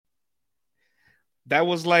That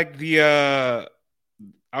was like the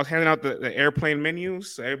I was handing out the airplane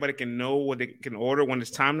menus so everybody can know what they can order when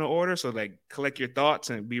it's time to order. So like collect your thoughts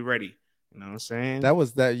and be ready. You know what I'm saying? That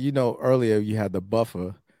was that, earlier you had the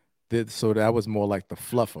buffer. So that was more like the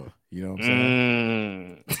fluffer. You know what I'm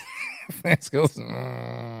saying? Mm, France goes,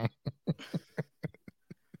 "Mm."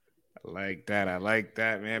 I like that. I like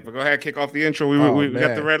that, man. But go ahead, kick off the intro. We, Oh we, we got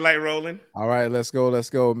the man. red light rolling. All right, let's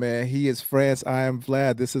go, man. He is France. I am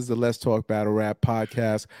Vlad. This is the Let's Talk Battle Rap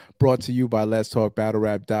podcast brought to you by Let's Talk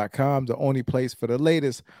Rap.com, the only place for the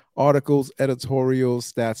latest articles,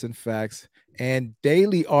 editorials, stats, and facts, and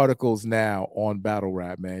daily articles now on battle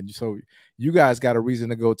rap, man. So you guys got a reason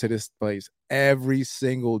to go to this place every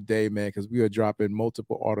single day, man, because we are dropping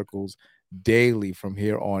multiple articles daily from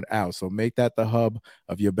here on out. So make that the hub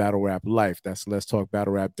of your battle rap life. That's Let's Talk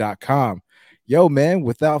Rap.com. Yo, man,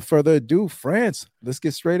 without further ado, France, let's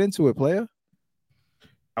get straight into it, player.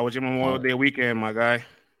 How was your All Memorial right. Day weekend, my guy?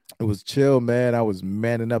 It was chill, man. I was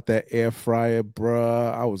manning up that air fryer,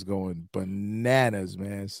 bruh. I was going bananas,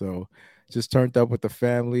 man. So just turned up with the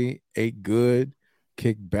family, ate good,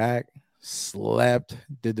 kicked back, slept,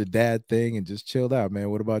 did the dad thing, and just chilled out, man.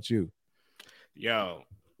 What about you? Yo,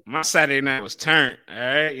 my Saturday night was turned. All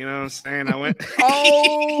right, you know what I'm saying? I went.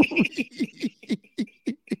 Oh,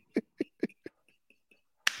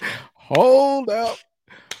 hold up.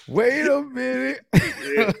 Wait a minute.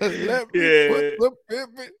 Yeah, Let me put yeah, the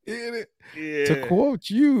pivot in it. To yeah. quote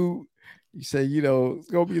you, you say, it's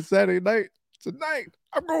gonna be a Saturday night. Tonight,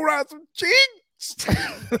 I'm gonna ride some cheeks.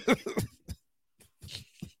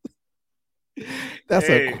 That's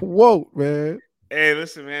a Hey, quote, man. hey,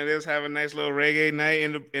 listen, man. Let's have a nice little reggae night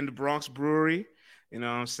in the Bronx Brewery. You know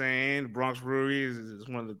what I'm saying? The Bronx Brewery is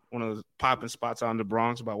one of the popping spots out in the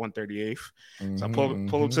Bronx, about 138th. So I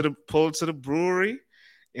pulled to the brewery.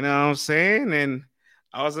 You know what I'm saying? And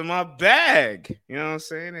I was in my bag. You know what I'm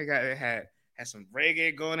saying? They had some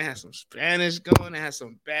reggae going, they had some Spanish going, they had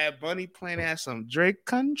some Bad Bunny playing, they had some Drake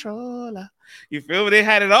controller. You feel me? They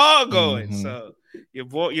had it all going. Mm-hmm. So your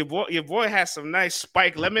boy had some nice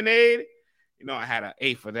spiked lemonade. I had an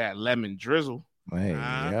A for that lemon drizzle. Hey,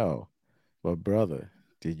 Uh, yo, but brother,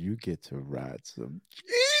 did you get to ride some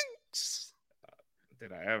cheeks?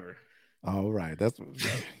 did I ever? All right, that's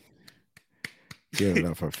give it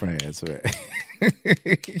up for France, man.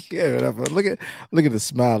 Give it up for look at the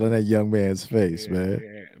smile on that young man's face, Yeah, man.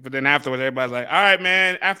 yeah. But then afterwards, everybody's like, "All right,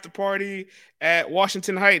 man, after party at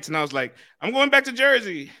Washington Heights," and I was like, "I'm going back to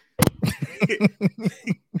Jersey."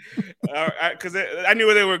 Because I knew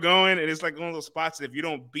where they were going, and it's like one of those spots that if you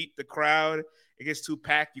don't beat the crowd, it gets too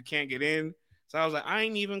packed, you can't get in. So I was like, I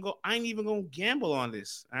ain't even gonna gamble on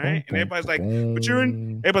this. All right. Boom, And boom, everybody's like, boom.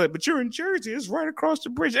 but you're in Jersey. It's right across the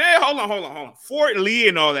bridge. Hey, hold on. Fort Lee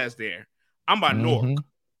and all that's there. I'm by Newark. Mm-hmm.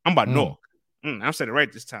 I'm by Mm. Newark. I said it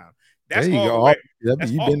right this time. There That's you all go. the Oh, way.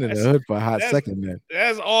 That's you've all. been in the That's hood for a hot that's second, man.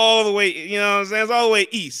 that's all the way. You know what I'm saying? It's all the way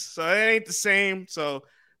east. So it ain't the same. So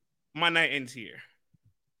my night ends here.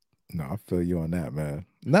 No, I feel you on that, man.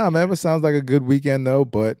 Nah, man, Yeah. it sounds like a good weekend though.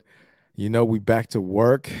 But we back to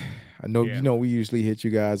work. I know, Yeah. we usually hit you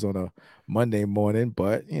guys on a Monday morning,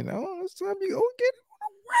 but it's time you go get it on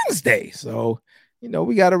a Wednesday. So,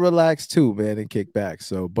 we gotta relax too, man, and kick back.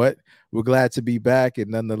 So, but we're glad to be back, and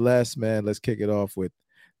nonetheless, man, let's kick it off with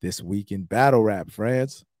this week in battle rap,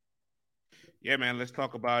 France. Yeah, man, let's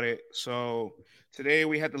talk about it. So today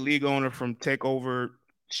we had the league owner from Takeover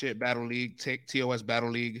Shit Battle League, Take TOS Battle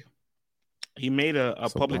League. He made a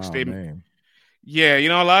It's a public wild statement. name. Yeah,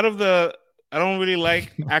 a lot of the I don't really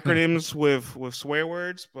like acronyms with swear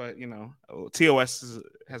words, but TOS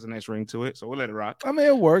has a nice ring to it, so we'll let it rock. I mean,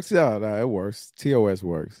 it works. Yeah, no, it works. TOS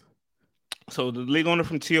works. So the league owner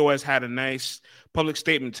from TOS had a nice public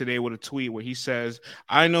statement today with a tweet where he says,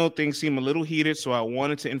 "I know things seem a little heated, so I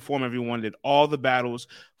wanted to inform everyone that all the battles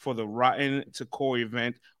for the Rotten to Core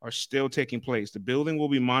event are still taking place. The building will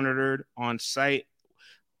be monitored on site,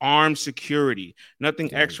 armed security. Nothing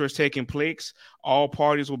Yeah. extra is taking place. All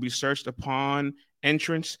parties will be searched upon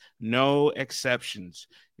entrance, no exceptions."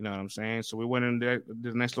 You know what I'm saying? So we went in there,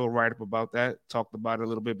 did a nice little write up about that, talked about it a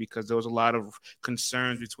little bit because there was a lot of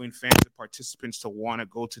concerns between fans and participants to want to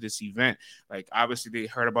go to this event. Like, obviously, they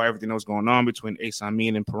heard about everything that was going on between Ace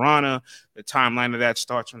Amin and Piranha. The timeline of that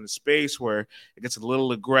starts from the space where it gets a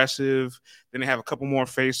little aggressive. Then they have a couple more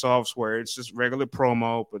face offs where it's just regular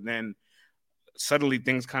promo, but then suddenly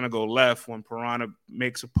things kind of go left when Piranha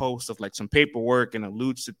makes a post of like some paperwork and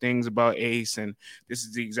alludes to things about Ace. And this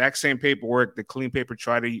is the exact same paperwork that Clean Paper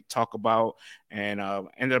tried to talk about and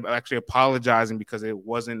ended up actually apologizing because it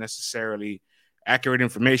wasn't necessarily accurate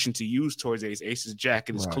information to use towards Ace. Ace's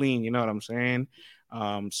jacket is Right. clean, you know what I'm saying?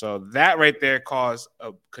 So that right there caused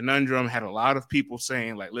a conundrum. Had a lot of people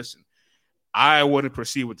saying, like, listen, I wouldn't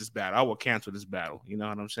proceed with this battle. I will cancel this battle. You know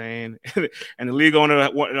what I'm saying? And the league owner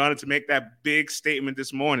wanted to make that big statement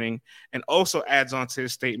this morning and also adds on to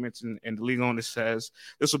his statements. And the league owner says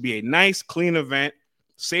this will be a nice, clean event.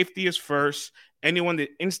 Safety is first. Anyone that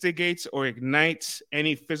instigates or ignites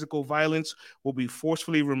any physical violence will be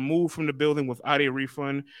forcefully removed from the building without a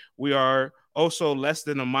refund. We are also less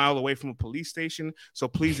than a mile away from a police station, so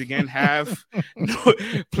please again have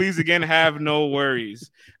no worries.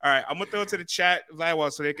 All right, I'm gonna throw it to the chat,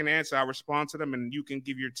 Vladwell, so they can answer. I'll respond to them, and you can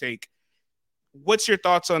give your take. What's your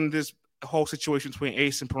thoughts on this whole situation between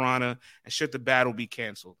Ace and Piranha, and should the battle be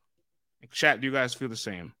canceled? Chat, do you guys feel the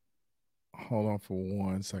same? Hold on for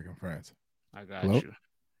 1 second, France. I got Hello? You.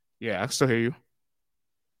 Yeah, I can still hear you.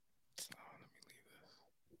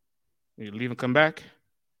 You leave and come back?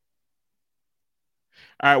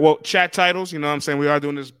 All right, well, chat titles, you know what I'm saying? We are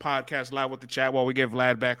doing this podcast live with the chat while we get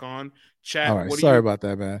Vlad back on. Chat. All right, sorry about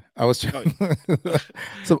that, man. I was trying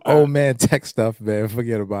some old man tech stuff, man.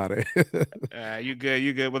 Forget about it. You good,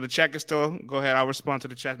 you good. Well, the chat can still go ahead. I'll respond to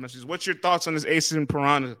the chat messages. What's your thoughts on this Ace and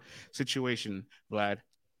Piranha situation, Vlad?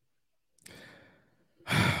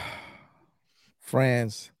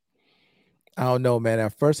 France, I don't know, man.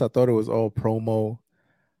 At first I thought it was all promo,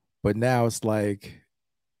 but now it's like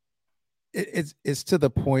it's to the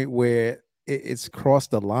point where it's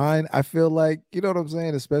crossed the line. I feel like, you know what I'm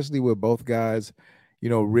saying, especially with both guys, you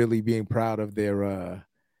know, really being proud of their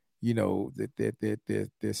you know,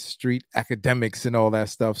 their street academics and all that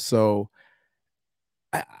stuff. So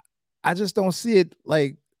I just don't see it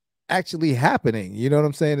like actually happening. You know what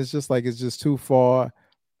I'm saying? It's just like it's just too far.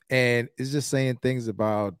 And it's just saying things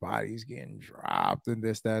about bodies getting dropped and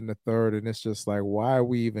this, that, and the third. And it's just like, why are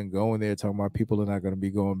we even going there talking about people are not going to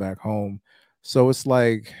be going back home? So it's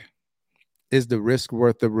like, is the risk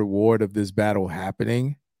worth the reward of this battle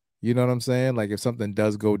happening? You know what I'm saying? Like if something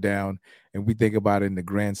does go down and we think about it in the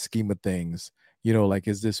grand scheme of things, you know, like,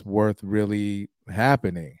 is this worth really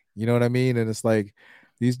happening? You know what I mean? And it's like,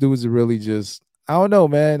 these dudes are really just, I don't know,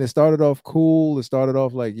 man. It started off cool. It started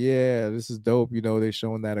off like, yeah, this is dope. You know, they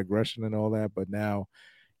showing that aggression and all that. But now,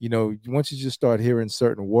 you know, once you just start hearing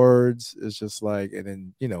certain words, it's just like, and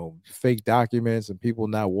then, you know, fake documents and people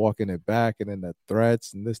not walking it back and then the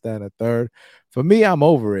threats and this, that, and the third. For me, I'm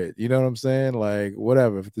over it. You know what I'm saying? Like,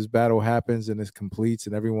 whatever. If this battle happens and it completes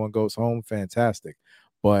and everyone goes home, fantastic.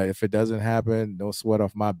 But if it doesn't happen, no sweat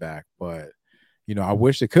off my back. But you know, I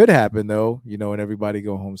wish it could happen though, you know, and everybody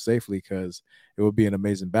go home safely because it would be an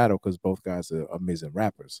amazing battle because both guys are amazing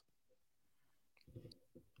rappers.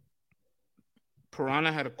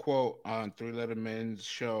 Piranha had a quote on Three Letterman's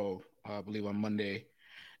show, I believe on Monday,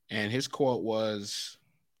 and his quote was,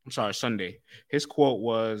 Sunday. His quote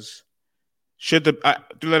was, Three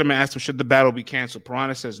Letterman asked him, should the battle be canceled?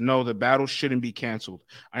 Piranha says, no, the battle shouldn't be canceled.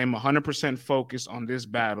 I am 100% focused on this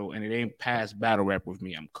battle, and it ain't past battle rap with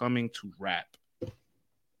me. I'm coming to rap.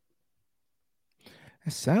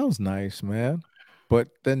 It sounds nice, man. But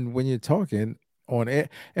then when you're talking on it,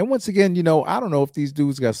 and once again, you know, I don't know if these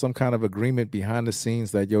dudes got some kind of agreement behind the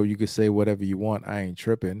scenes that, yo, you could say whatever you want. I ain't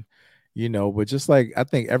tripping, you know, but just like, I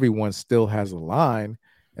think everyone still has a line.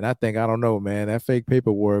 And I think, I don't know, man, that fake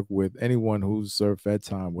paperwork with anyone who's served Fed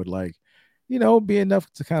time would like, you know, be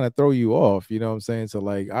enough to kind of throw you off, you know what I'm saying? So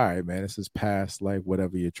like, all right, man, this is past like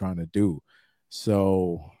whatever you're trying to do.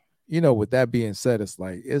 So, you know, with that being said, it's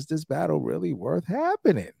like, is this battle really worth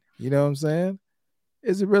happening? You know what I'm saying?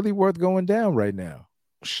 Is it really worth going down right now?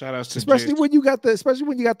 Shout outs to especially when you got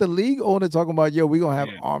the league owner talking about, yo, we're gonna have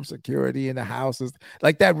armed security in the houses.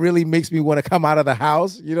 Like that really makes me want to come out of the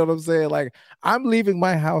house. You know what I'm saying? Like I'm leaving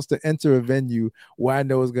my house to enter a venue where I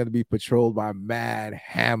know is going to be patrolled by mad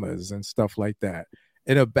hammers and stuff like that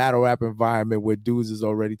in a battle rap environment where dudes is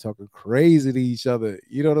already talking crazy to each other.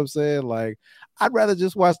 You know what I'm saying? Like I'd rather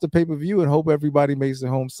just watch the pay-per-view and hope everybody makes it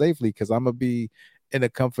home safely because I'm gonna be in the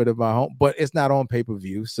comfort of my home, but it's not on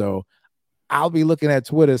pay-per-view, so I'll be looking at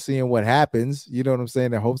Twitter, seeing what happens. You know what I'm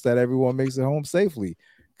saying? In hopes that everyone makes it home safely.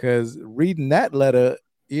 Because reading that letter,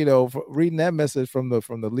 you know, reading that message from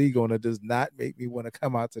the league owner does not make me want to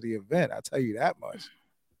come out to the event. I'll tell you that much.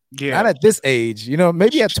 Yeah. Not at this age. You know,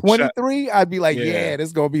 maybe at 23, I'd be like, yeah, this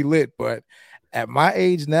is gonna be lit. But at my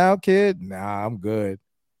age now, kid, nah, I'm good.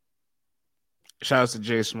 Shout out to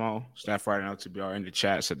Jay Small, staff writer out to BR in the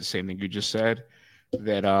chat, said the same thing you just said.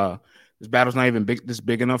 That this battle's not even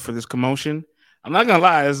big enough for this commotion. I'm not gonna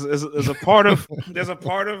lie, there's a part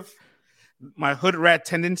of my hood rat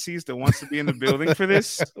tendencies that wants to be in the building for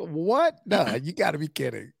this. What? No, you got to be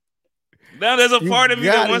kidding. Now there's a part of me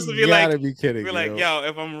that wants to You gotta be kidding, be like, yo. yo,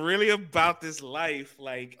 if I'm really about this life, Oh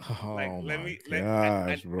let my me let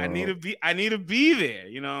gosh, I need bro. to be there.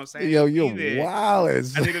 You know what I'm saying? I need Yo, to you're be there. I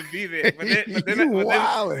wildin'. need to be there. You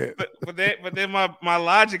wildin'. But then my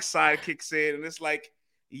logic side kicks in, and it's like,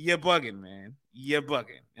 you're bugging, man. You're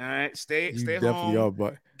bugging. All right, You stay definitely home, are,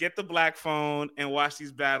 but get the black phone, and watch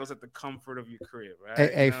these battles at the comfort of your crib. hey, Right? You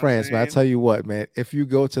hey, know what I'm France, man, I saying? tell you what, man, if you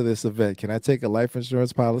go to this event, can I take a life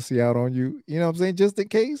insurance policy out on you? You know what I'm saying? Just in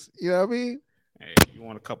case. You know what I mean? Hey, you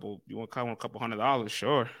want a couple? You want a couple $100?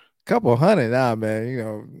 Sure. Couple hundred, nah, man. You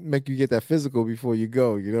know, make you get that physical before you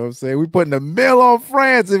go. You know what I'm saying? We putting a mill on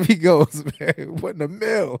France if he goes, man. We putting a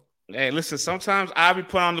mill. Hey, listen, sometimes I'll be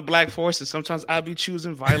putting on the black forces. Sometimes I'll be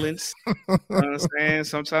choosing violence. You know what I'm saying?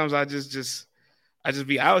 Sometimes I just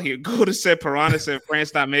be out here. Go to said Piranha said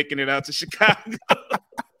France not making it out to Chicago.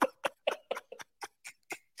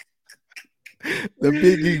 The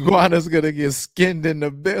big iguana's gonna get skinned in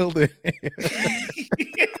the building.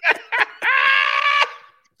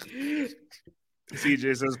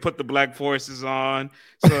 CJ says put the black forces on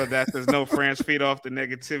so that there's no France feed off the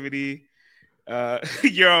negativity.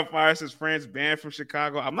 You're on fire says France banned from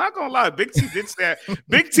Chicago. I'm not gonna lie, Big T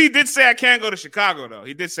did say I can't go to Chicago though.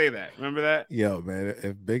 He did say that. Remember that? Yo, man,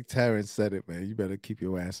 if Big Terrence said it, man, you better keep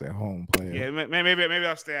your ass at home, player. Yeah, maybe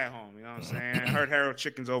I'll stay at home. You know what I'm saying? I heard Harold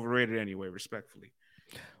Chicken's overrated anyway, respectfully.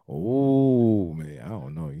 Oh man, I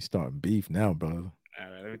don't know. You starting beef now, brother. All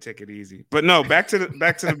right, let me take it easy. But no, back to the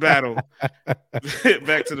battle.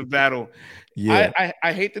 Back to the battle. Yeah,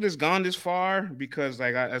 I hate that it's gone this far because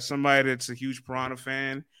as somebody that's a huge Piranha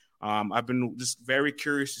fan, I've been just very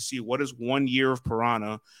curious to see what is 1 year of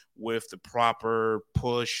Piranha with the proper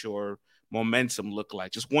push or momentum look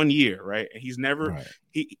like. Just 1 year, right? And he's never right.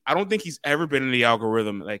 I don't think he's ever been in the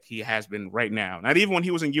algorithm like he has been right now. Not even when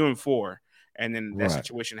he was in UN4. And then that Right.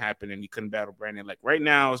 situation happened and he couldn't battle Brandon. Like right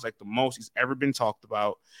now is like the most he's ever been talked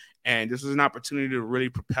about. And this was an opportunity to really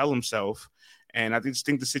propel himself. And I just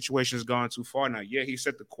think the situation has gone too far now. Yeah, he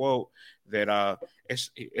said the quote that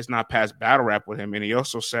it's not past battle rap with him. And he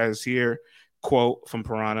also says here, quote from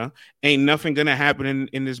Piranha, ain't nothing gonna happen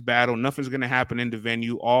in this battle. Nothing's gonna happen in the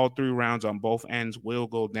venue. All 3 rounds on both ends will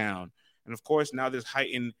go down. And of course, now there's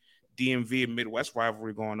heightened DMV and Midwest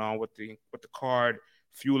rivalry going on with the card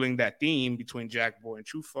fueling that theme between Jack Boy and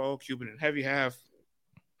Truffaut, Cuban and Heavy Half.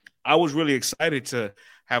 I was really excited to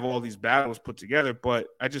have all these battles put together, but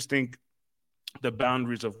I just think the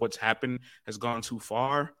boundaries of what's happened has gone too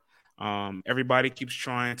far. Everybody keeps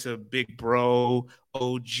trying to big bro,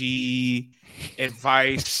 OG,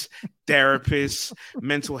 advice, therapist,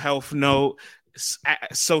 mental health note,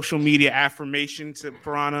 social media affirmation to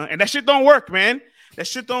Piranha, and that shit don't work, man. That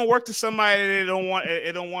shit don't work to somebody that don't want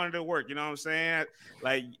it to work. You know what I'm saying?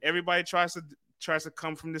 Like everybody tries to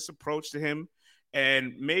come from this approach to him,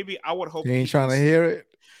 and maybe I would hope He that ain't he trying can. to hear it.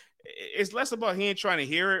 It's less about he ain't trying to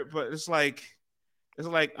hear it, but it's like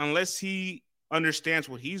unless he understands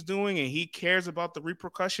what he's doing and he cares about the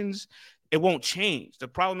repercussions, it won't change. The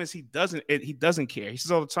problem is he doesn't care. He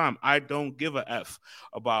says all the time, I don't give a F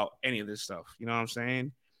about any of this stuff. You know what I'm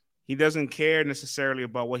saying? He doesn't care necessarily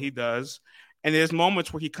about what he does. And there's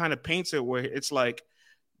moments where he kind of paints it where it's like,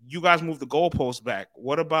 you guys move the goalposts back.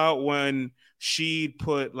 What about when she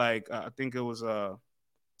put I think it was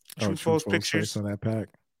True Foes Face pictures? on that pack.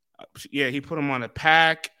 Yeah, he put them on a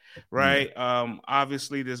pack, right? Yeah.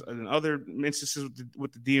 Obviously, there's other instances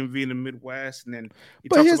with the DMV in the Midwest, and then he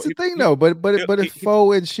But talks here's about the thing, though. But if he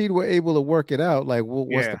Foe and Sheed were able to work it out, like,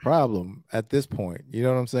 what's yeah, the problem at this point? You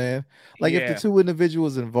know what I'm saying? Like, if the yeah, two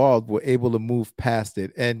individuals involved were able to move past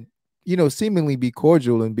it and seemingly be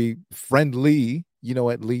cordial and be friendly,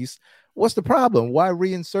 at least, what's the problem? Why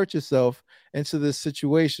reinsert yourself into this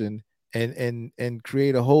situation and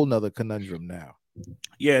create a whole nother conundrum now?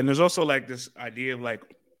 yeah. And there's also like this idea of like,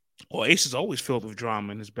 well, Ace is always filled with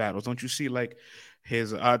drama in his battles. Don't you see like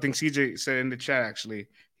his? I think CJ said in the chat actually,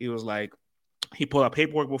 he was like, he pulled up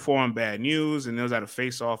paperwork before on Bad News, and it was at a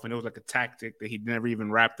face off, and it was like a tactic that he never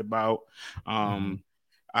even rapped about. Mhm.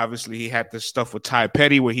 Obviously, he had this stuff with Ty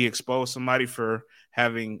Petty where he exposed somebody for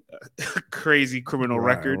having a crazy criminal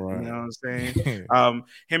Right, record. You know right. what I'm saying?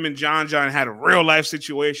 Him and John had a real life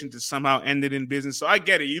situation to somehow end it in business. So I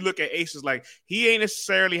get it. You look at Ace as like he ain't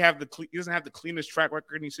necessarily he doesn't have the cleanest track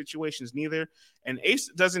record in these situations neither. And Ace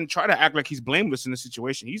doesn't try to act like he's blameless in the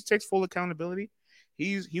situation. He takes full accountability.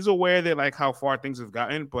 He's aware that like how far things have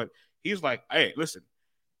gotten, but he's like, hey, listen,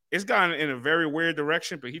 it's gone in a very weird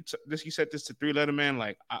direction. But he said this to 3 Letter Man,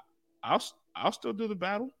 like I'll still do the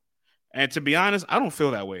battle. And to be honest, I don't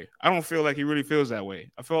feel that way. I don't feel like he really feels that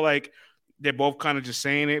way. I feel like they're both kind of just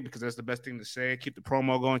saying it because that's the best thing to say. Keep the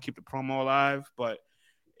promo going, keep the promo alive. But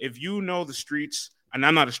if you know the streets, and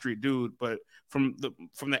I'm not a street dude, but from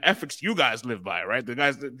the ethics you guys live by, right? The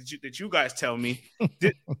guys that you guys tell me,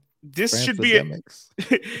 this should be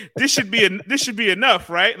this should be enough,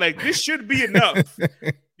 right? Like this should be enough.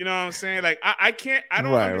 You know what I'm saying? Like I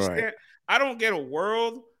don't understand. Right. I don't get a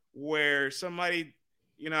world where somebody,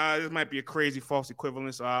 this might be a crazy false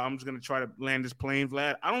equivalence. So I'm just gonna try to land this plane,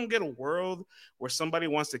 Vlad. I don't get a world where somebody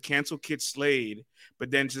wants to cancel Kid Slade,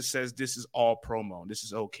 but then just says this is all promo. This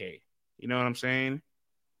is okay. You know what I'm saying?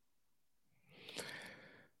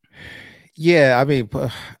 Yeah, I mean,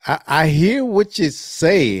 I hear what you're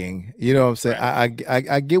saying. You know what I'm saying? Right.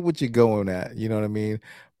 I get what you're going at. You know what I mean?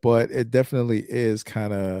 But it definitely is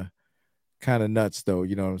kind of nuts, though.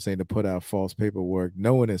 You know what I'm saying? To put out false paperwork,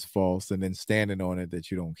 knowing it's false, and then standing on it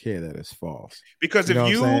that you don't care that it's false. Because if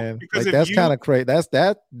you, like that's kind of crazy.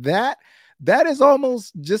 That is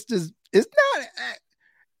almost just as it's not.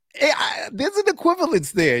 There's an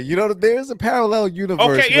equivalence there, there's a parallel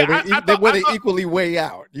universe where they equally weigh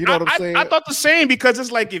out. You know what I'm saying? I thought the same, because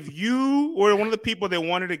it's like if you were one of the people that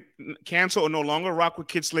wanted to cancel or no longer rock with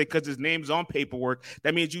Kid Slade because his name's on paperwork,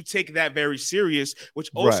 that means you take that very serious, which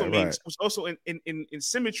also which also in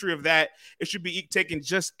symmetry of that, it should be taken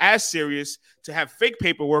just as serious to have fake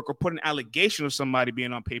paperwork or put an allegation of somebody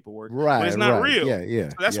being on paperwork when it's not real. Yeah.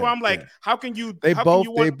 So that's why I'm like, how can you? They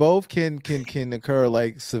both can occur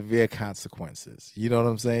like severe consequences. You know what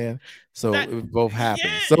I'm saying? So it both happen.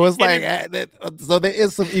 Yeah. So it's like so there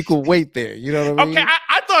is some equal weight there. You know what I mean? Okay,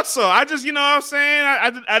 I thought so. I just, what I'm saying,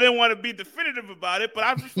 I didn't want to be definitive about it, but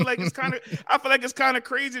I just feel like it's kind of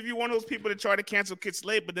crazy if you're one of those people that try to cancel Kid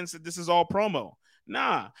Slade, but then said this is all promo.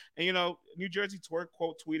 Nah, and New Jersey Twerk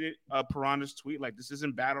tweeted Piranha's tweet like, this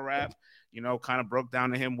isn't battle rap. Kind of broke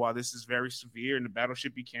down to him while this is very severe and the battle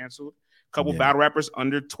should be canceled. Couple battle rappers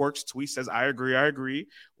under Twerk's tweet says, I agree.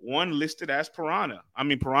 One listed as Piranha. I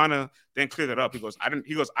mean, Piranha then cleared it up. He goes, I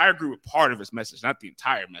agree with part of his message, not the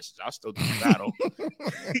entire message. I'll still do the battle.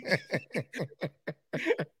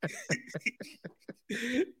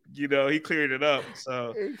 He cleared it up.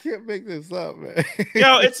 So you can't make this up, man.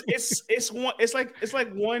 It's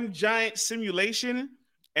like one giant simulation.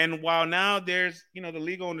 And while now there's, the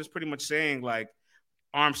league owner is pretty much saying like,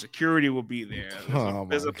 armed security will be there.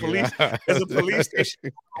 There's a police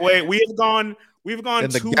station. Wait, we've gone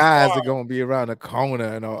and the too guys far. Are going to be around the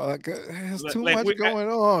corner and all. There's too much going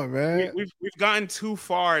on, man. We've gotten too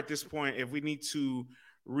far at this point. If we need to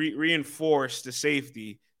reinforce the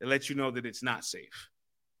safety and let you know that it's not safe.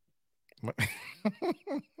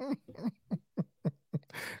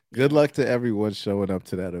 Good luck to everyone showing up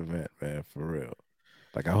to that event, man. For real.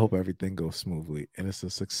 Like, I hope everything goes smoothly and it's a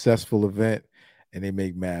successful event. And they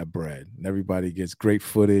make mad bread, and everybody gets great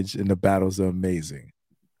footage, and the battles are amazing.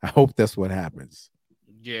 I hope that's what happens.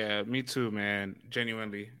 Yeah, me too, man.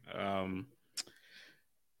 Genuinely.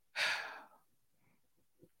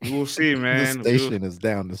 We'll see, man. The station is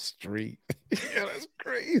down the street. Yeah, that's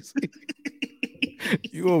crazy.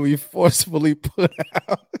 You will be forcefully put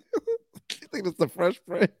out. You think it's the Fresh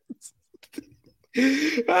Prince?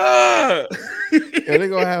 And they're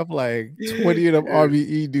gonna have like 20 of them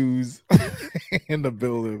RBE dudes in the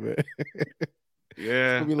building, man.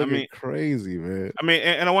 Yeah, it's gonna be crazy, man. I mean,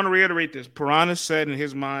 and I want to reiterate this. Piranha said in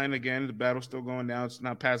his mind, again, the battle's still going down. It's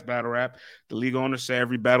not past battle rap. The league owner said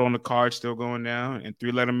every battle on the card still going down. And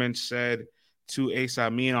Three Letterman said to Ace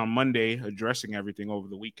Amin on Monday, addressing everything over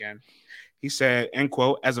the weekend. He said, end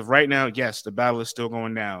quote, as of right now, yes, the battle is still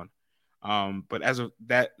going down. But as of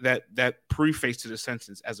that preface to the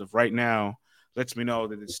sentence, as of right now, lets me know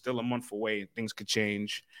that it's still a month away and things could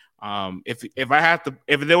change. If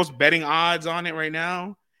there was betting odds on it right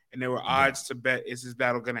now, and there were odds to bet is this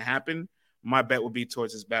battle going to happen, my bet would be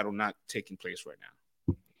towards this battle not taking place right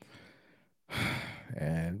now.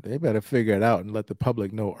 And they better figure it out and let the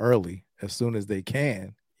public know early, as soon as they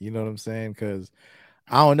can. You know what I'm saying? Because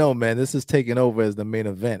I don't know, man. This is taking over as the main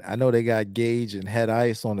event. I know they got Gage and Head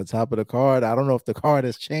Ice on the top of the card. I don't know if the card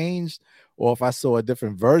has changed or if I saw a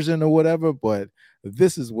different version or whatever, but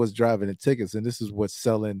this is what's driving the tickets, and this is what's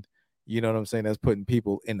selling, you know what I'm saying? That's putting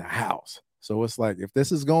people in the house. So it's like, if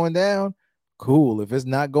this is going down, cool. If it's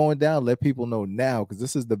not going down, let people know now, because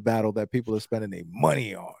this is the battle that people are spending their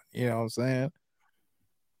money on. You know what I'm saying?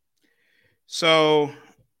 So,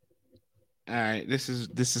 all right, this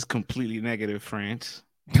is completely negative, France.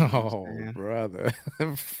 Oh, brother.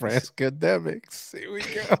 France academics. Here we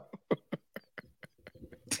go.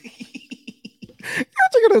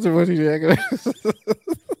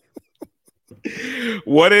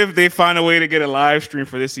 What if they find a way to get a live stream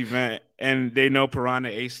for this event and they know Piranha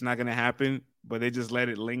Ace is not gonna happen, but they just let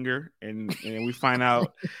it linger, and we don't find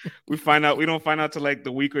out till like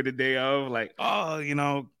the week or the day of, like, oh,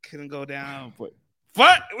 couldn't go down, but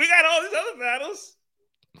what, we got all these other battles.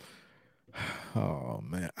 Oh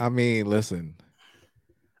man. I mean, listen.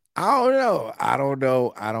 I don't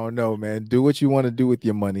know, man. Do what you want to do with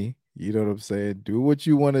your money. You know what I'm saying? Do what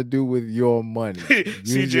you want to do with your money.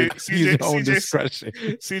 Use your CJ use CJ your own discretion.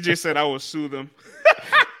 CJ said I will sue them.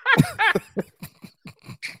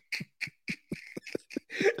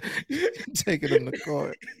 Taking them to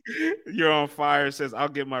court. You're on fire says I'll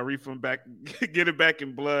get my refund back, get it back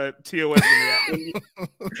in blood. TOS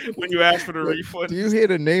when you ask for the refund. Do you hear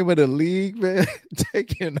the name of the league, man?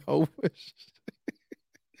 Taking over.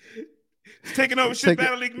 Taking over shit.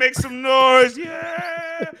 Battle League, make some noise.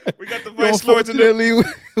 Yeah. We got the Vice Lords in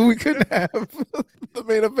the we couldn't have the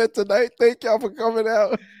main event tonight. Thank y'all for coming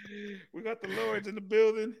out. We got the Lords in the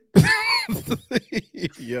building.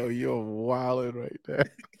 Yo, you're wilding right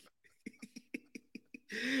there.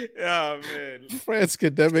 Oh man. France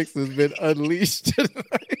Academics has been unleashed tonight.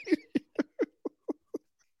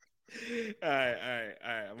 All right.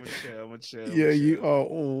 I'm gonna chill. Yeah, you are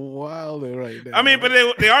wilding right now. I mean, but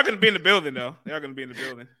they are gonna be in the building though. They are gonna be in the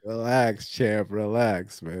building. Relax, champ.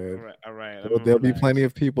 Relax, man. All right. There'll be plenty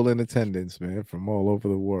of people in attendance, man, from all over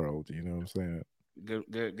the world. You know what I'm saying?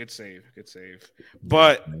 Good save.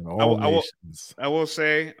 But yeah, I will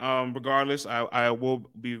say, regardless, I will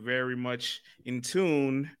be very much in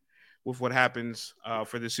tune with what happens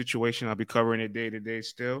for this situation. I'll be covering it day to day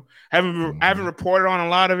still. I haven't reported on a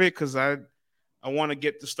lot of it because I want to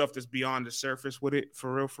get the stuff that's beyond the surface with it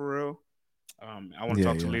for real. I want to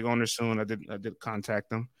talk to league owners soon. I did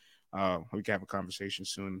contact them. We can have a conversation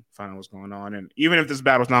soon, find out what's going on. And even if this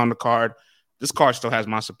battle's not on the card, this card still has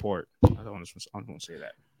my support. I don't want to say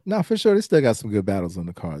that. No, for sure. They still got some good battles on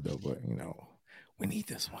the card, though. But, we need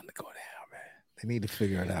this one to go down, man. They need to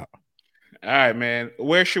figure it out. All right, man.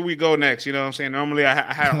 Where should we go next? You know what I'm saying? Normally,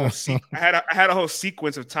 I had a whole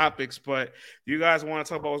sequence of topics, but you guys want to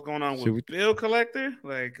talk about what's going on with Bill Collector?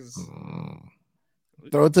 Like,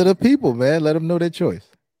 throw it to the people, man. Let them know their choice.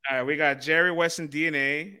 All right, we got Jerry Weston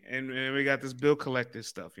DNA, and we got this Bill Collector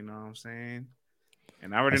stuff. You know what I'm saying?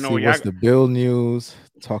 And I already know what's the Bill news.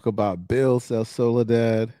 Talk about Bill sell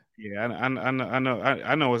Soledad. Yeah,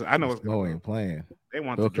 I know what's going playing. They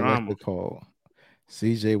want Bill the drama. Call.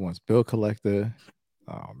 CJ wants Bill Collector.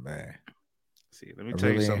 Oh man. See, let me tell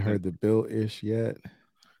you something. Ain't heard the Bill ish yet.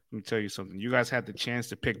 Let me tell you something. You guys had the chance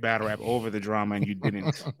to pick battle rap over the drama, and you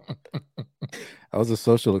didn't. That was a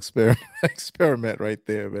social experiment right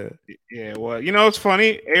there, man. Yeah, well, it's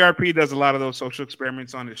funny. ARP does a lot of those social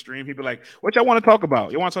experiments on his stream. He'd be like, "What y'all want to talk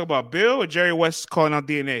about? You want to talk about Bill or Jerry West calling out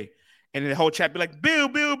DNA?" And the whole chat be like, "Bill."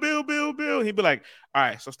 He'd be like, "All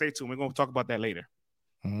right, so stay tuned. We're gonna talk about that later."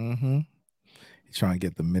 Mm-hmm. He's trying to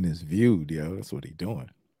get the minutes viewed, yo. That's what he's doing.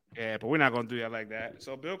 Yeah, but we're not gonna do that like that.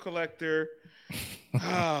 So Bill Collector,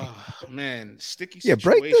 oh man, sticky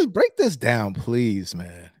situation. Yeah, break this down, please,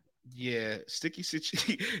 man. Yeah, sticky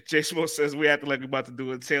situation. Jay Smoke says we have to like we're about to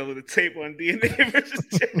do a tail of the tape on DNA versus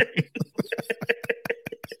Jerry.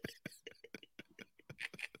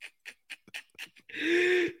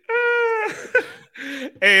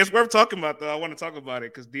 Hey, it's worth talking about though. I want to talk about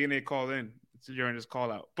it because DNA called in during this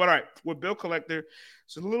call out. But all right, with Bill Collector,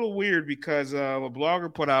 it's a little weird because a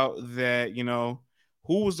blogger put out that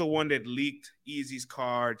who was the one that leaked Easy's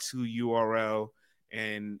card to URL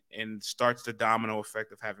and starts the domino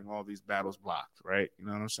effect of having all these battles blocked, right? You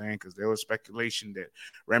know what I'm saying? Because there was speculation that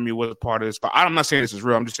Remy was a part of this. I'm not saying this is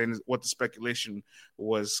real. I'm just saying what the speculation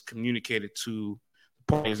was communicated to the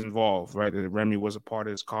parties involved, right? That Remy was a part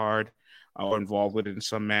of this card or involved with it in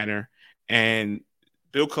some manner. And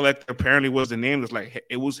Bill Collector apparently was the name. That's like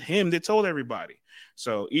it was him that told everybody.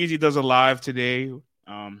 So Easy does a live today.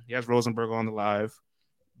 He has Rosenberg on the live.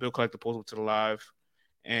 Bill Collector pulls up to the live.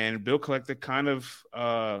 And Bill Collector kind of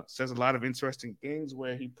says a lot of interesting things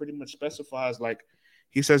where he pretty much specifies, like,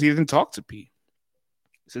 he says he didn't talk to P.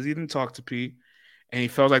 He says he didn't talk to P. And he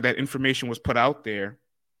felt like that information was put out there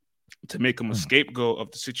to make him a scapegoat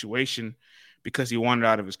of the situation because he wanted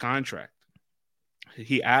out of his contract.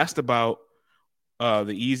 He asked about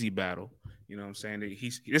the Easy battle. You know what I'm saying?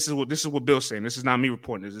 This is what Bill's saying. This is not me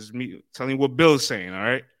reporting. This is me telling you what Bill's saying, all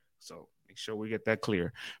right? So make sure we get that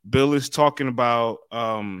clear. Bill is talking about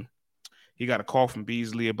he got a call from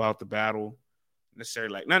Beasley about the battle.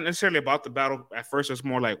 Not necessarily about the battle. At first, it's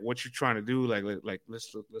more like what you're trying to do. Like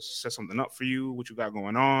let's set something up for you. What you got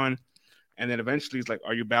going on? And then eventually, it's like,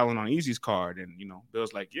 are you battling on Easy's card? And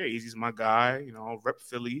Bill's like, yeah, Easy's my guy. Rep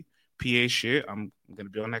Philly, PA shit. I'm gonna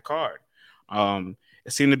be on that card.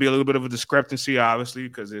 It seemed to be a little bit of a discrepancy, obviously,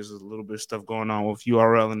 because there's a little bit of stuff going on with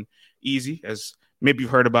URL and Easy, as maybe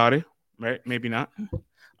you've heard about it, right? Maybe not.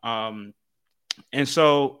 Um, and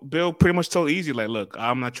so Bill pretty much told Easy, like, look,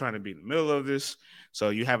 I'm not trying to be in the middle of this. So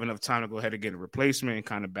you have enough time to go ahead and get a replacement, and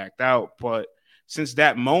kind of backed out. But since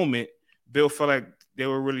that moment, Bill felt like they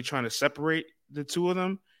were really trying to separate the two of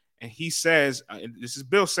them. And he says, this is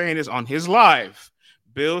Bill saying this on his live.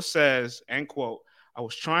 Bill says, end quote, I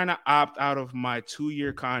was trying to opt out of my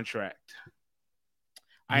 2-year contract.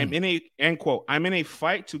 I am in a end quote. I'm in a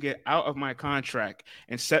fight to get out of my contract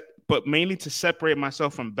but mainly to separate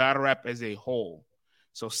myself from battle rap as a whole.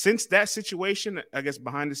 So since that situation, I guess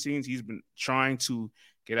behind the scenes, he's been trying to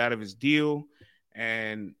get out of his deal,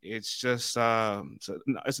 and it's just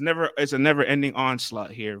it's a never ending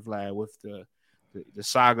onslaught here, Vlad, with the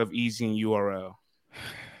saga of Easy and URL.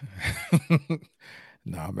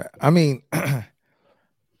 No, man. I mean,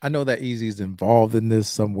 I know that Easy's involved in this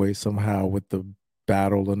some way, somehow, with the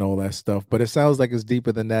battle and all that stuff, but it sounds like it's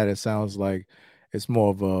deeper than that. It sounds like it's more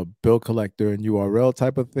of a bill collector and URL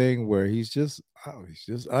type of thing where he's just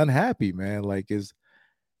unhappy, man. Like, as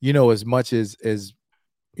much as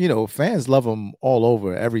fans love him all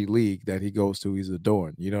over every league that he goes to, he's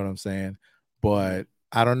adoring. You know what I'm saying? But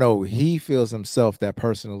I don't know. He feels himself that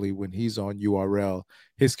personally when he's on URL,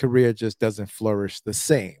 his career just doesn't flourish the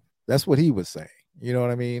same. That's what he was saying. You know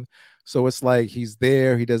what I mean? So it's like he's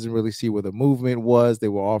there. He doesn't really see where the movement was. They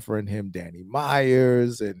were offering him Danny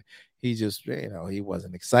Myers, and he just, he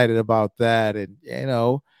wasn't excited about that.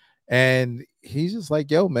 And he's just like,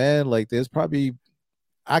 yo, man, like there's probably,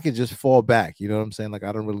 I could just fall back. You know what I'm saying? Like,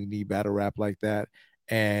 I don't really need battle rap like that.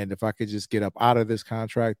 And if I could just get up out of this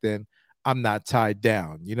contract, then I'm not tied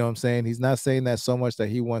down. You know what I'm saying? He's not saying that so much that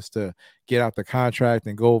he wants to get out the contract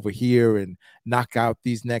and go over here and knock out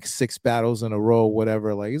these next 6 battles in a row,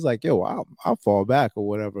 whatever. Like, he's like, yo, I'll fall back or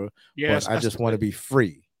whatever. Yeah, but I just want to be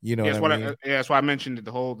free. You know what I mean? That's why I mentioned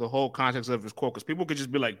the whole context of his quote, because people could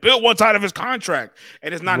just be like, Bill wants out of his contract.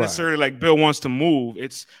 And it's not necessarily like Bill wants to move.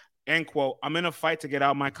 It's, end quote, I'm in a fight to get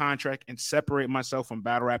out my contract and separate myself from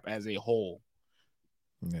battle rap as a whole.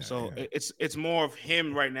 It's more of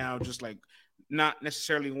him right now, just like not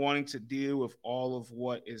necessarily wanting to deal with all of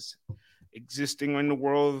what is existing in the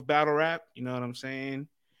world of battle rap. You know what I'm saying?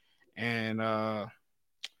 And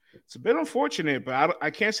it's a bit unfortunate, but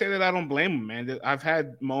I can't say that I don't blame him, man. I've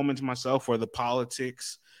had moments myself where the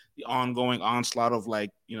politics, the ongoing onslaught of the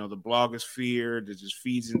blogosphere that just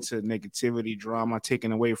feeds into negativity, drama,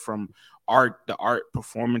 taken away from the art,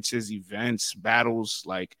 performances, events, battles,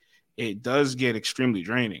 like it does get extremely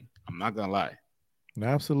draining. I'm not gonna lie.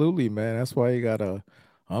 Absolutely, man. That's why you gotta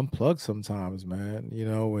unplug sometimes, man.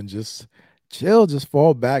 And just chill, just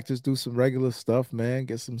fall back, just do some regular stuff, man.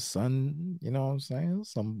 Get some sun, you know what I'm saying?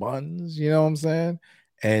 Some buns, you know what I'm saying?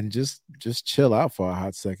 And just chill out for a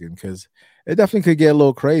hot second, because it definitely could get a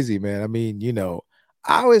little crazy, man. I mean,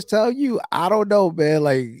 I always tell you, I don't know, man.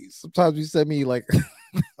 Like, sometimes you send me like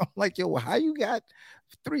I'm like, yo, how you got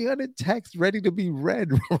 300 texts ready to be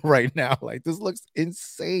read right now? Like, this looks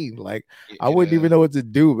insane. Like, I wouldn't even know what to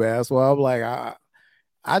do, man. That's why I'm like,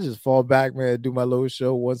 I just fall back, man, do my little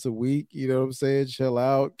show once a week. You know what I'm saying? Chill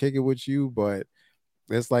out, kick it with you. But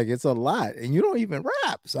it's a lot. And you don't even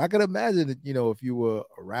rap. So I could imagine that, if you were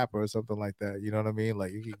a rapper or something like that, you know what I mean?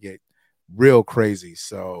 Like, you could get real crazy.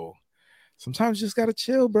 So sometimes you just got to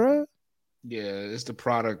chill, bro. Yeah, it's the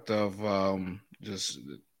product of just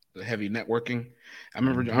the heavy networking. I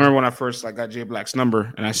remember when I first got Jay Black's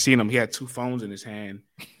number, and I seen him. He had 2 phones in his hand,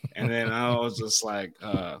 and then I was just like,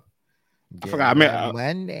 I forgot.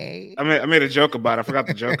 Monday. I made a joke about it. I forgot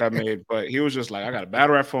the joke I made, but he was just like, I got a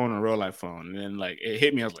battle rap phone and a real life phone, and then it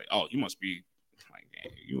hit me. I was like, oh, you must be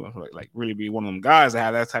really be one of them guys that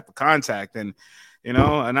have that type of contact. And and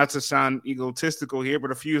not to sound egotistical here,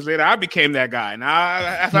 but a few years later, I became that guy. Now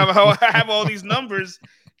I have all these numbers,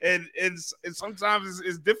 and sometimes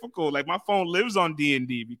it's difficult. Like, my phone lives on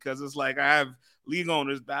D&D because it's like I have league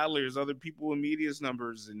owners, battlers, other people in media's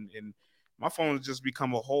numbers, and my phone has just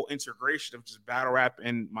become a whole integration of just battle rap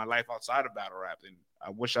and my life outside of battle rap. And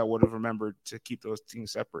I wish I would have remembered to keep those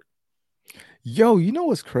things separate. Yo, you know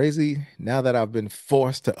what's crazy? Now that I've been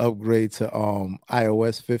forced to upgrade to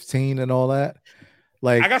iOS 15 and all that,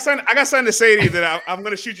 like, I got something to say to you that I'm going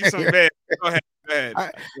to shoot you some bad. Go ahead.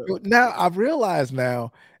 Now I've realized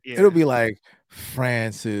it'll be like,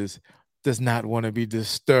 Francis does not want to be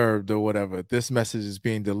disturbed or whatever. This message is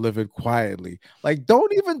being delivered quietly. Like,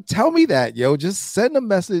 don't even tell me that, yo. Just send a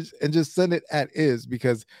message and just send it at is,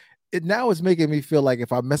 because it now is making me feel like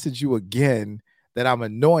if I message you again, that I'm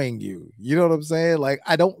annoying you. You know what I'm saying? Like,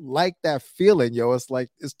 I don't like that feeling, yo. It's like,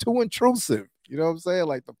 it's too intrusive. You know what I'm saying?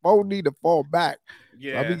 Like the phone need to fall back.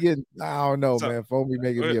 So I be Yeah. getting, I don't know, So man. Phone be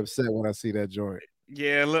making me upset when I see that joint.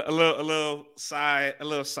 yeah, a little side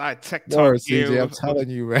tech talk Word, here. CJ, I'm telling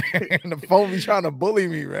you, man. The phone be trying to bully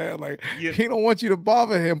me, man. Like Yeah. he don't want you to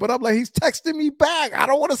bother him, but I'm like, he's texting me back. I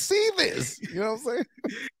don't want to see this. You know what I'm saying?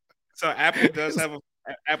 So Apple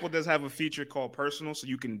does have a feature called personal, so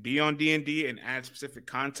you can be on D&D and add specific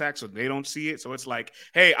contacts so they don't see it. So it's like,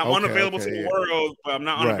 hey, I'm Okay, unavailable to okay, the yeah. world, but I'm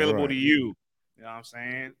not Right, unavailable right. to you. You know what I'm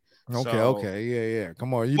saying? Okay, So, okay, yeah, yeah.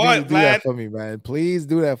 Come on, you need to but do that Vlad, for me, man. Please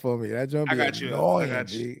do that for me. That joint I be got you. I annoying,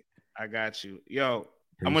 got you. B. I got you. Yo,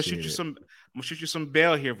 I'm gonna shoot Appreciate you it. some. I'm gonna shoot you some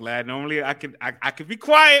bail here, Vlad. Normally, I could be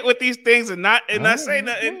quiet with these things and not say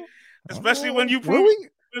nothing, especially when you Where prove, where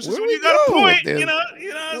especially when we you got a going point. with this? You know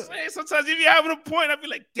what I'm saying. Sometimes if you having a point, I'd be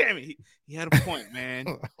like, damn it, he had a point, man.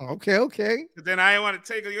 Okay, okay. But then I didn't want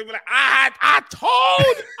to take it. You'll be like, I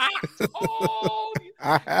told you.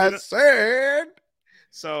 I said.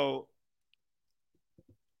 So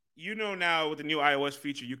now with the new iOS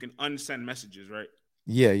feature, you can unsend messages, right?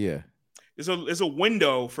 Yeah, yeah. There's a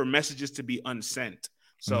window for messages to be unsent.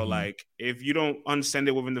 So Mm-hmm. like if you don't unsend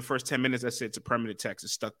it within the first 10 minutes, that's it. It's a permanent text.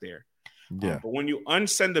 It's stuck there. Yeah. But when you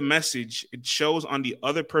unsend a message, it shows on the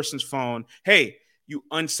other person's phone, hey, you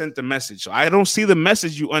unsent the message. So I don't see the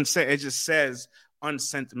message you unsent. It just says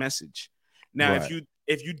unsent message. Now, Right.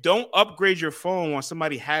 if you don't upgrade your phone when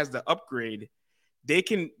somebody has the upgrade, they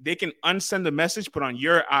can unsend the message, but on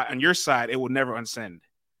your side, it will never unsend.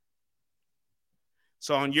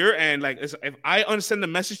 So on your end, like if I unsend the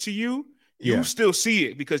message to you, you Yeah. still see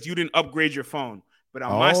it because you didn't upgrade your phone. But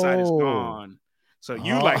on my side, it's Oh. gone. So Oh.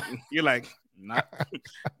 you're like not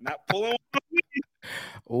pulling.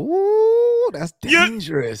 Ooh, that's You,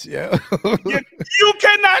 dangerous. Yeah. you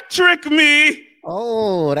cannot trick me.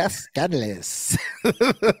 Oh, that's scandalous.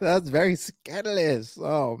 That's very scandalous.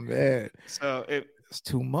 Oh man. So It's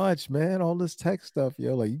too much, man. All this tech stuff,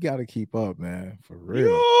 yo. Like you gotta keep up, man. For real.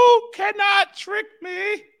 you cannot trick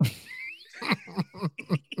me.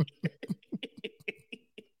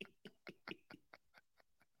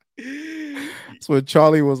 That's when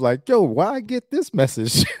Charlie was like, yo, why I get this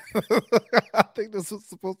message? I think this was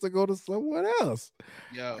supposed to go to someone else.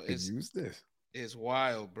 Yo, I could use this. it's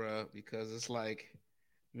wild, bro, because it's like,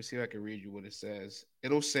 let me see if I can read you what it says.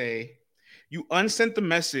 It'll say, you unsent the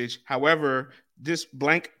message. However, this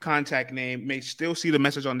blank contact name may still see the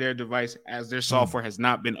message on their device as their software has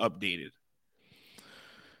not been updated.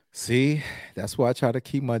 See, that's why I try to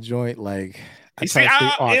keep my joint like I You try see, to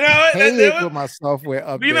stay you know archaic what? with my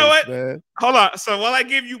software You know what? updates, man. Hold on. So while I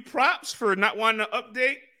give you props for not wanting to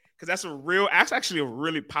update, because that's actually a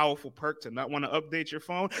really powerful perk to not want to update your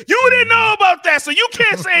phone. You didn't know about that, so you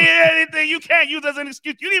can't say anything. You can't use as an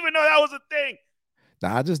excuse. You didn't even know that was a thing.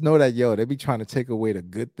 Now I just know that they be trying to take away the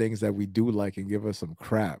good things that we do like and give us some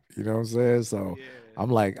crap. You know what I'm saying? So Yeah. I'm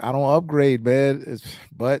like, I don't upgrade, man.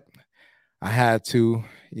 But I had to,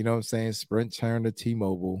 you know what I'm saying? Sprint turned to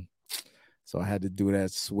T-Mobile. So I had to do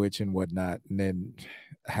that switch and whatnot. And then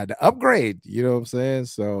I had to upgrade, you know what I'm saying?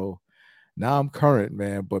 So now I'm current,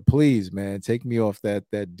 man. But please, man, take me off that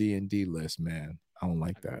D&D list, man. I don't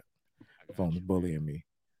like that. I got Phone's you, man. bullying me.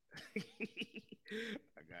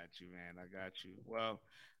 I got you, man. I got you. Well,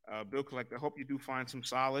 Bill Collector, I hope you do find some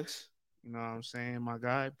solace. You know what I'm saying, my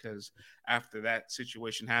guy? Because after that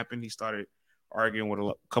situation happened, he started arguing with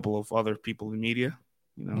a couple of other people in media.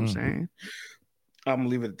 You know what I'm saying? I'm gonna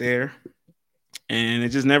leave it there. And it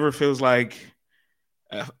just never feels like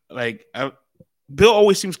Bill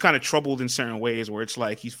always seems kind of troubled in certain ways where it's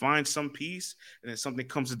like he finds some peace and then something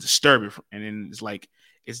comes to disturb it, and then it's like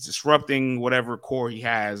it's disrupting whatever core he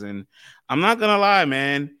has. And I'm not gonna lie,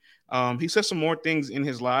 man. He said some more things in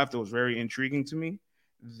his life that was very intriguing to me.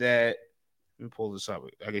 That let me pull this up.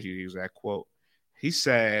 I guess you use that quote. He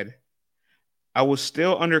said, "I was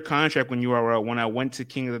still under contract when URL when I went to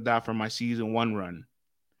King of the Dot for my season 1 run.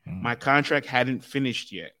 My contract hadn't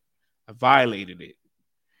finished yet. I violated it."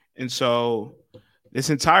 And so this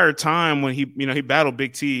entire time when he battled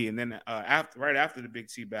Big T, and then right after the Big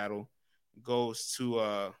T battle, goes to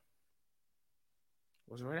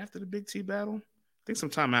was it right after the Big T battle? I think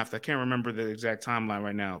sometime after. I can't remember the exact timeline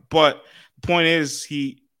right now. But the point is,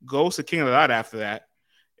 he goes to King of the Dot after that,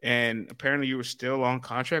 and apparently you were still on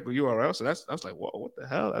contract with URL. So I was like, whoa, what the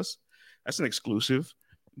hell? That's an exclusive.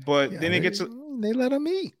 But Yeah, then it gets they let him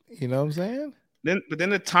eat. You know what I'm saying? then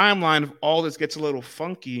the timeline of all this gets a little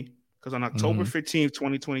funky because on October 15th,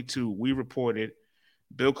 2022, we reported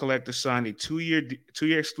Bill Collector signed a two-year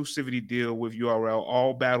exclusivity deal with URL.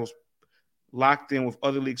 All battles locked in with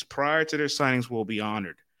other leagues prior to their signings will be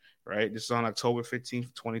honored. Right? This is on October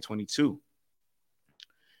 15th, 2022.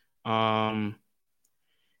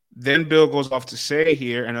 Then Bill goes off to say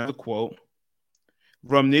here, another quote: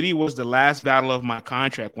 Rum Nitty was the last battle of my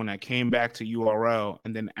contract when I came back to URL.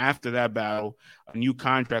 And then after that battle, a new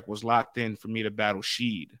contract was locked in for me to battle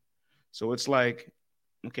Sheed. So it's like,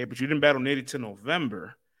 okay, but you didn't battle Nitty till November.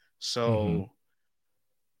 Mm-hmm. So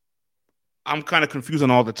I'm kind of confused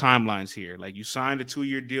on all the timelines here. Like you signed a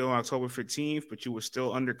 2-year deal on October 15th, but you were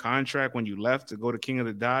still under contract when you left to go to King of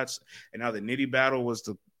the Dots. And now the Nitty battle was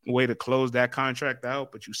the way to close that contract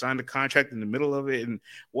out, but you signed the contract in the middle of it and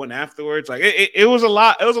one afterwards. Like it was a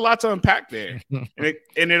lot. It was a lot to unpack there, and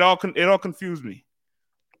it all confused me.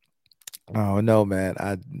 Oh no, man.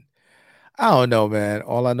 I don't know, man.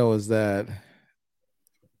 All I know is that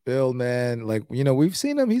Bill, man, like, we've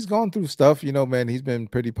seen him. He's gone through stuff, man. He's been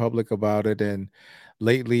pretty public about it. And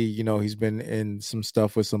lately, he's been in some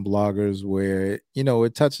stuff with some bloggers where,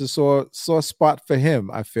 it touches sore spot for him,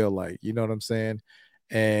 I feel like, you know what I'm saying?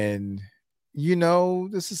 And,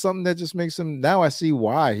 this is something that just makes him, now I see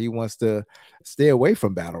why he wants to stay away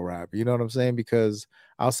from battle rap. You know what I'm saying? Because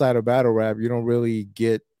outside of battle rap, you don't really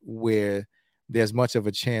get where there's much of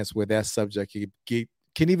a chance where that subject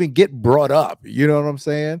can even get brought up. You know what I'm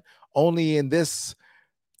saying? Only in this,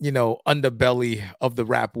 underbelly of the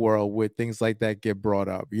rap world where things like that get brought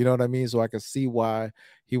up. You know what I mean? So I can see why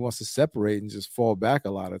he wants to separate and just fall back a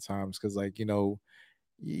lot of times because, like,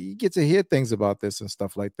 you get to hear things about this and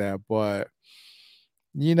stuff like that. But,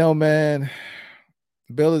 man,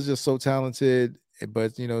 Bill is just so talented.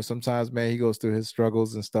 But, sometimes, man, he goes through his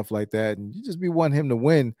struggles and stuff like that. And you just be wanting him to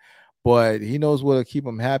win. But he knows what to keep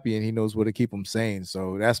him happy and he knows what to keep him sane.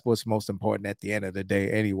 So that's what's most important at the end of the day,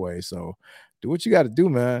 anyway. So do what you got to do,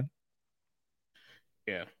 man.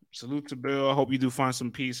 Yeah. Salute to Bill. I hope you do find some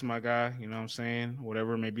peace, my guy. You know what I'm saying?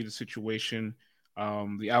 Whatever may be the situation,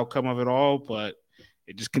 the outcome of it all, but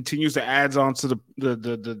it just continues to add on to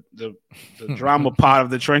the drama pot of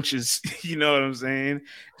the trenches. You know what I'm saying?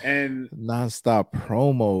 And Non-stop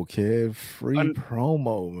promo, kid. Free un-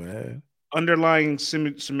 promo, man. underlying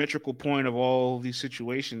symmetrical point of all these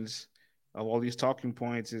situations, of all these talking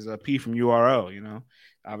points, is a P from URL.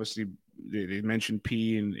 Obviously they mentioned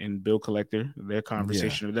P and Bill Collector, their Yeah,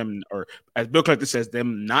 conversation of them, or as Bill Collector says,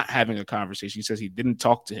 them not having a conversation. He says he didn't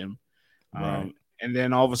talk to him, right. and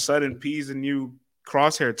then all of a sudden P's a new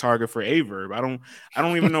crosshair target for Averb. I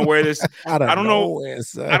don't even know where this. Out I of don't know. nowhere, I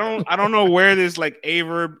son. don't. I don't know where this like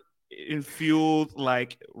Averb infueled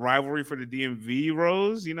like rivalry for the DMV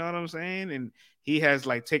rose. You know what I'm saying? And he has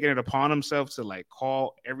like taken it upon himself to like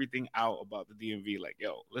call everything out about the DMV. Like,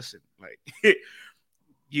 yo, listen, like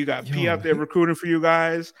you got P Yo, out there recruiting for you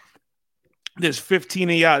guys. There's 15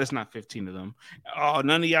 of y'all. That's not 15 of them. Oh,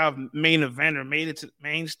 none of y'all main event or made it to the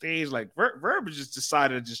main stage. Like Verb just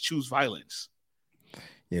decided to just choose violence.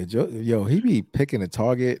 yeah, yo, he be picking a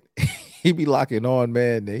target. He be locking on,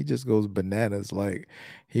 man. He just goes bananas. Like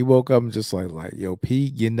he woke up and just like, yo, P,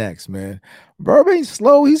 you next, man. Verb ain't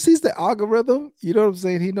slow. He sees the algorithm. You know what I'm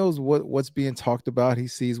saying? He knows what's being talked about. He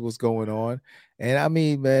sees what's going on. And I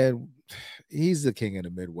mean, man, he's the king of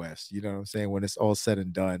the Midwest. You know what I'm saying? When it's all said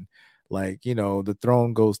and done, like, the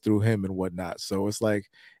throne goes through him and whatnot. So it's like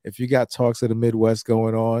if you got talks of the Midwest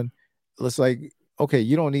going on, it's like, okay,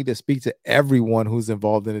 you don't need to speak to everyone who's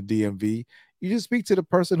involved in the DMV. You just speak to the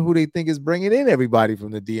person who they think is bringing in everybody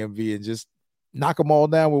from the DMV and just knock them all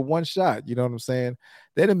down with one shot. You know what I'm saying?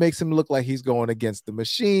 Then it makes him look like he's going against the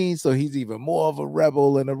machine. So he's even more of a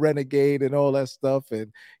rebel and a renegade and all that stuff.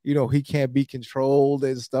 And, he can't be controlled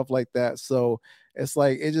and stuff like that. So it's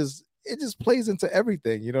like, it just plays into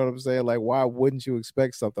everything. You know what I'm saying? Like, why wouldn't you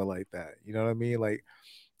expect something like that? You know what I mean? Like,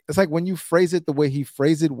 it's like when you phrase it the way he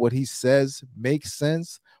phrased it, what he says makes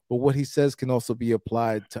sense, but what he says can also be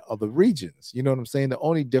applied to other regions. You know what I'm saying? The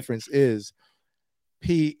only difference is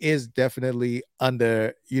P is definitely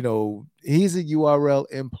under, he's a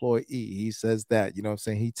URL employee. He says that, you know what I'm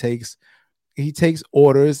saying? He takes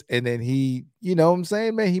orders and then he, you know what I'm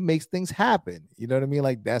saying, man, he makes things happen. You know what I mean?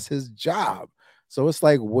 Like that's his job. So it's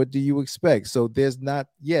like, what do you expect? So there's not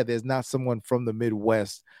someone from the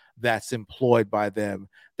Midwest that's employed by them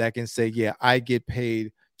that can say, yeah, I get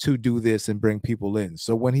paid to do this and bring people in.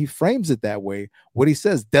 So when he frames it that way, what he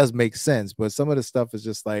says does make sense. But some of the stuff is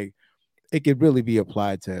just like, it could really be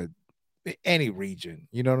applied to any region.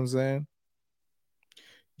 You know what I'm saying?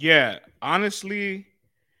 Yeah, honestly,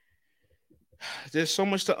 there's so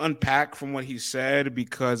much to unpack from what he said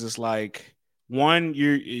because it's like one,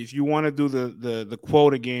 you if you want to do the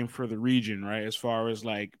quota game for the region, right? As far as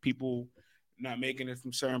like people not making it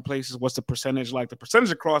from certain places, what's the percentage like? The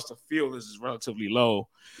percentage across the field is relatively low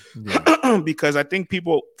Yeah. because I think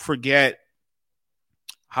people forget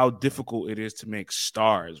how difficult it is to make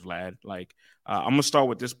stars, Vlad. Like, I'm gonna start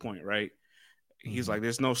with this point, right? He's Mhm. like,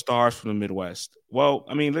 there's no stars from the Midwest. Well,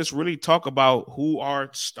 I mean, let's really talk about who are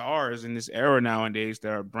stars in this era nowadays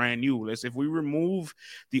that are brand new. If we remove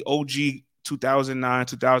the OG 2009,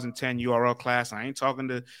 2010 URL class, I ain't talking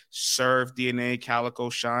to Surf, DNA, Calico,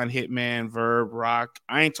 Shine, Hitman, Verb, Rock.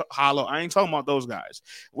 Hollow. I ain't talking about those guys.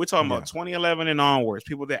 We're talking Yeah. about 2011 and onwards,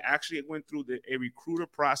 people that actually went through a recruiter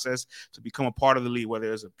process to become a part of the league,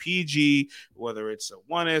 whether it's a PG, whether it's a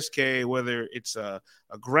 1SK, whether it's a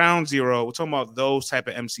ground zero. We're talking about those type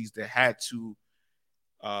of MCs that had to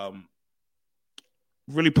um,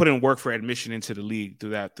 really put in work for admission into the league through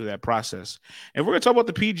that process. And we're gonna talk about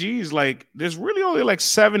the PGs. Like, there's really only like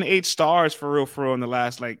 7, 8 stars for real in the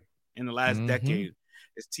last Mm-hmm. decade.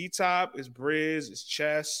 It's T Top, it's Briz, it's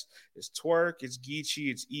Chess, it's Twerk, it's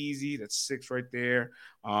Geechee, it's Easy. That's 6 right there.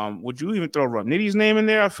 Would you even throw Nitty's name in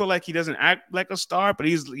there? I feel like he doesn't act like a star, but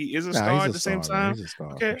he is a Nah, star he's at a the same star, man. time. He's a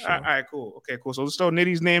star Okay, for all sure. right, cool. Okay, cool. So let's throw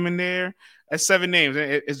Nitty's name in there. That's 7 names.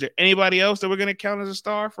 Is there anybody else that we're gonna count as a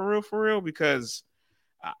star for real? Because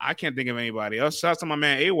I can't think of anybody else. Shout out to my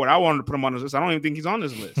man A-Ward. I wanted to put him on this list. I don't even think he's on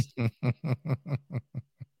this list.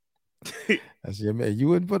 That's your man. You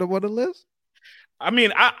wouldn't put him on the list? I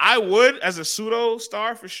mean, I would as a pseudo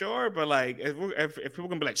star for sure, but like if people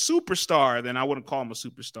gonna be like superstar, then I wouldn't call him a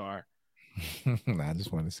superstar. Nah, I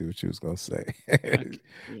just wanted to see what you was gonna say. Like,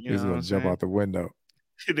 He you was know what gonna I'm jump saying? out the window.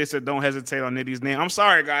 They said don't hesitate on Nitty's name. I'm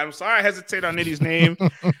sorry, guys. I'm sorry I hesitate on Nitty's name. You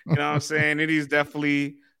know what I'm saying? Nitty's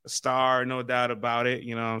definitely a star, no doubt about it.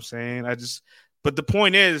 You know what I'm saying? But the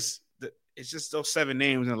point is that it's just those 7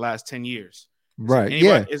 names in the last 10 years. Is there Right.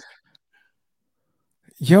 anybody? Yeah.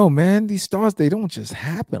 Yo, man, these stars, they don't just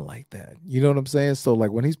happen like that. You know what I'm saying? So,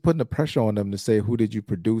 like, when he's putting the pressure on them to say, who did you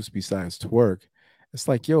produce besides Twerk? It's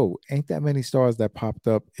like, yo, ain't that many stars that popped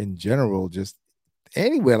up in general, just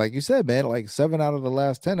anywhere. Like you said, man, like 7 out of the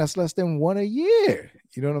last 10, that's less than one a year.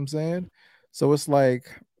 You know what I'm saying? So it's like,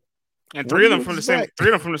 And what do you expect? 3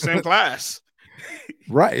 of them from the same class.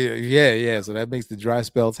 Right. Yeah. Yeah. So that makes the dry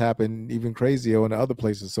spells happen even crazier in the other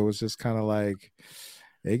places. So it's just kind of like,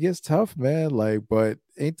 it gets tough, man. Like, but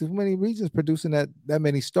ain't too many regions producing that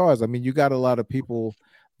many stars. I mean, you got a lot of people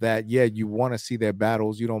that, yeah, you want to see their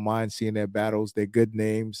battles. You don't mind seeing their battles. They're good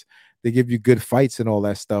names. They give you good fights and all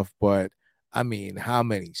that stuff. But I mean, how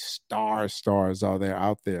many stars are there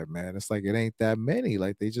out there, man? It's like it ain't that many.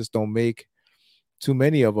 Like they just don't make too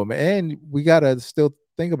many of them. And we gotta still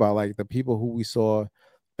think about like the people who we saw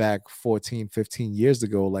back 14, 15 years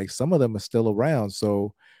ago. Like some of them are still around.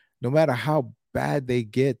 So no matter how bad they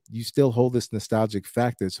get, you still hold this nostalgic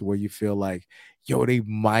factor to where you feel like, yo, they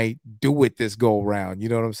might do it this go around. You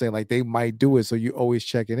know what I'm saying? Like they might do it. So you always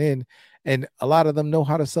checking in. And a lot of them know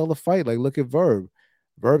how to sell the fight. Like look at Verb.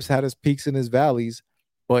 Verb's had his peaks and his valleys,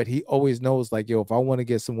 but he always knows, like, yo, if I want to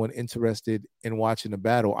get someone interested in watching the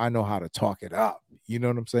battle, I know how to talk it up. You know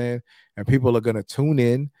what I'm saying? And people are gonna tune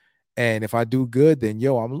in. And if I do good, then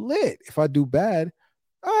yo, I'm lit. If I do bad,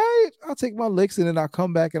 all right, I'll take my licks and then I'll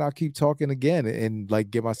come back and I'll keep talking again and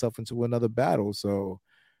like get myself into another battle. So,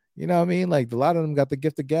 you know what I mean? Like a lot of them got the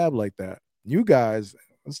gift of gab like that. You guys,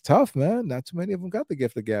 it's tough, man. Not too many of them got the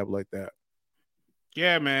gift of gab like that.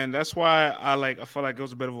 Yeah, man. That's why I feel like it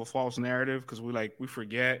was a bit of a false narrative because we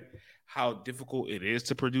forget how difficult it is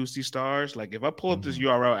to produce these stars. Like if I pull up this Mhm.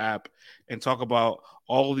 URL app and talk about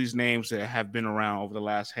all these names that have been around over the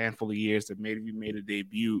last handful of years that maybe made a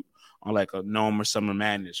debut on like a Gnome or Summer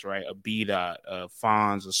Madness, right? A B Dot, a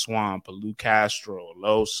Fonz, a Swamp, a Lou Castro, a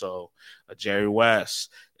Loso, a Jerry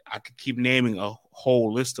West. I could keep naming a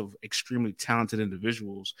whole list of extremely talented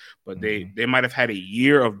individuals, but they Mhm. they might have had a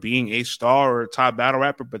year of being a star or a top battle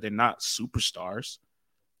rapper, but they're not superstars.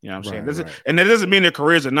 You know what I'm saying? Right, right. And that doesn't mean their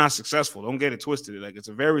careers are not successful. Don't get it twisted. Like it's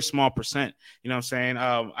a very small percent. You know what I'm saying?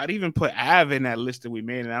 I'd even put Av in that list that we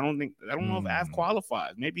made, and I don't know if Av Mm.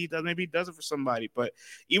 qualifies. Maybe he does. Maybe he does it for somebody. But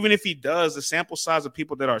even if he does, the sample size of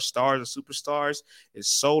people that are stars or superstars is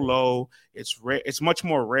so low. It's rare. It's much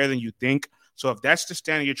more rare than you think. So if that's the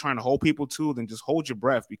standard you're trying to hold people to, then just hold your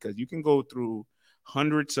breath because you can go through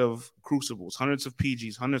hundreds of crucibles, hundreds of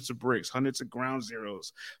PGs, hundreds of bricks, hundreds of ground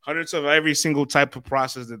zeros, hundreds of every single type of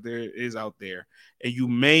process that there is out there, and you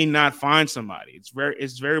may not find somebody.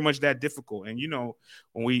 It's very much that difficult. And you know,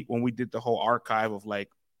 when we did the whole archive of like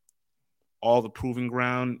all the proving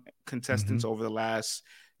ground contestants Mhm. over the last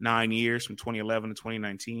 9 years from 2011 to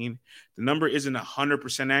 2019. The number isn't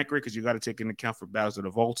 100% accurate because you got to take into account for battles of the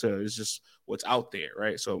Volta. It's just what's out there,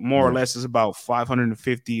 right? So more or Yeah. less is about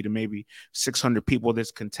 550 to maybe 600 people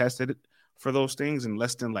that's contested for those things, and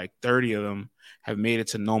less than like 30 of them have made it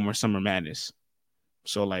to No More Summer Madness.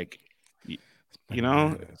 So like, You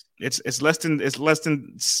know, Bananas. it's less than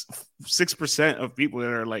 6% of people that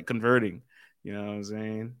are like converting. You know what I'm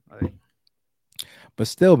saying? Like, But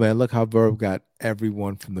still, man, look how Verb got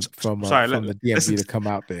everyone from the sorry, from the DMV to come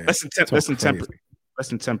out there less than and 10, talk crazy. less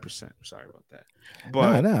than 10%. Sorry about that. Nah,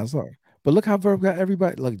 But nah, sorry. But look how Verb got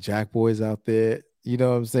everybody. Look, Jack Boy's out there. You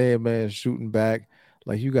know what I'm saying, man? Shooting back.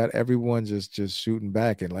 Like you got everyone just shooting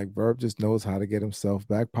back, and like Verb just knows how to get himself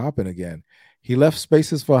back popping again. He left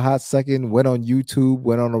spaces for a hot second, went on YouTube,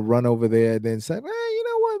 went on a run over there, then said, "Man, you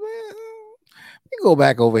know what, man? We can go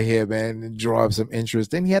back over here, man, and draw up some interest."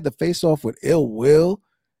 Then he had to face off with Ill Will.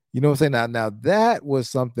 You know what I'm saying? Now that was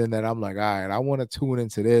something that I'm like, all right, I want to tune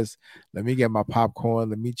into this. Let me get my popcorn.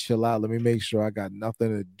 Let me chill out. Let me make sure I got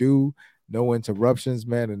nothing to do, no interruptions,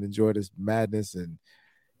 man, and enjoy this madness. And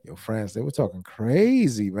friends, they were talking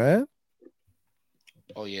crazy, man.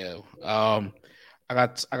 oh yeah, I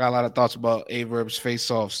got a lot of thoughts about Averb's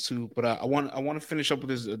face-offs too, but I want to finish up with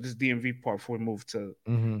this DMV part before we move to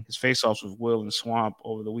Mm-hmm. his face-offs with Will and Swamp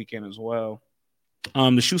over the weekend as well.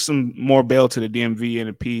 To shoot some more bail to the DMV and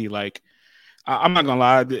the P, like I'm not gonna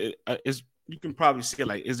lie, is you can probably see it.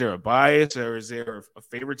 Like, is there a bias or is there a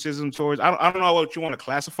favoritism towards? I don't know what you want to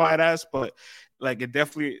classify it as, but like it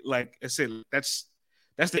definitely, like I said, that's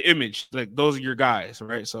the image. Like those are your guys,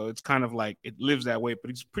 right? So it's kind of like it lives that way,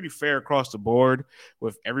 but it's pretty fair across the board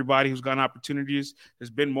with everybody who's gotten opportunities.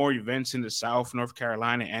 There's been more events in the South, North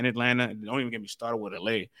Carolina, and Atlanta. And don't even get me started with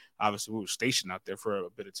LA. Obviously, we were stationed out there for a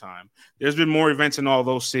bit of time. There's been more events in all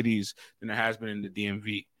those cities than there has been in the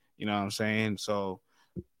DMV. You know what I'm saying? So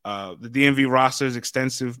the DMV roster is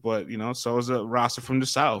extensive, but so is a roster from the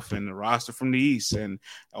South and the roster from the East. And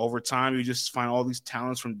over time, you just find all these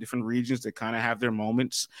talents from different regions that kind of have their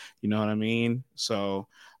moments. You know what I mean? So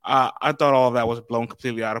I thought all of that was blown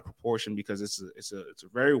completely out of proportion because it's a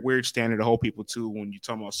very weird standard to hold people to when you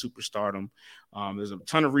talk about superstardom. There's a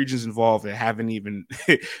ton of regions involved that haven't even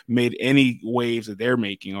made any waves that they're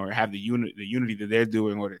making or have the unity that they're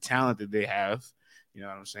doing or the talent that they have. You know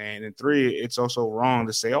what I'm saying? And three, it's also wrong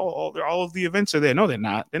to say, all of the events are there. No, they're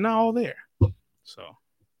not. They're not all there. So,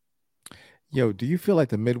 Yo, do you feel like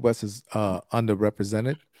the Midwest is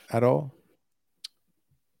underrepresented at all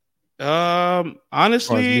as far as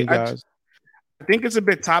honestly, new guys? I think it's a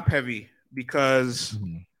bit top heavy because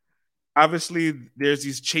Mhm. obviously there's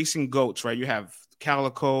these chasing goats, right? You have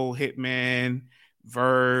Calico, Hitman,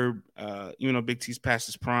 Verb, Big T's past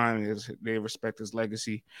his prime. They respect his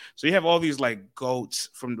legacy. So you have all these like goats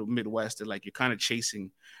from the Midwest that like you're kind of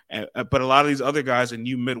chasing. But a lot of these other guys in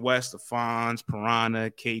New Midwest, the Fonz,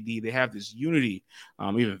 Piranha, KD, they have this unity.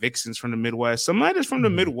 Even Vixen's from the Midwest. Somebody that's from the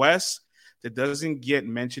Midwest that doesn't get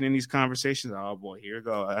mentioned in these conversations. Oh boy, here we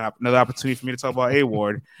go. Another opportunity for me to talk about A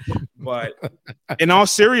Ward. But Vlad, in all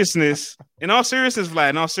seriousness, Well,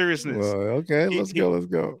 okay, he, let's he go. Let's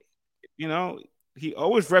go. you know, he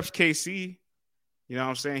always reps KC. You know what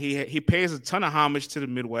I'm saying? He pays a ton of homage to the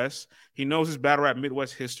Midwest. He knows his battle rap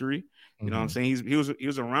Midwest history. You know what I'm saying? He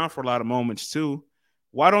was around for a lot of moments too.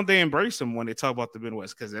 Why don't they embrace him when they talk about the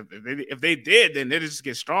Midwest? Because if they did, then they just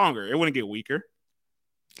get stronger. It wouldn't get weaker.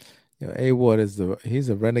 A Ward he's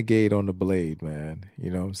a renegade on the blade, man. You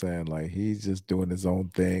know what I'm saying? Like he's just doing his own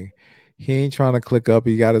thing. He ain't trying to click up.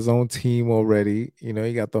 He got his own team already. He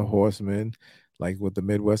got the horsemen. Like what the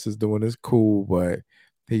Midwest is doing is cool, but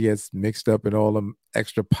he gets mixed up in all them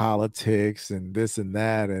extra politics and this and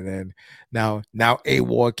that. And then now A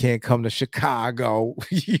Ward can't come to Chicago.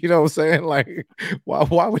 You know what I'm saying? Like,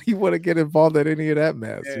 why would he want to get involved in any of that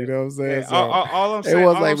mess? Yeah, You know what I'm saying? yeah. So it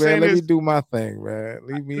was All I'm like, man, saying let me is, do my thing, man.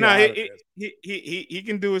 Leave me no, out of this. he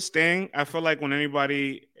can do his thing. I feel like when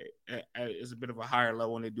anybody is a bit of a higher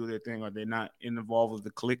level when they do their thing or they're not involved with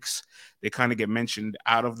the cliques, they kind of get mentioned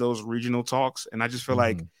out of those regional talks. And I just feel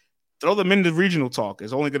like Mhm. throw them into regional talk.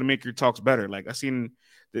 It's only going to make your talks better. Like I seen,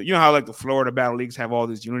 how like the Florida battle leagues have all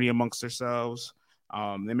this unity amongst themselves.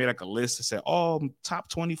 They made like a list that said, top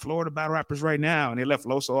 20 Florida battle rappers right now, and they left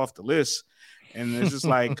Loso off the list. And it's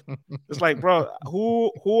like, bro,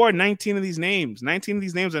 who are 19 of these names? 19 of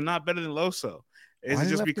these names are not better than Loso. Is Why it they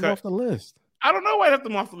just left him because off the list? I don't know why I left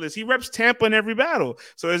him off the list? He reps Tampa in every battle.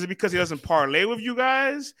 So is it because he doesn't parlay with you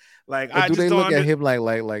guys? Like Or I do just they don't look at under,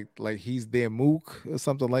 him like he's their mook or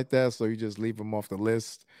something like that? So you just leave him off the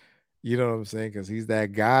list. You know what I'm saying? Because he's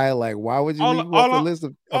that guy. Like, why would you all leave him off the all list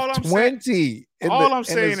of all I'm saying 20 in the all I'm in the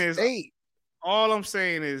saying is state? all I'm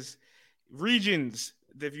saying is regions.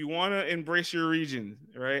 If you want to embrace your region,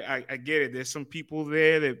 right? I get it. There's some people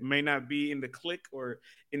there that may not be in the clique or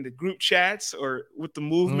in the group chats or with the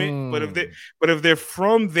movement, Mm. but if they're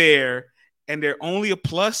from there and they're only a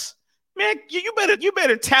plus, man, you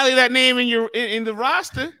better tally that name in the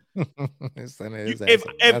roster. Sending You, his ass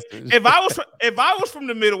a message. if I was from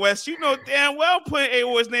the Midwest, you know damn well I'm putting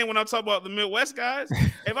AO's name when I talk about the Midwest guys.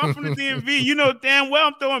 If I'm from the DMV, you know damn well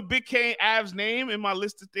I'm throwing Big K and Av's name in my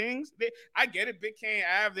list of things. I get it, Big K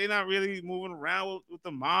and Av, they're not really moving around with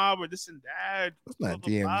the mob or this and that, That's blah not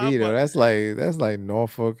blah blah. DMV though. But That's like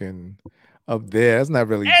Norfolk and up there. That's not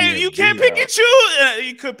really hey, you can't DMV pick though. and choose.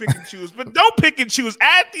 You could pick and choose, but don't pick and choose.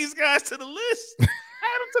 Add these guys to the list.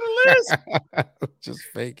 Add them to the list. Just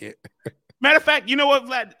fake it. Matter of fact, you know what,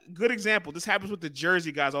 Vlad? Good example. This happens with the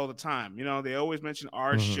Jersey guys all the time. You know, they always mention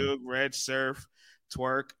R, Suge, Red, Surf,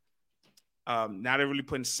 Twerk. Now they're really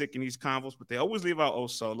putting Sick in these convos, but they always leave out O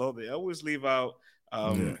Solo. They always leave out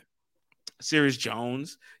Yeah. Sirius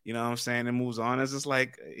Jones. You know what I'm saying? It moves on. It's just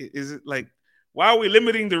like, is it like, why are we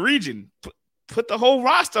limiting the region? Put the whole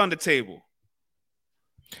roster on the table.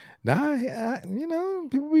 Nah,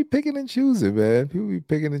 people be picking and choosing, man. People be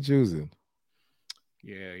picking and choosing.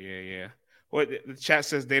 Yeah. What the chat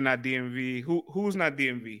says they're not DMV. Who's not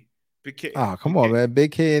DMV? Big K, Oh, come Big on, K, man.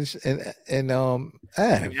 Big K and and Av.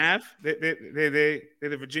 Av. They're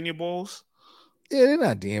the Virginia Bulls. Yeah, they're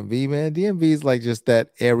not DMV, man. DMV is like just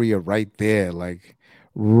that area right there, like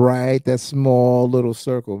right that small little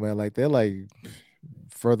circle, man. Like they're like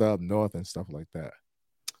further up north and stuff like that.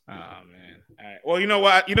 Oh man. All right. Well, you know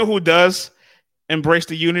what? You know who does embrace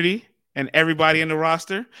the unity and everybody in the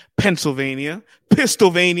roster? Pennsylvania,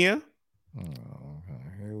 Pistolvania. Oh,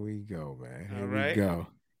 here we go, man. All Here we right. go.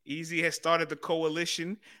 Easy has started the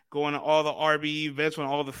coalition, going to all the RB events when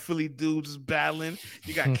all the Philly dudes is battling.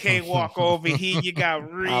 You got K Walk over here. You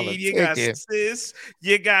got Reed. You got Sis.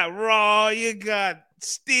 You got Raw. You got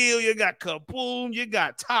Steel. You got Kaboom. You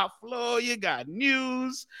got Top Floor. You got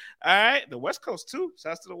News. All right. The West Coast, too.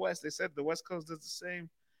 Shouts to the West. They said the West Coast does the same.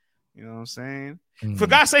 You know what I'm saying? For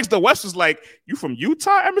God's sakes, the West was like, you from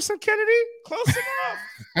Utah, Emerson Kennedy? Close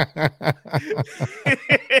enough.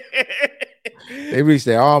 They reached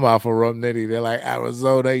their arm out for Rum Nitty. They're like,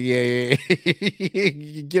 Arizona, yeah.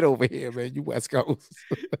 Get over here, man. You West Coast.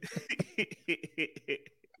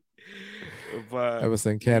 But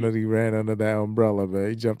Emerson Kennedy ran under that umbrella,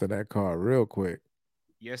 man. He jumped in that car real quick.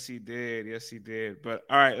 Yes, he did. But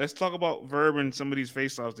all right, let's talk about Verb and some of these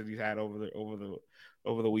face-offs that he had over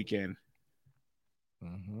the weekend.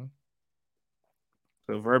 Mm-hmm.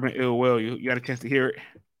 So Verb and Ill Will, you got a chance to hear it?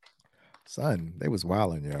 Son, they was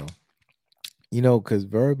wilding, yo. You know, because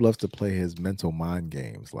Verb loves to play his mental mind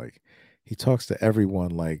games. Like he talks to everyone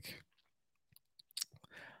like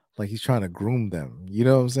he's trying to groom them. You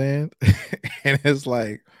know what I'm saying? And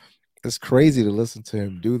it's crazy to listen to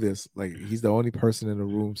him do this. Like he's the only person in the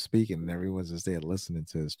room speaking, and everyone's just there listening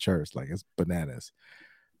to his church. Like it's bananas.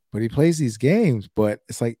 But he plays these games, but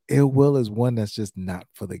it's like Ill Will is one that's just not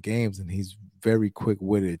for the games, and he's very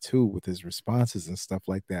quick-witted too with his responses and stuff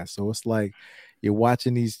like that. So it's like you're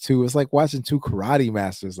watching these two. It's like watching two karate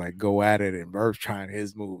masters like go at it, and Murph's trying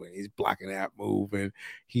his move, and he's blocking that move, and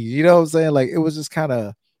you know what I'm saying? Like it was just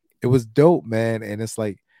it was dope, man. And it's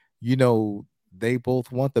like, they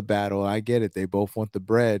both want the battle. I get it. They both want the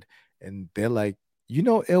bread, and they're like,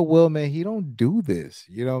 Ill Will, man, he don't do this.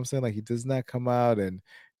 You know what I'm saying? Like he does not come out and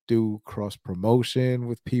do cross promotion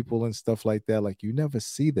with people and stuff like that. Like you never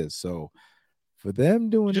see this. So for them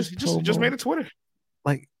doing this promo, just made a Twitter.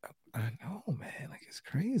 Like I know, man. Like it's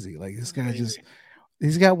crazy. Like this guy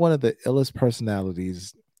he's got one of the illest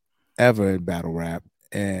personalities ever in battle rap,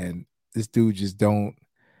 and this dude just don't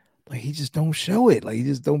show it. Like he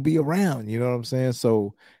just don't be around. You know what I'm saying?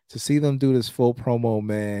 So to see them do this full promo,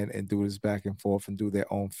 man, and do this back and forth and do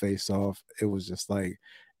their own face off, it was just like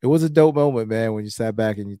it was a dope moment, man. When you sat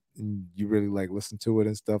back and you really like listened to it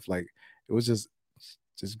and stuff, like it was just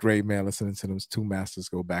great, man. Listening to those two masters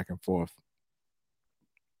go back and forth.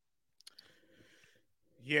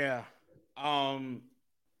 Yeah.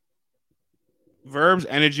 Verb's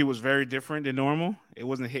energy was very different than normal. It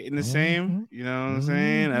wasn't hitting the same. You know what I'm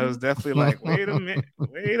saying? I was definitely like, wait a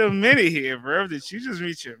minute here, Verb. Did you just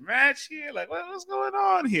reach your match here? Like, what's going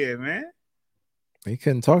on here, man? He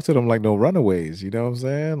couldn't talk to them like no runaways. You know what I'm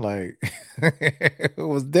saying? Like it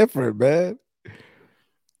was different, man.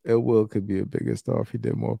 Ill Will could be a bigger star if he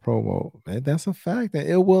did more promo. Man, that's a fact. And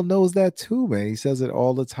Ill Will knows that too, man. He says it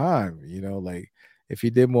all the time. Like if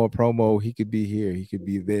he did more promo, he could be here, he could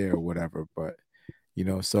be there, or whatever. But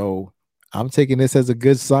so I'm taking this as a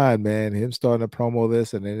good sign, man. Him starting to promo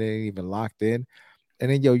this and it ain't even locked in.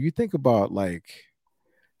 And then you think about like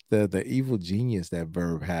the evil genius that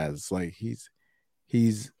Verb has. Like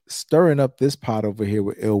he's stirring up this pot over here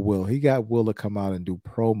with Ill Will. He got Will to come out and do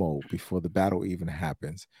promo before the battle even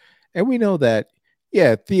happens. And we know that,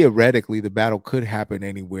 yeah, theoretically, the battle could happen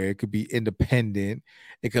anywhere. It could be independent.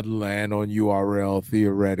 It could land on URL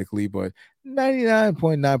theoretically, but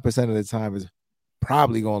 99.9% of the time is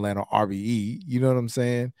probably going to land on RBE. You know what I'm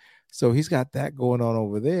saying? So he's got that going on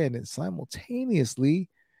over there. And then simultaneously,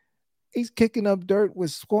 he's kicking up dirt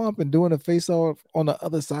with Swamp and doing a face off on the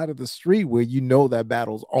other side of the street where you know that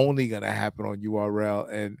battle's only going to happen on URL.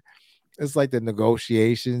 And it's like the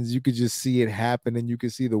negotiations. You could just see it happen and you can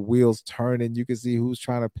see the wheels turning. You can see who's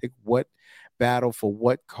trying to pick what battle for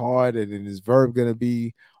what card. And then is Verb going to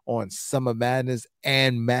be on Summer Madness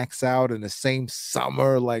and Max Out in the same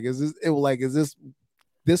summer? Like, is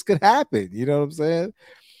this could happen? You know what I'm saying?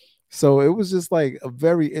 So it was just like a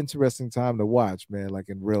very interesting time to watch, man, like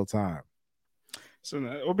in real time. So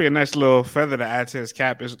it would be a nice little feather to add to his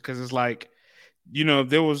cap, because it's like,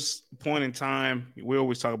 there was a point in time, we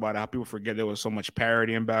always talk about how people forget there was so much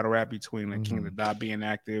parity in battle rap between like King of the Dot being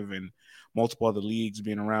active and multiple other leagues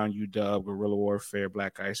being around, UW, Guerrilla Warfare,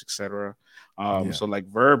 Black Ice, etc. So like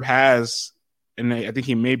Verb has, and I think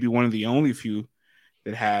he may be one of the only few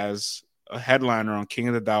that has a headliner on King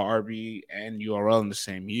of the Dot, RB, and URL in the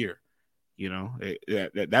same year.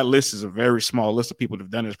 That list is a very small list of people that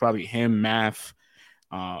have done it. It's probably him, Math,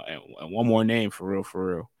 and one more name, for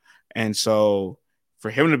real. And so for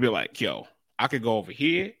him to be like, yo, I could go over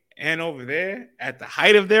here and over there at the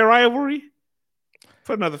height of their rivalry,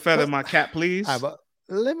 put another feather in my cap, please.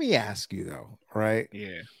 Let me ask you though, right?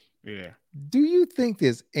 Yeah. Do you think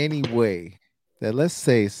there's any way that, let's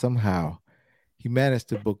say, somehow he managed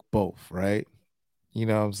to book both, right? You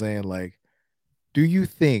know what I'm saying? Like, do you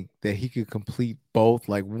think that he could complete both?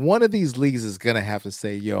 Like, one of these leagues is gonna have to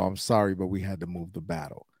say, yo, I'm sorry, but we had to move the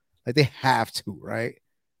battle. Like, they have to, right?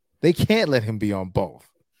 They can't let him be on both.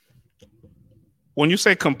 When you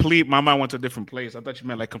say complete, my mind went to a different place. I thought you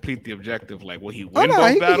meant like complete the objective. Like, will he win no,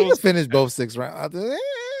 both he battles? can finish both 6 rounds.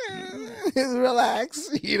 Relax.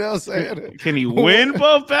 You know what I'm saying? Can he win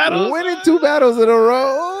both battles? Winning 2 battles in a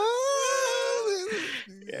row.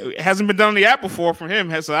 It hasn't been done on the app before from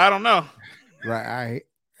him, so I don't know. Right.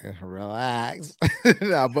 Relax.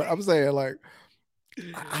 No, but I'm saying, like,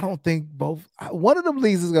 I don't think both. One of them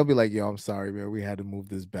leagues is gonna be like, yo, I'm sorry, man. We had to move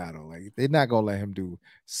this battle. Like, they're not gonna let him do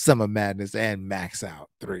Summer Madness and Max Out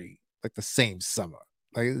 3 like the same summer.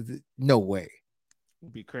 Like, no way.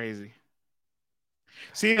 It'd be crazy.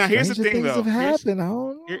 See, now here's the thing, things though. Have happened. I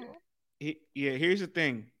don't know. Here's the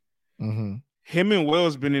thing. Mm-hmm. Him and Will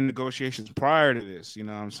has been in negotiations prior to this. You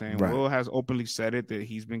know what I'm saying? Right. Will has openly said it, that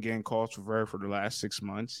he's been getting calls for Verb for the last 6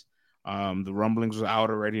 months. The rumblings was out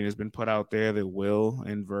already, and it's been put out there that Will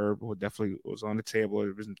and Verb definitely was on the table.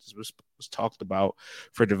 It was talked about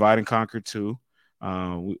for Divide and Conquer 2.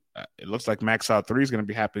 It looks like Max Out 3 is going to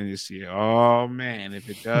be happening this year. Oh, man. If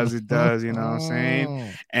it does, it does. You know what I'm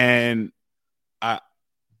saying? And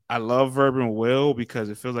I love Verb and Will because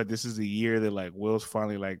it feels like this is the year that like Will's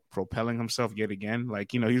finally like propelling himself yet again.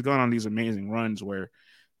 Like, he's going on these amazing runs where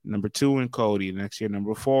number 2 in Cody, next year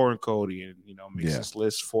number 4 in Cody, and makes this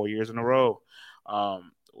list 4 years in a row.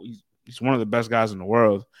 He's one of the best guys in the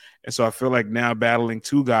world. And so I feel like now battling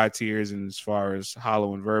 2 God tiers, and as far as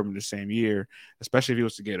Hollow and Verb in the same year, especially if he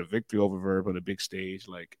was to get a victory over Verb on a big stage,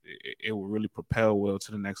 like it will really propel Will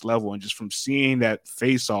to the next level. And just from seeing that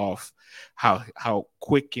face off, how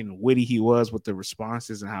quick and witty he was with the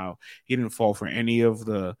responses, and how he didn't fall for any of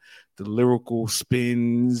the lyrical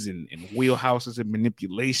spins and wheelhouses and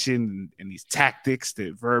manipulation and these tactics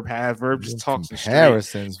that Verb has. Verb just talks in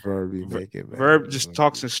comparisons. Verb you make it, man. Verb just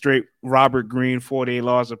talks in straight Robert Greene, 48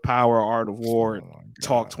 Laws of Power, Art of War,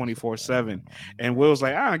 talk 24/7. And Will's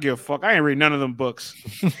like, I don't give a fuck. I ain't read none of them books.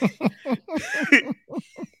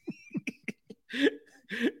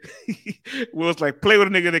 Will's like, play with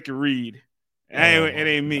a nigga that can read. It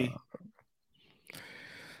ain't me.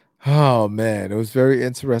 Oh man, it was very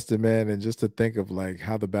interesting, man. And just to think of like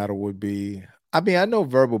how the battle would be. I mean, I know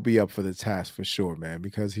Verb will be up for the task for sure, man,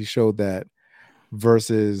 because he showed that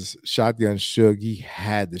versus Shotgun Suge, he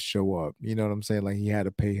had to show up. You know what I'm saying? Like, he had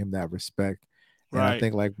to pay him that respect. And I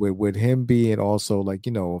think like with him being also like,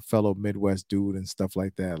 a fellow Midwest dude and stuff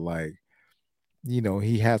like that, like,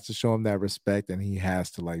 he has to show him that respect, and he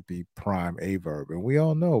has to like be prime A Verb. And we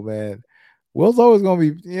all know, man, Will's always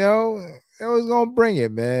gonna be, always gonna bring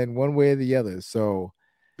it, man, one way or the other. So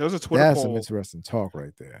there was a Twitter that's poll. Some interesting talk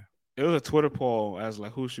right there. It was a Twitter poll as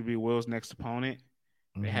like who should be Will's next opponent.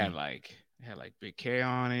 They had like Big K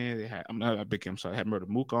on it. They had Big K. I'm sorry. They had Murder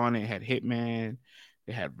Mook on it. It had Hitman.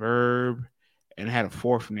 They had Verb, and it had a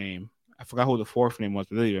fourth name. I forgot who the fourth name was,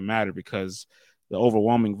 but it didn't even matter because the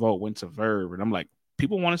overwhelming vote went to Verb. And I'm like,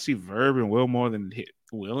 people want to see Verb and Will more than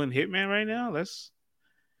Will and Hitman right now.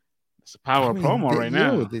 It's a power I mean, promo right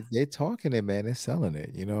now. they're talking it, man. They're selling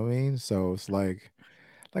it. You know what I mean? So it's like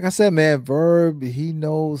I said, man, Verb, he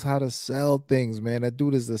knows how to sell things, man. That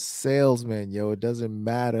dude is a salesman, yo. It doesn't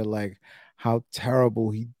matter like how terrible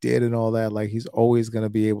he did and all that. Like he's always gonna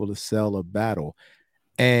be able to sell a battle.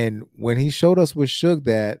 And when he showed us with Suge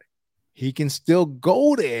that he can still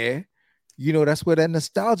go there, that's where that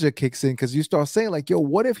nostalgia kicks in because you start saying, like, yo,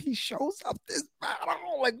 what if he shows up this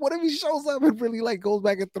battle? Like, what if he shows up and really like goes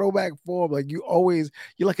back in throwback form? Like you're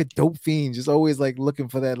like a dope fiend, just always like looking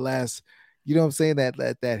for that last, you know what I'm saying?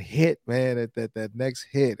 That hit, man, that next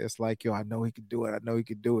hit. It's like, yo, I know he could do it. I know he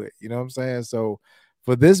could do it. You know what I'm saying? So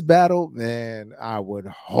for this battle, man, I would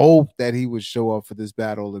hope that he would show up for this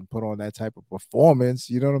battle and put on that type of performance.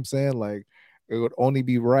 You know what I'm saying? Like it would only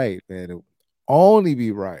be right, man. It would only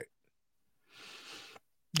be right.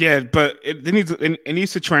 Yeah, but it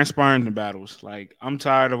needs to transpire in the battles. Like I'm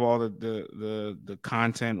tired of all the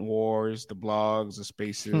content wars, the blogs, the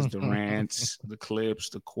spaces, the rants, the clips,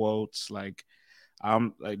 the quotes. Like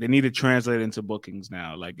they need to translate into bookings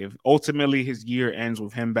now. Like if ultimately his year ends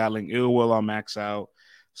with him battling Ill Will on Max Out,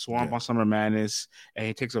 Swamp Yeah. on Summer Madness, and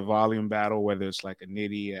he takes a volume battle, whether it's like a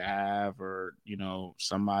Nitty, a Av, or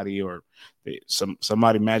somebody, or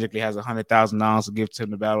somebody magically has $100,000 to give to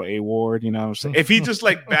him to battle A Ward. You know what I'm saying? If he just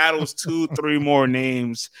like battles 2-3 more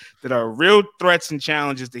names that are real threats and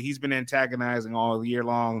challenges that he's been antagonizing all year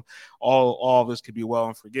long, all of this could be well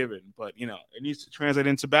and forgiven. But it needs to translate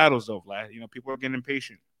into battles though, Vlad. People are getting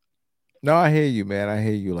impatient. No, I hear you, man. I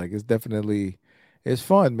hear you. Like it's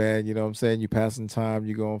fun, man. You know what I'm saying? You passing time,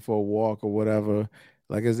 you going for a walk or whatever.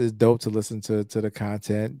 Like it's dope to listen to the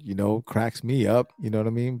content, cracks me up, you know what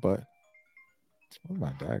I mean? But what's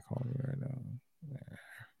my dad calling me right now? Yeah,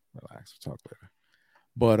 relax, we'll talk later.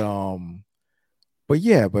 But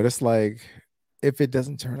yeah, but it's like if it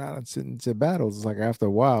doesn't turn out into battles, it's like after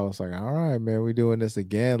a while, it's like, all right, man, we doing this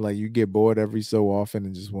again. Like you get bored every so often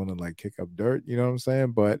and just want to like kick up dirt, you know what I'm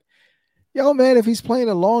saying? But yo, man, if he's playing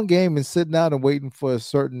a long game and sitting out and waiting for a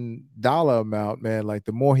certain dollar amount, man, like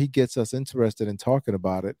the more he gets us interested in talking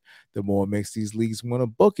about it, the more it makes these leagues want to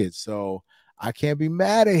book it. So I can't be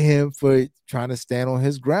mad at him for trying to stand on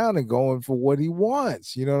his ground and going for what he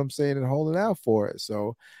wants. You know what I'm saying? And holding out for it.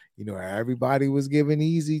 So, everybody was giving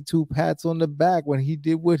Easy 2 pats on the back when he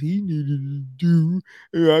did what he needed to do.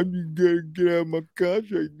 And I'm just gonna get out of my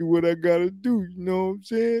contract, do what I gotta do. You know what I'm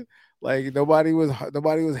saying? Like nobody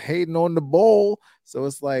was hating on the bowl. So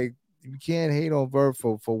it's like you can't hate on Verb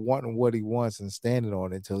for wanting what he wants and standing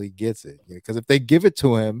on it until he gets it. Because if they give it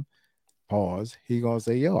to him, pause, he gonna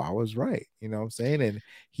say, yo, I was right. You know what I'm saying? And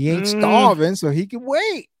he ain't Mm, starving, so he can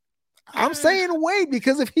wait. I'm eh. saying wait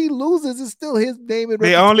because if he loses, it's still his name and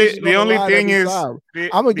The only reputation the on the only line thing every is time. the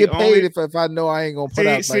I'm gonna the get paid only if I know I ain't gonna put see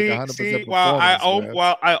out like see 100% see while performance, man.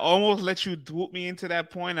 while I almost let you swoop me into that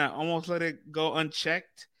point, I almost let it go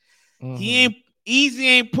unchecked. He Mm-hmm. ain't Easy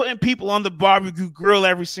ain't putting people on the barbecue grill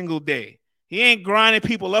every single day. He ain't grinding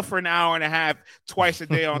people up for an hour and a half twice a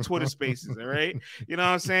day on Twitter Spaces. All right, you know what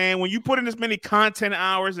I'm saying? When you put in as many content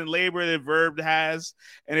hours and labor that Verb has,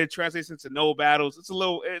 and it translates into no battles, it's a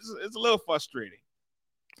little frustrating.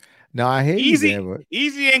 No, I hear you, Easy, man, but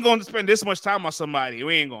Easy ain't going to spend this much time on somebody.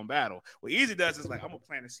 We ain't going to battle. What Easy does is like, I'm gonna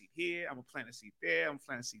plant a seed here. I'm gonna plant a seed there. I'm gonna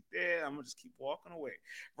plant a seed there. I'm gonna just keep walking away.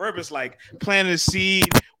 Verb is like planting a seed,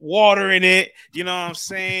 watering it. You know what I'm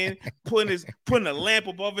saying? Putting a lamp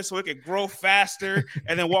above it so it can grow faster,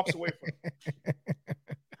 and then walks away from it.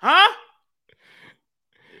 Huh?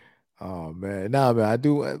 oh man, nah, man, I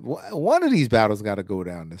do. One of these battles got to go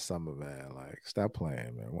down this summer, man. Like, stop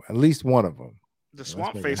playing, man. At least one of them. The Let's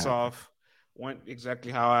Swamp make it face happen. off went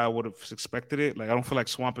exactly how I would have expected it. Like I don't feel like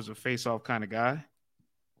Swamp is a face off kind of guy.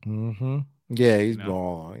 Mm-hmm. Yeah, You he's know.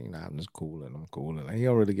 ball. I'm just cooling. I'm cooling. He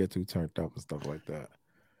don't really get too turned up and stuff like that.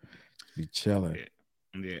 Just be chilling.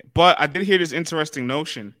 Yeah. Yeah. But I did hear this interesting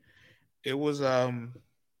notion. It was I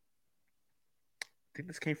think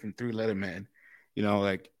this came from Three Letter Man.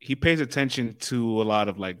 Like he pays attention to a lot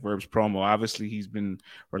of like Verb's promo. Obviously, he's been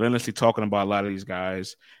relentlessly talking about a lot of these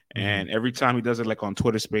guys, Mm-hmm. and every time he does it, like on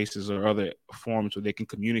Twitter Spaces or other forums where they can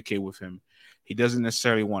communicate with him, he doesn't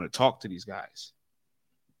necessarily want to talk to these guys.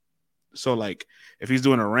 So, like, if he's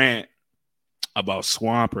doing a rant about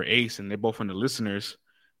Swamp or Ace, and they're both in the listeners,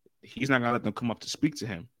 he's not gonna let them come up to speak to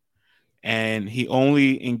him, and he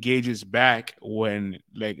only engages back when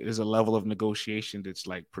like there's a level of negotiation that's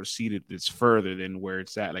like proceeded that's further than where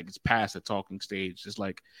it's at, like it's past the talking stage. It's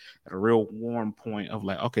like at a real warm point of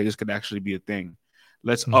like, okay, this could actually be a thing,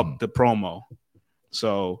 let's Mm-hmm. up the promo.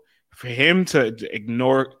 So for him to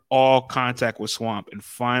ignore all contact with Swamp and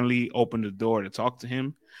finally open the door to talk to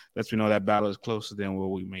him, lets me know that battle is closer than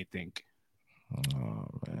what we may think. Oh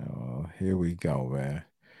man, well, here we go, man.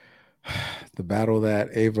 The battle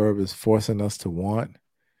that Averb is forcing us to want.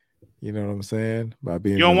 You know what I'm saying? By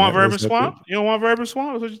being You don't want Verb relentless and at it. Swamp? You don't want Verb and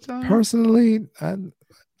Swamp? Is what you're telling me? Personally,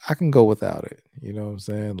 I can go without it. You know what I'm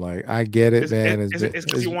saying? Like I get it, Is it man. It's is it been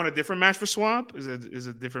because you want a different match for Swamp? Is it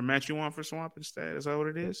a different match you want for Swamp instead? Is that what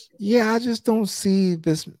it is? yeah, I just don't see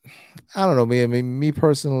this. I don't know, me. I mean, me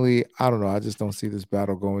personally, I don't know. I just don't see this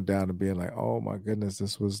battle going down and being like, oh my goodness,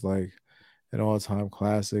 this was like an all-time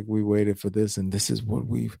classic. We waited for this, and this is what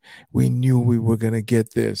we knew we were gonna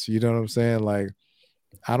get this. You know what I'm saying? Like,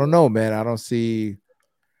 I don't know, man. I don't see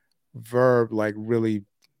Verb like really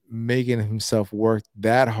making himself work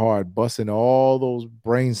that hard, busting all those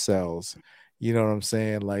brain cells. You know what I'm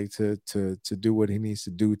saying? Like to do what he needs to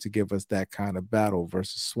do to give us that kind of battle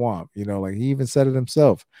versus Swamp. You know, like he even said it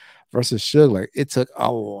himself versus Suge. Like it took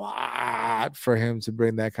a lot for him to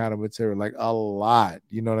bring that kind of material, like a lot.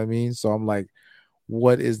 You know what I mean? So I'm like,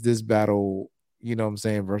 what is this battle, you know what I'm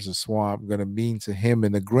saying, versus Swamp going to mean to him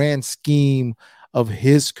in the grand scheme of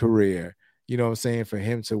his career? You know what I'm saying? For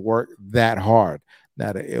him to work that hard.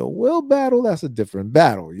 Now, the Ill Will battle, that's a different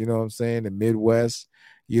battle. You know what I'm saying? The Midwest,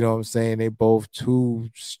 you know what I'm saying? They both two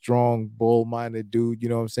strong, bull-minded dude. You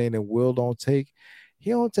know what I'm saying? And Will he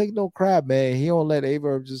don't take no crap, man. He don't let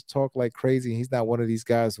Averb just talk like crazy. He's not one of these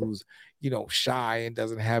guys who's, shy and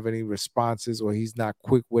doesn't have any responses, or he's not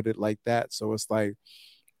quick with it like that. So it's like,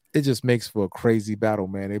 it just makes for a crazy battle,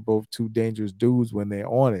 man. They both two dangerous dudes when they're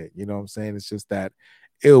on it. You know what I'm saying? It's just that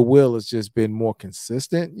Ill Will has just been more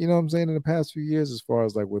consistent, you know what I'm saying, in the past few years, as far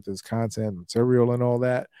as like with his content, material, and all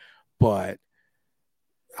that. But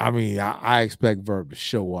I mean, I expect Verb to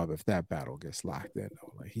show up if that battle gets locked in.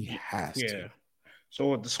 Though. Like he has Yeah. to. So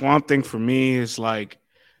what the Swamp thing for me is like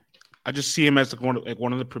I just see him as like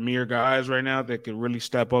one of the premier guys right now that could really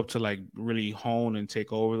step up to like really hone and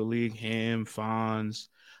take over the league. Him, Fonz,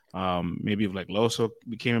 maybe if like Loso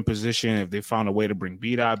became in position, if they found a way to bring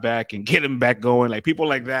B-Dot back and get him back going, like people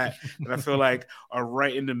like that I feel like are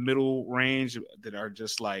right in the middle range that are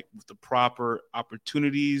just like with the proper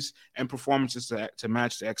opportunities and performances to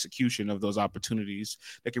match the execution of those opportunities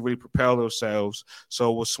that can really propel themselves.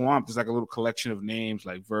 So with Swamp, there's like a little collection of names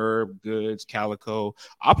like Verb, Goods, Calico.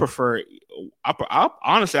 I prefer,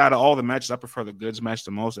 honestly, out of all the matches, I prefer the Goods match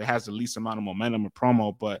the most. It has the least amount of momentum and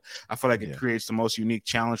promo, but I feel like it creates the most unique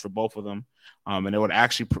challenge for both of them. And it would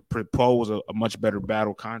actually propose a much better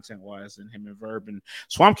battle content wise than him and Verb. And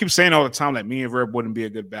Swamp keeps saying all the time that me and Verb wouldn't be a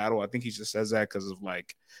good battle. I think he just says that because of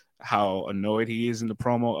like how annoyed he is in the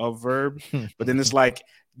promo of Verb. But then it's like,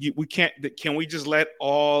 we can't. Can we just let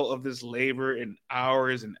all of this labor and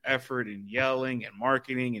hours and effort and yelling and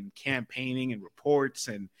marketing and campaigning and reports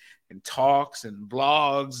and talks and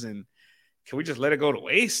blogs, and can we just let it go to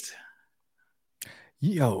waste?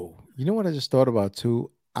 Yo, you know what I just thought about too?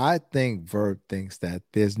 I think Verb thinks that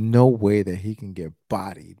there's no way that he can get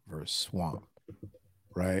bodied versus Swamp,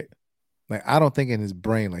 right? Like I don't think in his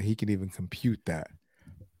brain like he can even compute that.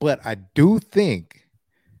 But I do think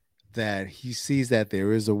that he sees that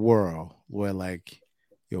there is a world where like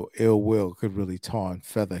Ill Will could really tar and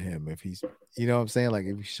feather him if he's, you know what I'm saying, like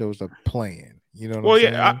if he shows up playing, you know what I'm Well,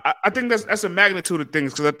 yeah, saying. I think that's a magnitude of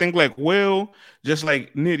things because I think like Will, just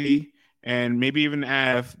like Nitty, and maybe even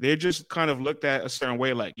Av, they're just kind of looked at a certain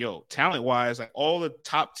way. Like, yo, talent wise, like all the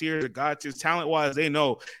top tiers, the god tiers, talent wise, they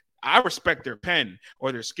know. I respect their pen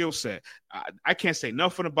or their skill set. I can't say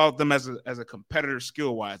nothing about them as a competitor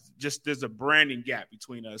skill wise. Just there's a branding gap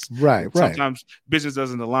between us Right, that right. sometimes business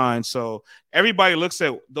doesn't align. So everybody looks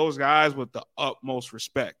at those guys with the utmost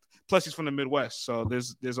respect. Plus, he's from the Midwest, so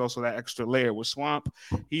there's also that extra layer with Swamp.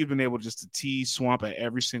 He's been able just to tease Swamp at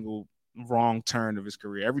every single wrong turn of his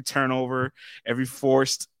career, every turnover, every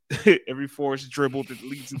forced every forced dribble that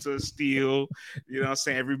leads into a steal. You know what I'm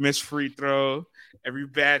saying? Every missed free throw, every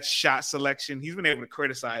bad shot selection. He's been able to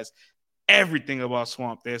criticize everything about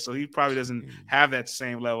Swamp there. So he probably doesn't have that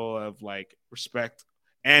same level of like respect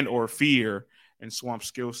and or fear and Swamp's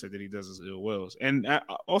skill set that he does as Ill Wills. And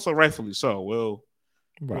also rightfully so. Will's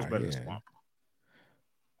Right, better than yeah. Swamp.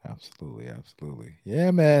 Absolutely, absolutely.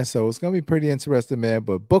 Yeah, man. So it's gonna be pretty interesting, man.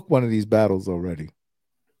 But book one of these battles already.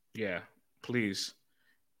 Yeah. Please.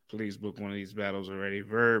 Please book one of these battles already.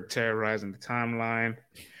 Verb terrorizing the timeline.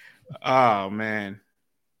 Oh man.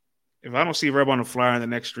 If I don't see Verb on the flyer in the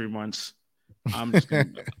next 3 months, I'm just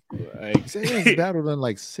gonna He like said he hasn't battled in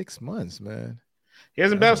like 6 months, man. he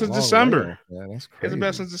hasn't That's a battled since long December. layoff, man. That's He hasn't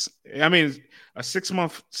battled crazy. since I mean, a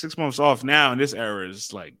 6 months off now in this era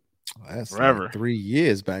is like That's like forever. 3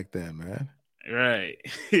 years back then, man. Right.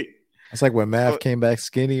 That's like when Math So came back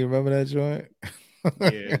skinny. Remember that joint?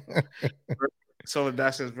 Yeah. So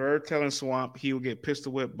that says Verb telling Swamp he will get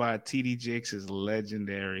pistol whipped by TD Jakes is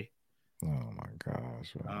legendary. Oh my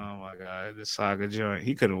gosh, Oh man. my god, the saga joint.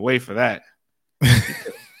 He couldn't wait for that. You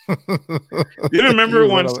he remember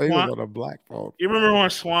was when on a he was Swamp? on a black phone. You remember when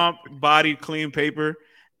Swamp bodied clean paper,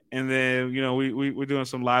 and then we're doing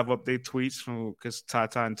some live update tweets from because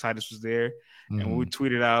Tata and Titus was there, and we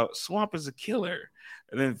tweeted out Swamp is a killer.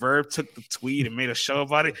 And then Verb took the tweet and made a show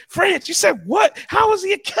about it. France, you said what? How is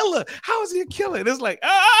he a killer? How is he a killer? And it's like,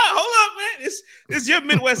 hold up, man. It's your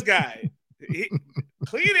Midwest guy.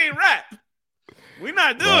 Clean ain't rap. We're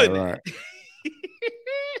not doing Right. it.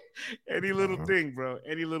 Any little thing, bro.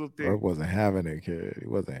 Any little thing. Verb wasn't having it, kid. He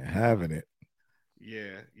wasn't having it.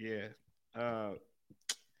 Yeah.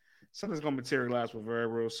 Something's gonna materialize with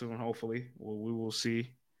Verb real soon. Hopefully, we will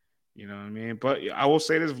see. You know what I mean? But I will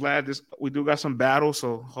say this, Vlad. We do got some battles,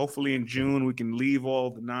 so hopefully in June we can leave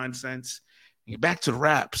all the nonsense and get back to the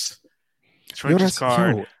raps. Trenches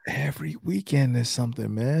card. Every weekend is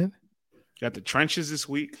something, man. Got the trenches this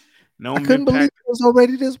week. No, I couldn't believe it was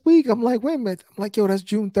already this week. I'm like, wait a minute. I'm like, yo, that's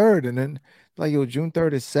June 3rd. And then like, yo, June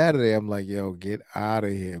 3rd is Saturday. I'm like, yo, get out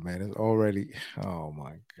of here, man. It's already, oh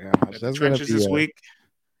my gosh. That's gonna be this week.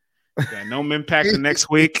 Got no impact the next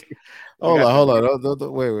week. Hold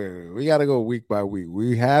on. Wait. We got to go week by week.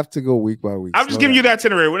 We have to go week by week. I'm just giving you that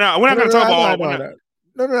itinerary. We're not going to talk about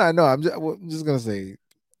all. No. I'm just going to say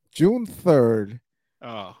June 3rd.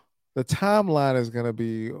 Oh, the timeline is going to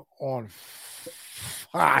be on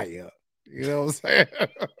fire. You know what I'm saying?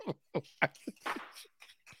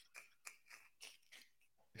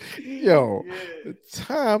 Yo, the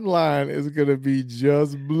timeline is going to be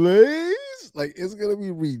just blaze. Like, it's going to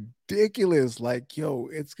be ridiculous. Like, yo,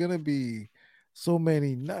 it's going to be so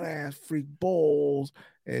many nut ass freak balls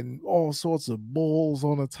and all sorts of balls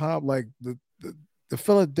on the top. Like, the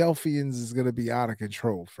Philadelphians is going to be out of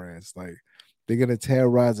control, France. Like, they're going to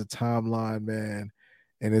terrorize the timeline, man.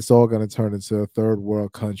 And it's all going to turn into a third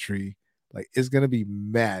world country. Like, it's going to be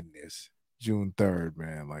madness June 3rd,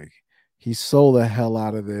 man. Like, he sold the hell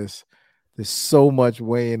out of this. There's so much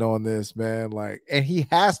weighing on this, man. Like, and he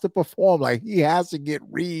has to perform. Like, he has to get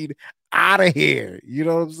Reed out of here. You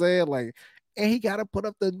know what I'm saying? Like, and he got to put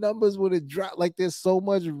up the numbers when it drop. Like, there's so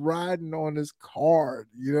much riding on this card.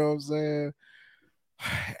 You know what I'm saying?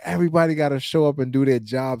 Everybody got to show up and do their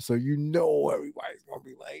job. So, you know, everybody's going to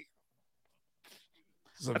be like,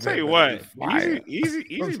 I'll tell you what,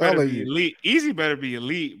 easy better be elite. Easy better be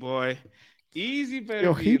elite, boy. Easy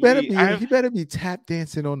better be elite. He better be tap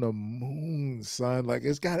dancing on the moon, son. Like,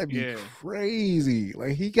 it's gotta be crazy.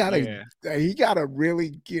 Like, he gotta really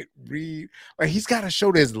get Reed. Like, he's gotta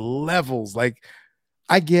show there's levels. Like,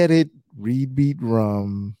 I get it. Reed beat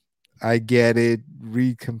Rum. I get it.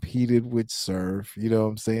 Reed competed with Surf. You know what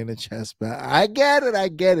I'm saying? The chess battle. I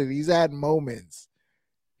get it. He's had moments.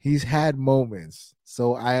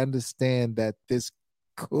 So I understand that this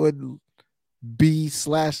could be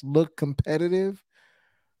 / look competitive.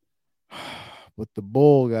 But the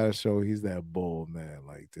bull gotta show he's that bull, man.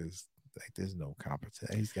 Like, there's no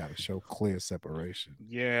competition. He's got to show clear separation.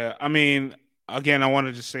 Yeah, I mean, again, I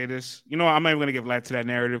wanted to say this. You know, I'm not even gonna give light to that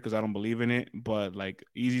narrative because I don't believe in it. But like,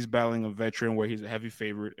 Easy's battling a veteran where he's a heavy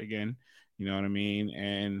favorite again. You know what I mean?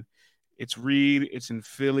 And it's Reed. It's in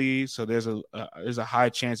Philly, so there's a high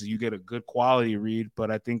chance that you get a good quality Reed.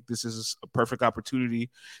 But I think this is a perfect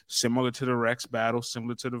opportunity, similar to the Rex battle,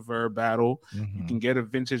 similar to the Verb battle. Mm-hmm. You can get a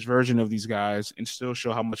vintage version of these guys and still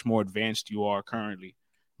show how much more advanced you are currently.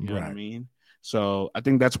 You know what I mean? So I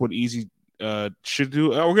think that's what Easy should do.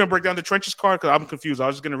 We're gonna break down the trenches card because I'm confused. I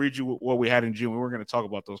was just gonna read you what we had in June. We were gonna talk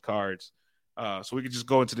about those cards, so we could just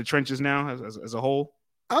go into the trenches now as a whole.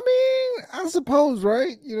 I mean, I suppose,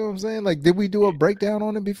 right? You know what I'm saying? Like, did we do a breakdown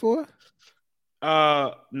on it before?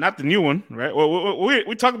 Not the new one, right? Well,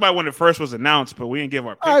 we talked about when it first was announced, but we didn't give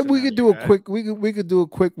our picks. All right, we could do a quick. We could do a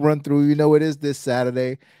quick run through. You know, it is this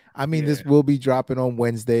Saturday. I mean, this will be dropping on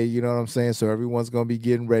Wednesday. You know what I'm saying? So everyone's gonna be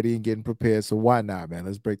getting ready and getting prepared. So why not, man?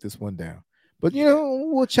 Let's break this one down. But you know,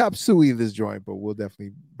 we'll chop suey this joint, but we'll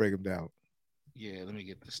definitely break them down. Yeah, let me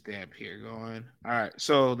get the stamp here going. All right,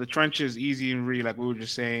 so the trenches, Easy and Reed, like we were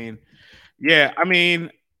just saying. Yeah, I mean,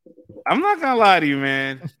 I'm not gonna lie to you,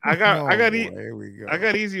 man. I got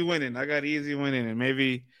Easy winning. And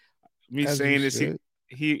maybe me saying this,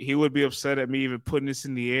 he would be upset at me even putting this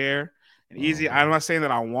in the air. And Easy, I'm not saying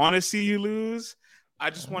that I want to see you lose. I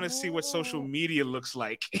just want to see what social media looks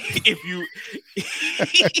like if you.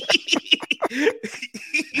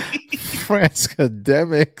 France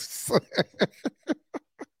academics.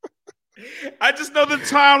 I just know the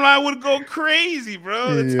timeline would go crazy,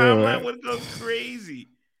 bro. The timeline would go crazy.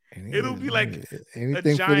 It'll be like a Anything for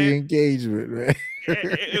the giant. engagement, man.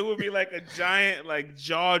 It would be like a giant, like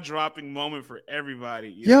jaw dropping moment for everybody.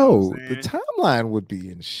 You know what I'm Yo, the saying? timeline would be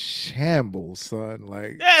in shambles, son.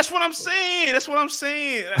 Like, Yeah, that's what I'm saying. That's what I'm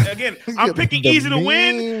saying. Again, I'm picking the easy to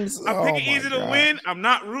win. memes. I'm Oh picking my easy to god! win. I'm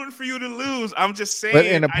not rooting for you to lose. I'm just But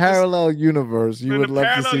saying. in a parallel universe, you In would the love to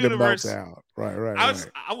parallel see the universe, meltdown. Right, right,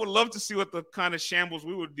 right. I would love to see what the kind of shambles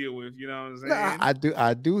we would deal with. You know what I'm No, saying?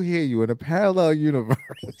 I do hear you. In a parallel universe,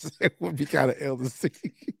 it would be kind of ill to see.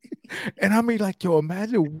 And I mean, like,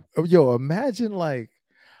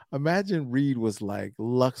 imagine Reed was like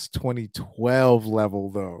Lux 2012 level,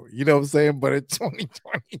 though. You know what I'm saying? But in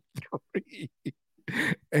 2023,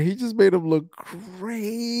 and he just made him look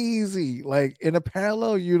crazy. Like in a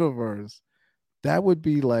parallel universe, that would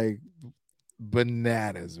be like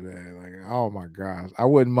bananas, man. Like, oh my gosh, I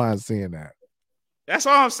wouldn't mind seeing that. That's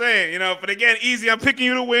all I'm saying, you know. But again, easy. I'm picking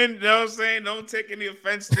you to win. You know what I'm saying? Don't take any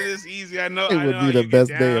offense to this. Easy. It I would know how be the you get best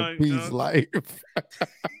day of down. You Pete's know, life.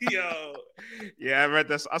 yo, yeah. I read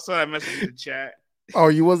that. I saw that message in the chat. Oh,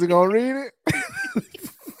 you wasn't gonna read it?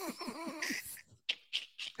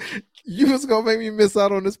 You was gonna make me miss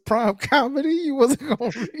out on this prime comedy? You wasn't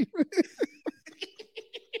gonna read it?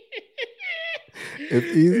 If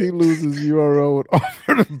Easy loses URL would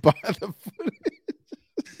offer to buy the footage.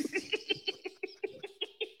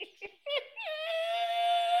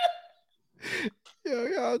 Yo,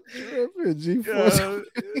 y'all tripping. G-Force. Yo,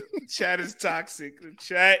 chat is toxic. The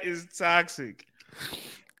chat is toxic.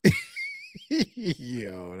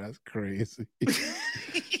 Yo, that's crazy.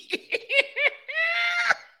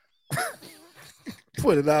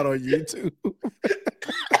 Put it out on YouTube.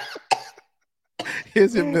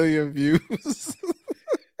 Here's your million views.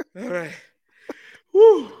 All right.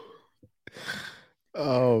 Woo.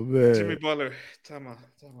 Oh man. Jimmy Butler. Time out.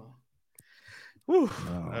 Woo.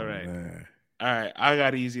 Oh, all right. Man. All right. I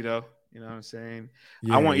got easy though. You know what I'm saying?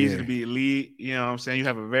 Yeah, I want easy to be elite. You know what I'm saying? You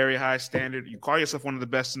have a very high standard. You call yourself one of the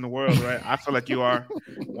best in the world, right? I feel like you are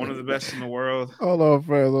one of the best in the world. Hold on,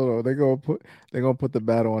 friends. Hold on. They're gonna put the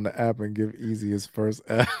battle on the app and give Easy his first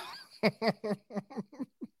F.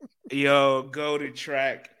 Yo, go to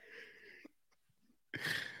track.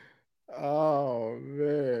 Oh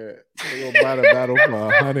man. They're gonna buy the battle for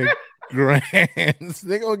 100 grand.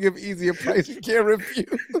 They're gonna give Easy a price you can't refuse.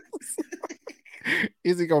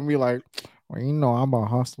 Easy gonna be like, well, I'm a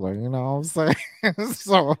hustler, you know what I'm saying?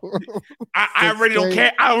 So I already don't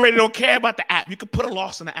care. I already don't care about the app. You can put a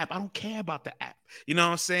loss on the app. I don't care about the app. You know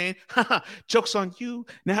what I'm saying? Joke's on you.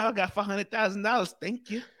 Now I got $500,000. Thank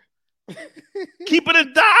you. Keep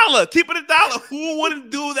it $1. Keep it $1. Who wouldn't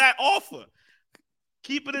do that offer?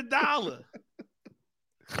 Keep it $1.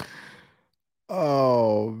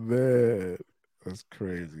 Oh man, that's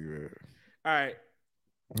crazy, man. All right.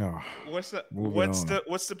 Oh, what's the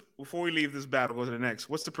before we leave this battle, go to the next.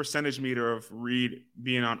 What's the percentage meter of Reed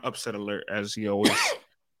being on upset alert as he always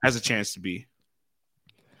has a chance to be?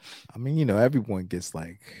 I mean, everyone gets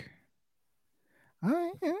like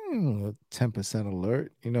 10%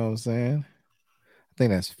 alert. You know what I'm saying? I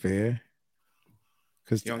think that's fair.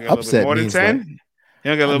 Because You don't get a little bit more than 10? Like, You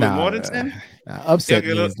don't get a little bit more than 10? Upset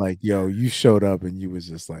means like, yo, you showed up and you was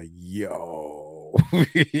just like, yo.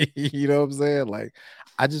 You know what I'm saying? Like,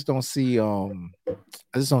 I just don't see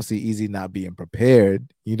Easy not being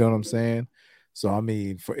prepared. You know what I'm saying? So I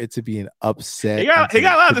mean, for it to be an upset, he got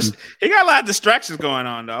a lot of distractions going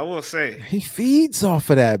on, though. I will say he feeds off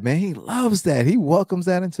of that, man. He loves that. He welcomes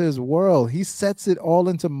that into his world. He sets it all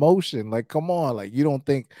into motion. Like, come on, like you don't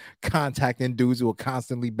think contacting dudes who are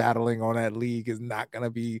constantly battling on that league is not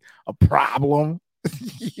gonna be a problem?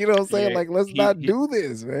 You know what I'm saying? Yeah, like, let's not do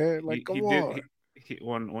this, man. Like, come on.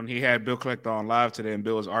 When he had Bill Collector on live today, and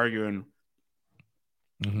Bill was arguing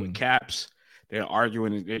with Caps. They're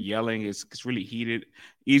arguing, they're yelling. It's really heated.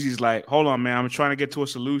 Easy's like, hold on, man. I'm trying to get to a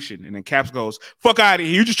solution. And then Caps goes, fuck out of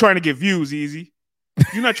here. You're just trying to get views, Easy.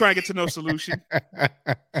 You're not trying to get to no solution.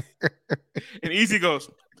 And Easy goes,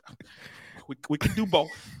 we can do both.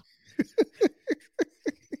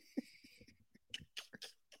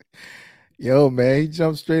 Yo, man, he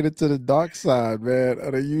jumped straight into the dark side, man,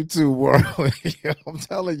 of the YouTube world. Yo, I'm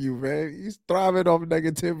telling you, man, he's thriving off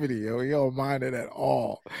negativity. Yo, he don't mind it at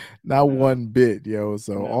all, not one bit. Yo,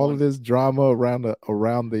 so all of this drama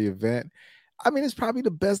around the event, I mean, it's probably the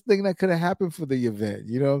best thing that could have happened for the event.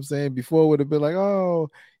 You know what I'm saying? Before it would have been like, oh,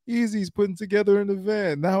 Easy's putting together an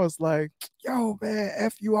event. Now it's like, yo, man,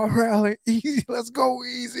 F you are rallying Easy. Let's go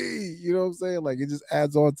Easy. You know what I'm saying? Like, it just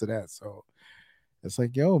adds on to that. So it's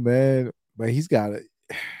like, yo, man. But he's got it.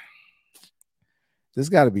 This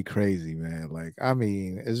got to be crazy, man. Like, I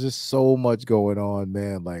mean, it's just so much going on,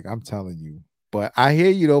 man. Like, I'm telling you, But I hear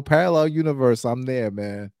you though, parallel universe. I'm there,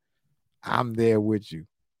 man. I'm there with you.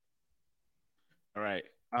 All right.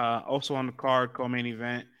 Also on the card, co-main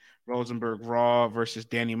event, Rosenberg Raw versus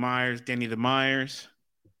Danny Myers. Danny the Myers.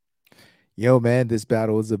 Yo, man, this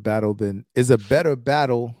battle is a better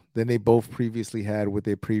battle than they both previously had with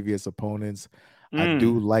their previous opponents. I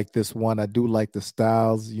do Mm. like this one. I do like the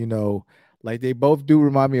styles, like they both do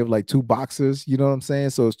remind me of like two boxers, you know what I'm saying?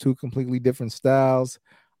 So it's two completely different styles.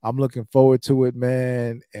 I'm looking forward to it,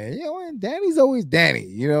 man. And and Danny's always Danny,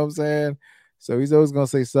 you know what I'm saying? So he's always gonna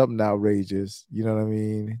say something outrageous, you know what I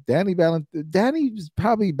mean? Danny's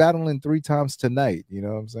probably battling 3 times tonight, you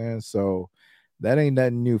know what I'm saying? So that ain't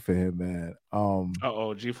nothing new for him, man. Oh,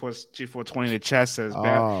 G420 in the chat says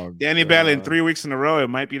Oh Danny battling god. 3 weeks in a row. It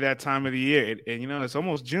might be that time of the year, and it's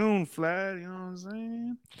almost June, Flat. You know what I'm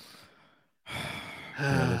saying?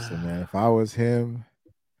 Yeah, listen, man. If I was him,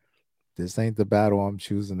 this ain't the battle I'm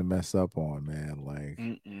choosing to mess up on, man. Like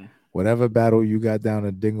Mm-mm. whatever battle you got down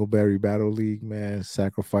in Dingleberry Battle League, man,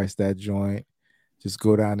 sacrifice that joint. Just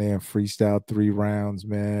go down there and freestyle 3 rounds,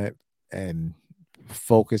 man, and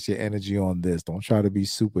focus your energy on this. Don't try to be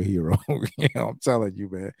superhero. I'm telling you,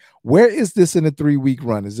 man. Where is this in a 3-week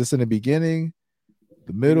run? Is this in the beginning,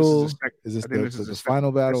 the I think this is the middle? second. Is this I think this is the the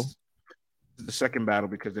final battle? this is the second battle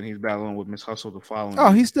because then he's battling with Miss Hustle the following Oh,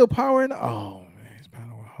 week. he's still powering. Oh man, he's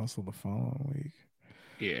battling with Hustle the following week.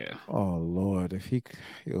 Yeah. Oh Lord, if he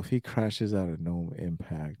crashes out of no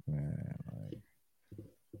impact, man.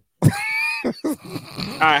 All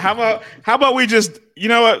right. How about we just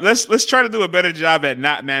what? Let's try to do a better job at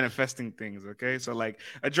not manifesting things. Okay. So like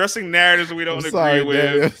addressing narratives that we I'm don't agree sorry,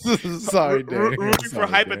 with. Daniel. Sorry, Daniel. I'm Rooting for sorry, Daniel.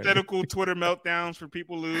 hypothetical Twitter meltdowns for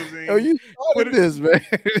people Oh, losing. you Put started it. this, man.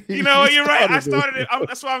 You know You what? You're right. I started this. started it.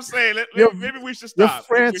 That's what I'm saying. You're Maybe we should you're stop.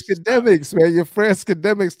 Maybe we France should stop. academics, man. You're France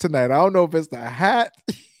academics tonight. I don't know if it's the hat.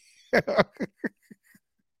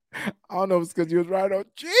 I don't know if it's because you was right on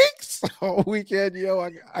cheeks all weekend, yo.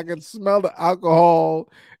 I can smell the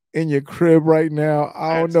alcohol in your crib right now. I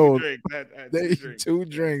I had don't two know. drinks. I had two They drinks. two I had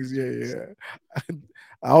two drinks, yeah, drinks. yeah.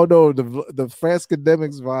 I don't know the France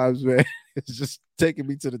academics vibes, man. It's just taking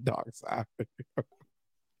me to the dark side.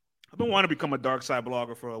 I've been wanting to become a dark side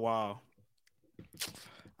blogger for a while.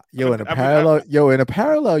 Yo, in a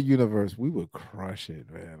parallel universe, we would crush it,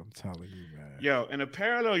 man. I'm telling you, man. In a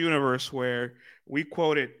parallel universe where we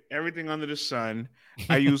quoted everything under the sun,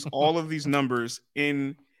 I use all of these numbers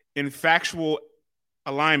in factual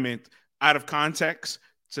alignment out of context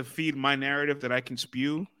to feed my narrative that I can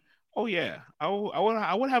spew. Oh yeah, I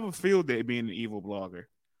would have a field day being an evil blogger.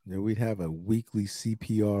 Yeah, we'd have a weekly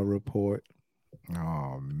CPR report.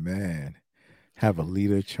 Oh man, have a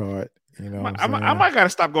leader chart. You know what I'm I saying? might gotta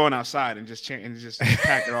stop going outside and just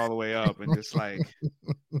pack it all the way up and just like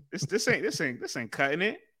this ain't cutting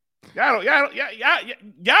it.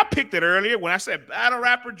 Y'all picked it earlier when I said battle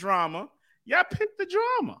rapper drama. Y'all picked the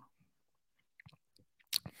drama.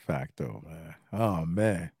 Facto, man. Oh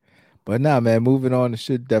man. But nah, man, moving on. It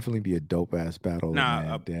should definitely be a dope ass battle, man.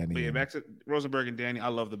 But Danny yeah, and back to Rosenberg and Danny. I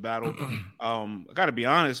love the battle. I gotta be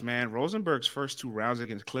honest, man. Rosenberg's first 2 rounds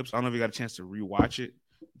against Clips. I don't know if you got a chance to rewatch it.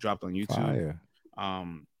 Dropped on YouTube. fire.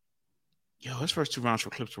 Um, his first 2 rounds for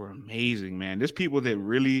Clips were amazing, man. There's people that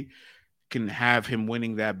really can have him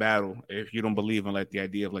winning that battle if you don't believe in like the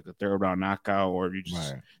idea of like a third round knockout or if you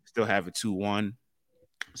just Right. still have it 2-1.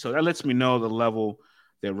 So that lets me know the level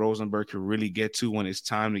that Rosenberg can really get to when it's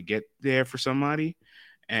time to get there for somebody.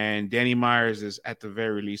 And Danny Myers is at the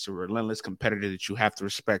very least a relentless competitor that you have to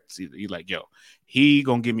respect. You're like, yo, he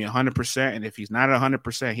gonna give me 100%, and if he's not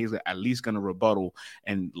 100%, he's at least gonna rebuttal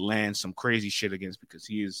and land some crazy shit against because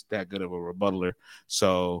he is that good of a rebuttaler.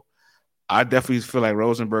 So I definitely feel like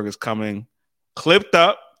Rosenberg is coming clipped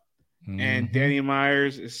up, and Mm-hmm. Danny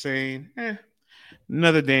Myers is saying,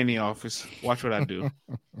 another day in the office. Watch what I do.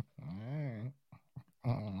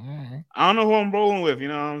 I don't know who I'm rolling with. You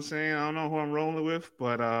know what I'm saying? I don't know who I'm rolling with,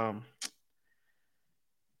 but I'm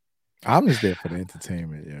just there for the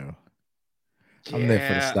entertainment, yo. I'm there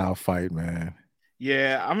for the yeah, style fight, man.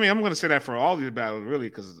 yeah. I mean, I'm gonna say that for all these battles, really,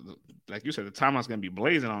 because like you said, the timeline's gonna be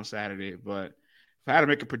blazing on Saturday. But if I had to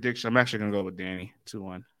make a prediction, I'm actually gonna go with Danny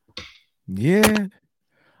 2-1. Yeah.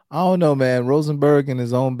 I don't know, man. Rosenberg in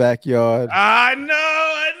his own backyard. I know,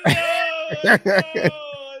 I know, I know, I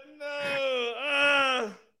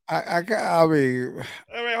know. I mean,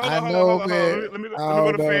 All right, hold I on, hold on, know, hold on, hold man. on. I Let me go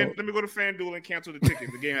don't to know. FanDuel and cancel the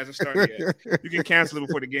ticket. The game hasn't started yet. You can cancel it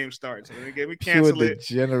before the game starts. So let me Pure cancel it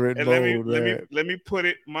degenerate and let me mode, let me man. let me put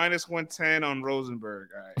it -110 on Rosenberg.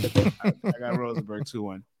 All right, I got Rosenberg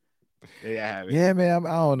 2-1. There you have it. Yeah, man. I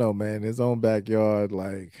don't know, man. His own backyard,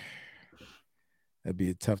 like It'd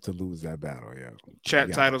be tough to lose that battle, yo. You Chat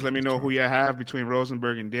gotta titles. Let keep me it know who strong. you have between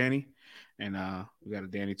Rosenberg and Danny. And we got a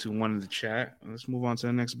Danny 2-1 in the chat. Let's move on to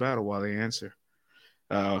the next battle while they answer.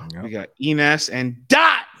 We Yep. got Ines and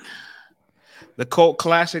Dot, the cult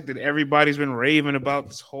classic that everybody's been raving about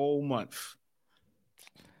this whole month.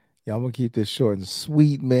 Yeah, I'm gonna keep this short and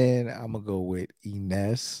sweet, man. I'm gonna go with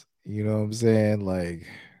Ines. You know what I'm saying? Like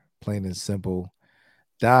plain and simple.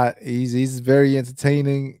 Dot, he's very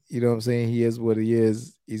entertaining. You know what I'm saying? He is what he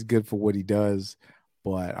is. He's good for what he does.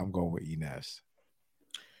 But I'm going with Ines.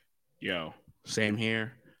 Yo, same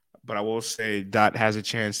here. But I will say Dot has a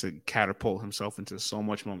chance to catapult himself into so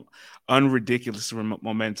much unridiculous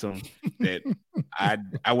momentum that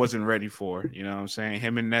I wasn't ready for. You know what I'm saying?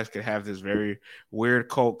 Him and Ness could have this very weird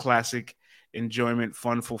cult classic enjoyment,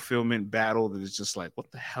 fun fulfillment battle that is just like,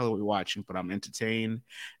 what the hell are we watching? But I'm entertained.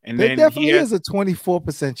 And There then he definitely has is a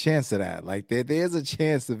 24% chance of that. Like there's a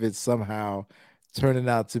chance of it somehow turning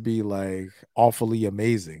out to be like awfully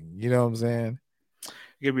amazing. You know what I'm saying?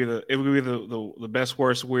 it would be the best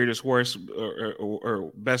worst weirdest worst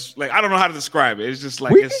or best, like I don't know how to describe it. It's just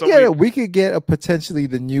like We it's could so get many. a we could get a potentially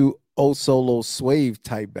the new O Solo Swave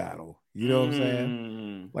type battle. You know what I'm saying?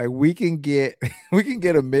 Mm, Like we can get we can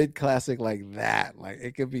get a mid classic like that. Like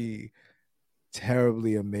it could be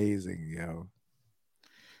terribly amazing, yo.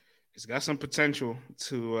 it's got some potential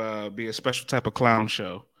to be a special type of clown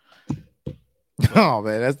show. But Oh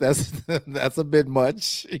man, that's that's a bit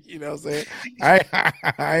much. You know what I'm saying?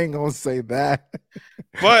 I ain't gonna say that.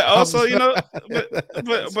 but I'm also, just,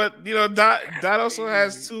 but that's Dot also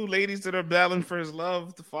has crazy. two ladies that are battling for his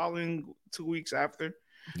love the following 2 weeks after.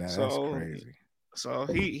 Nah, that's So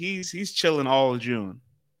crazy. he's chilling all of June.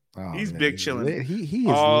 Oh He's man, big he's chilling lit. He is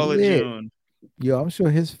all of lit. June. Yo, I'm sure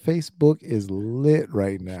his Facebook is lit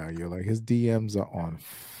right now. Yo, like his DMs are on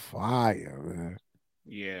fire, man.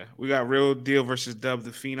 Yeah, we got Real Deal versus Dub the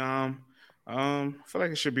Phenom. I feel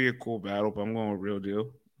like it should be a cool battle, but I'm going with Real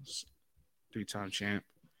Deal. 3-time champ.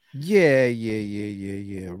 Yeah.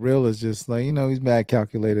 Real is just like, he's mad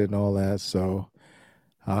calculated and all that. So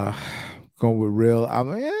uh going with real.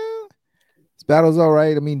 Yeah, this battle's all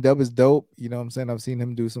right. I mean, Dub is dope. You know what I'm saying? I've seen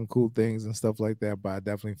him do some cool things and stuff like that, but I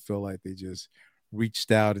definitely feel like they just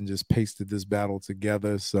reached out and just pasted this battle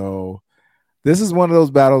together. So this is one of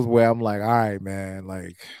those battles where I'm like, all right, man,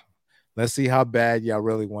 like let's see how bad y'all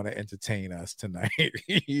really want to entertain us tonight.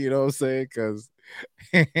 You know what I'm saying? Because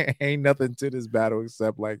ain't nothing to this battle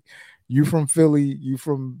except like you from Philly, you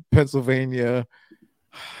from Pennsylvania.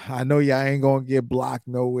 I know y'all ain't gonna get blocked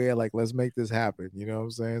nowhere. Like, let's make this happen. You know what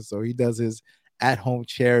I'm saying? So he does his at-home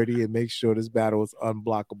charity and makes sure this battle is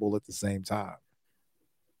unblockable at the same time.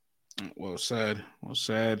 Well said. Well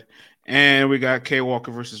said. And we got K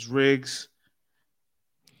Walker versus Riggs.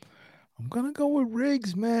 I'm gonna go with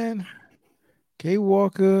Riggs, man. K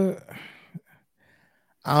Walker.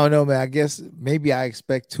 I don't know, man. I guess maybe I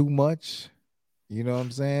expect too much. You know what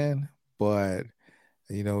I'm saying? But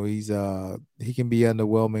he can be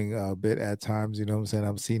underwhelming a bit at times. You know what I'm saying?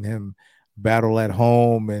 I've seen him battle at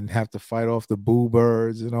home and have to fight off the boo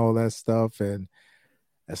birds and all that stuff. And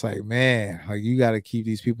it's like, man, like you got to keep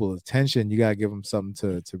these people attention. You got to give them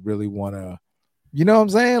something to really want to, you know what I'm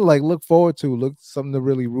saying? Like look forward to, look something to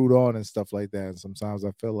really root on and stuff like that. And sometimes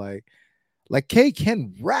I feel like K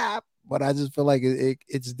can rap, but I just feel like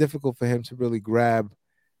it's difficult for him to really grab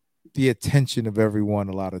the attention of everyone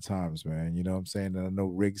a lot of times, man. You know what I'm saying? And I know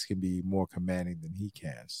Riggs can be more commanding than he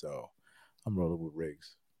can. So I'm rolling with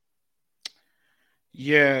Riggs.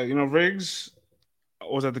 Yeah, Riggs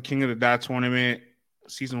was at the King of the Dot tournament,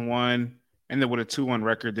 season one, ended with a 2-1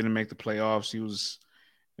 record, didn't make the playoffs. He was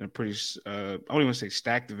in a pretty, I don't even say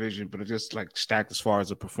stacked division, but it just like stacked as far as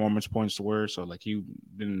the performance points to were. So like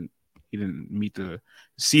didn't he didn't meet the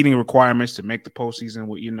seeding requirements to make the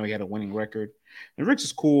postseason. He had a winning record. And Rich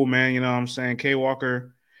is cool, man. You know what I'm saying? K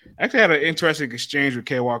Walker actually had an interesting exchange with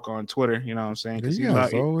K Walker on Twitter. You know what I'm saying? Because You he's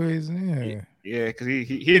not. guys always, yeah. Yeah, because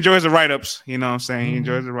he enjoys the write ups. You know what I'm saying? He Mm-hmm.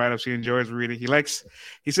 enjoys the write ups. He enjoys reading.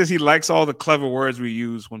 He says he likes all the clever words we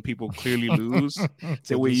use when people clearly lose To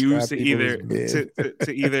that we use describe to people as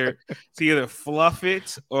either mid. to either fluff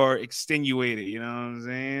it or extenuate it. You know what I'm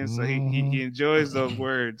saying? So he Mm-hmm. enjoys those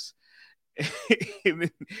words.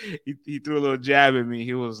 he threw a little jab at me.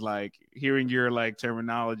 He was like, hearing your like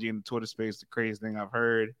terminology in the Twitter space, the craziest thing I've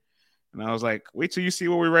heard. And I was like, wait till you see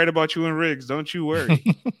what we write about you and Riggs. Don't you worry.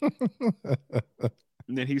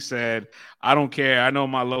 And then he said, I don't care. I know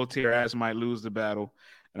my low tier ass might lose the battle.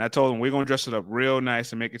 And I told him, we're going to dress it up real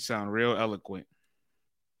nice and make it sound real eloquent.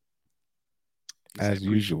 He said, As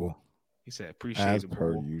usual. appreciate As it,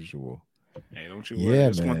 per boy. usual. Hey, don't you worry. Yeah,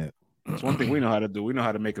 That's one man. It's one thing we know how to do. We know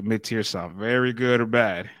how to make a mid-tier sound very good or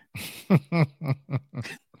bad.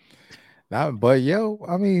 But yo,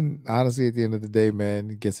 I mean, honestly, at the end of the day, man,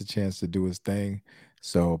 he gets a chance to do his thing.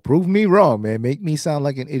 So prove me wrong, man. Make me sound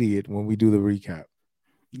like an idiot when we do the recap.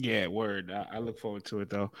 Yeah, word. I look forward to it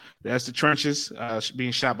though. That's the trenches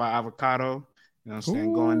being shot by Avocado. You know what I'm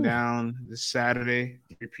saying? Going Ooh, down this Saturday,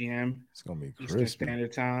 3 p.m. it's gonna be Eastern crispy.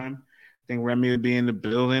 Standard Time. I think Remy will be in the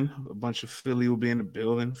building. A bunch of Philly will be in the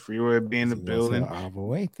building. Freeway will be in Is the he gonna tell building.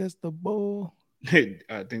 Avo, ain't this the bull?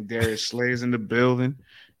 I think Darius Slay's in the building.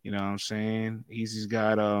 You know what I'm saying? He's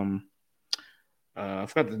got I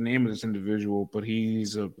forgot the name of this individual, but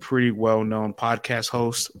he's a pretty well known podcast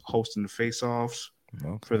host, hosting the face offs for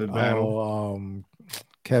Okay. the battle. Oh,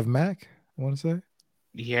 Kev Mack, I want to say.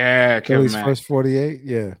 Yeah, Kevin Philly's Mack. first 48.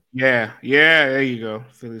 Yeah. Yeah, there you go.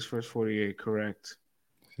 Philly's first 48, correct.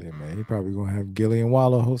 Yeah, man. He probably gonna have Gillian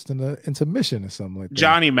Waller hosting the intermission or something like that.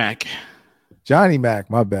 Johnny Mack. Johnny Mack,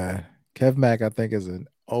 my bad. Kev Mack, I think, is an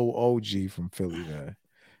OOG from Philly, man.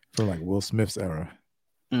 From like Will Smith's era.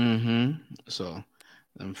 Mm-hmm. So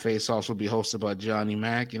face offs will be hosted by Johnny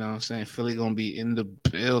Mack. You know what I'm saying? Philly gonna be in the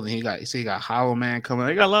building. He got Hollow Man coming.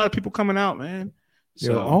 He got a lot of people coming out, man.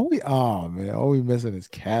 Yo, So all we missing is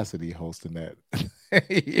Cassidy hosting that.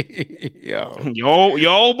 Yo.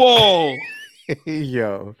 yo, bull.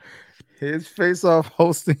 Yo. His face off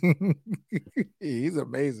hosting. He's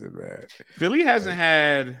amazing, man. Philly hasn't Like,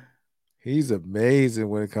 had. he's amazing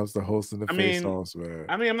when it comes to hosting the I face mean, offs, man.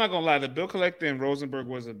 I'm not gonna lie. The Bill Collector in Rosenberg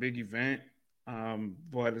was a big event,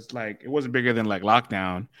 but it's like it wasn't bigger than like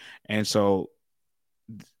Lockdown, and so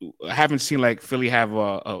I haven't seen like Philly have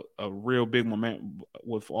a real big moment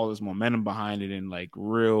with all this momentum behind it and like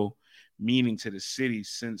real meaning to the city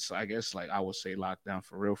since I guess like I would say Lockdown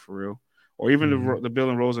for real, or even Mhm. the Bill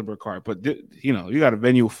and Rosenberg card. But you know, you got a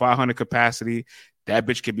venue with 500 capacity, that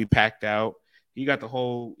bitch can be packed out. You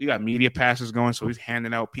got media passes going, so he's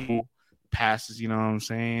handing out people passes. You know what I'm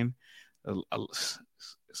saying?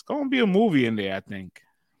 It's gonna be a movie in there, I think.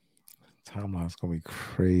 Timeline's gonna be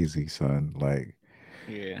crazy, son. Like,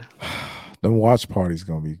 Yeah, the watch party's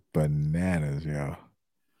gonna be bananas, yo.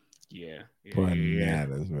 yeah.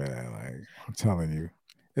 Bananas, man. Like, I'm telling you,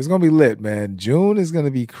 it's gonna be lit, man. June is gonna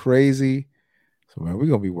be crazy. So, man, we're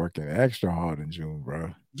gonna be working extra hard in June,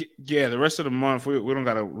 bro. Yeah, the rest of the month we don't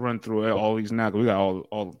gotta run through all these now because we got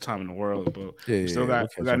all the time in the world, but Yeah, we still yeah, we'll we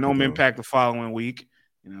catch got up no with those. impact the following week.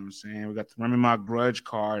 You know what I'm saying? We got the Remember My Grudge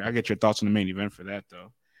card. I get your thoughts on the main event for that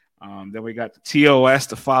though. Then we got the TOS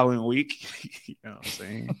the following week. You know what I'm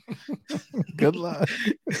saying? Good luck.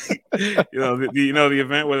 You know the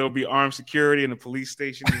event where there'll be armed security and the police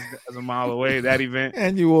station is a mile away. That event,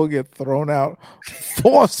 And you will get thrown out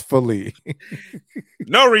forcefully.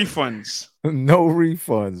 no refunds. No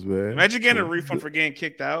refunds, man. Imagine getting a refund for getting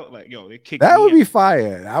kicked out. Like, yo, they kicked That would me be out.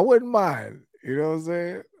 fire. I wouldn't mind. You know what I'm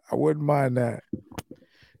saying? I wouldn't mind that.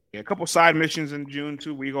 Yeah, a couple side missions in June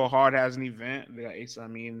too. We Go Hard has an event. They got Ace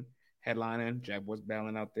Amin headlining. Jack was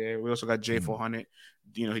battling out there. We also got J400.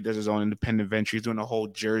 You know, he does his own independent venture. He's doing a whole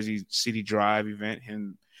Jersey City Drive event.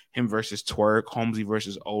 Him versus Twerk. Holmesy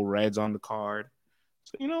versus Old Reds on the card.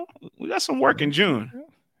 So, you know, we got some work in June.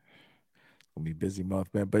 Gonna be busy month,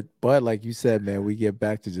 man. But like you said, man, we get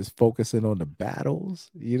back to just focusing on the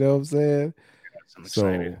battles. You know what I'm saying? I'm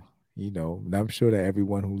excited. So, and I'm sure that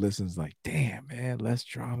everyone who listens, like, damn, man, less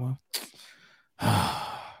drama.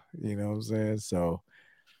 You know what I'm saying? So,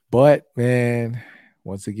 but man,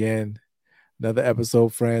 once again, another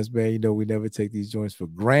episode, friends, man. We never take these joints for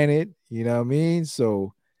granted. You know what I mean?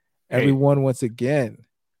 So, Hey, everyone, once again,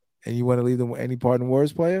 and you want to leave them with any parting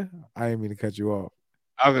words, player? I didn't mean to cut you off.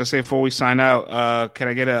 I was gonna say before we sign out, can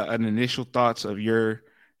I get an initial thoughts of your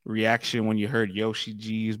reaction when you heard Yoshi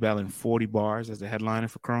G's battling 40 bars as the headliner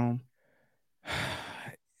for Chrome?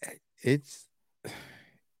 It's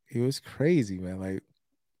it was crazy, man. Like,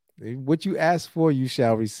 what you ask for, you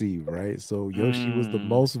shall receive, right? So Yoshi was the Mm.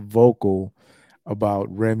 most vocal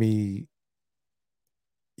about Remy.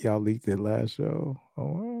 Y'all leaked it last show. I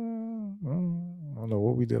don't know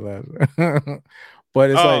what we did last, but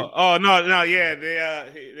it's like, No, yeah,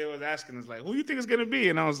 they was asking us like, who you think it's gonna be,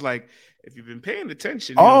 and I was like, if you've been paying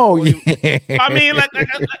attention, you know, oh 40. yeah, I mean,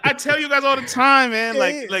 I tell you guys all the time, man.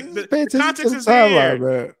 Like just pay the attention to context the is here. timeline,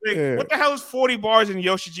 man. Like, Yeah. what the hell is 40 bars in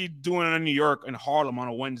Yoshi G doing in New York and Harlem on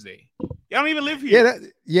a Wednesday? Y'all don't even live Yeah,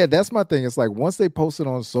 here. that's my thing. It's like once they post it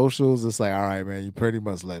on socials, it's like, all right, man, you pretty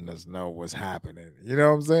much letting us know what's happening. You know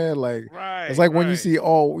what I'm saying? Like, it's Right, like when right. you see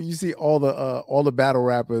all the battle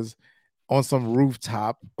rappers on some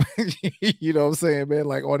rooftop. You know what I'm saying, man?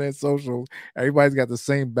 Like on their social, everybody's got the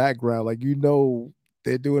same background. Like,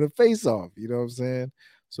 they're doing a face off. You know what I'm saying?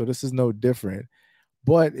 So this is no different.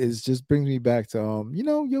 But it just brings me back to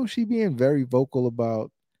Yoshi being very vocal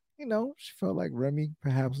about, she felt like Remy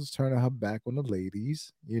perhaps was turning her back on the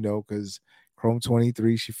ladies, because Chrome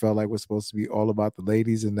 23, she felt like was supposed to be all about the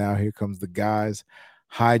ladies, and now here comes the guys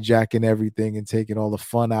hijacking everything and taking all the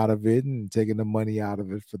fun out of it and taking the money out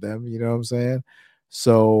of it for them. You know what I'm saying?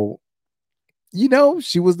 So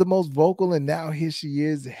she was the most vocal, and now here she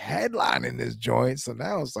is headlining this joint. So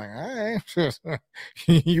now it's like, all right,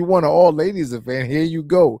 you want an all ladies event. Here you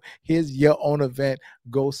go. Here's your own event.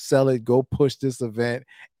 Go sell it. Go push this event.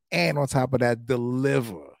 And on top of that,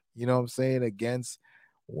 deliver, you know what I'm saying, against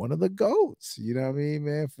one of the GOATs. You know what I mean,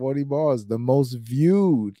 man? 40 bars, the most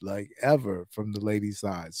viewed like ever from the ladies'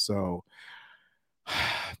 side. So,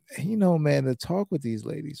 man, to talk with these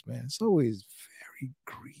ladies, man, it's always very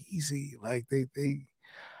greasy. Like they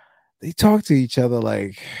talk to each other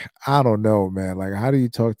like, I don't know, man. Like, how do you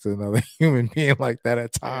talk to another human being like that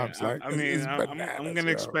at Yeah, times? Like, I mean, it's I'm bananas, gonna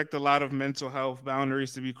yo. expect a lot of mental health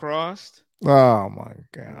boundaries to be crossed. Oh my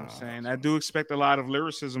You know what I'm god. saying? I do expect a lot of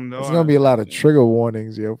lyricism though. It's gonna be a lot of trigger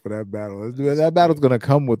warnings, yo, for that battle. It's, That battle's gonna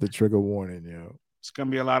come with the trigger warning, yo. it's gonna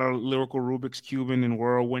be a lot of lyrical Rubik's cubing and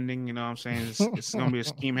whirlwinding. You know what I'm saying? It's gonna be a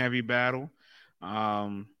scheme heavy battle.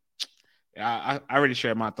 Um, I already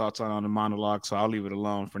shared my thoughts on the monologue, so I'll leave it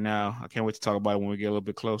alone for now. I can't wait to talk about it when we get a little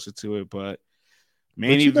bit closer to it. But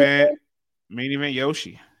main But event, main event,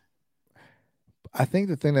 Yoshi. I think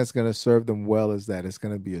the thing that's gonna serve them well is that it's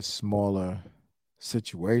gonna be a smaller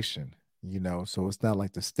situation, so it's not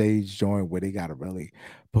like the stage joint where they gotta really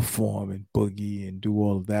perform and boogie and do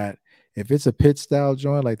all of that. If it's a pit style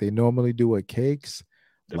joint like they normally do at Cakes,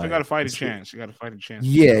 Definitely got a like fighting chance. You got a fighting chance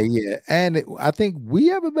for yeah, sure. yeah, and I think we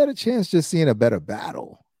have a better chance just seeing a better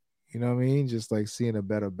battle. You know what I mean? Just like seeing a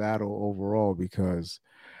better battle overall because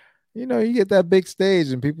you get that big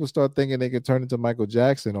stage and people start thinking they could turn into Michael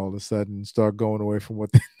Jackson all of a sudden and start going away from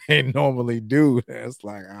what they normally do. It's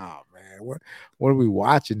like, oh man, what are we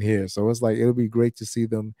watching here? So it's like it'll be great to see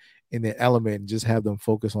them in their element and just have them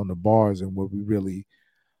focus on the bars and what we really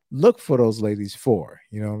look for those ladies for.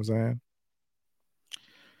 You know what I'm saying?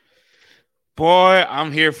 Boy,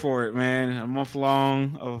 I'm here for it, man. A month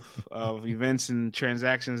long of events and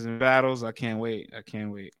transactions and battles. I can't wait. I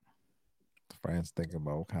can't wait. France thinking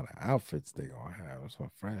about what kind of outfits they gonna have. That's what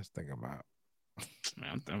France thinking about. Man,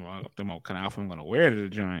 I'm thinking about what kind of outfit I'm gonna wear to the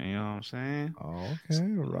joint. You know what I'm saying? Oh, It's, okay,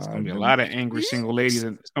 it's gonna riding be a them lot of angry single ladies,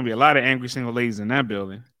 and it's gonna be a lot of angry single ladies in that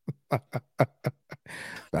building.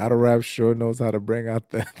 Battle rap sure knows how to bring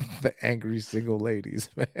out the angry single ladies,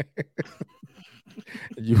 man.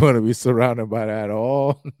 You want to be surrounded by that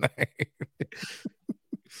all night.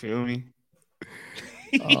 Feel me?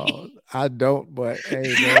 Oh, I don't, but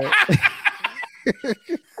hey, man.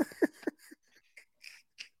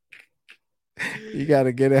 You got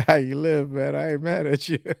to get it how you live, man. I ain't mad at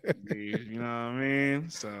you. You know what I mean?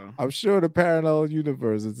 So I'm sure the parallel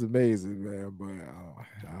universe is amazing, man,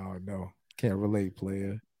 but I don't know. Can't relate,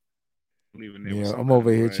 player. leaving there with Yeah, some I'm kind over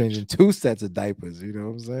of here grudge. changing 2 sets of diapers. You know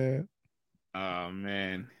what I'm saying? Oh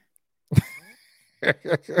man, I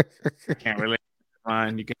can't relate.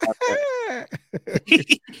 Fine, you can have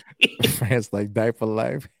that. France like diaper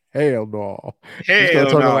life. Hell no. Hell You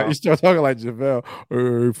no. start talking like Javelle.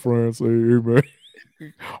 Hey, France, hey, man.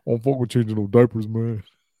 I don't fuck with changing no diapers, man.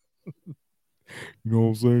 You know what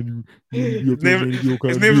I'm saying? You be His up there, name, man. You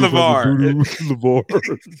his be name's all kinds of Levar. doo doo. LeVar.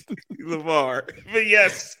 Levar. But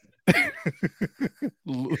yes.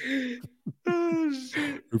 Oh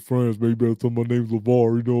shit. Hey, France, man, you better tell my name's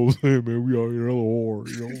LeVar. You know what I'm saying, man? We out here hella hard.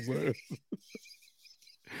 You know what I'm saying?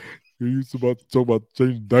 You used to about to talk about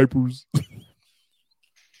changing diapers.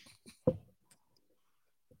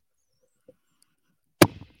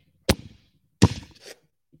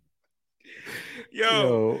 Yo,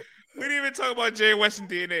 Yo. we didn't even talk about Jay West and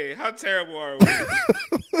DNA. How terrible are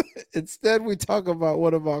we? Instead, we talk about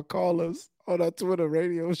one of our callers on our Twitter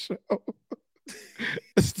radio show.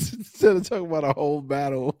 Instead of talking about a whole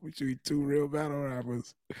battle between two real battle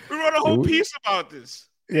rappers. We wrote a Yo, whole piece about this.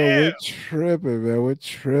 we're Damn. tripping, man. We're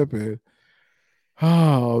tripping.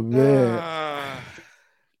 Oh man. Ah,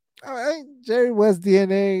 Jerry West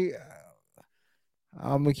DNA.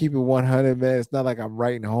 I'm gonna keep it 100, man. It's not like I'm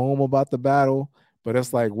writing home about the battle, but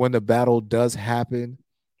it's like when the battle does happen,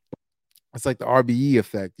 it's like the RBE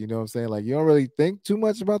effect. You know what I'm saying? Like you don't really think too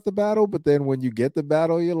much about the battle, but then when you get the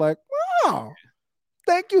battle, you're like, oh,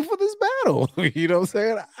 thank you for this battle. You know what I'm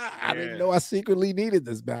saying? I didn't yeah. know I secretly needed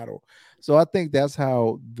this battle. So I think that's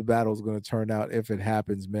how the battle is going to turn out if it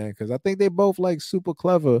happens, man. Because I think they both like super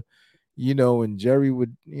clever, and Jerry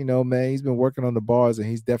would, man, he's been working on the bars and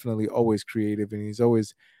he's definitely always creative and he's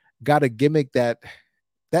always got a gimmick that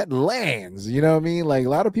that lands. You know what I mean? Like a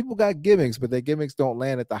lot of people got gimmicks, but their gimmicks don't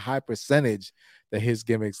land at the high percentage that his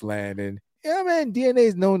gimmicks land. And yeah, man, DNA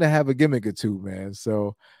is known to have a gimmick or two, man.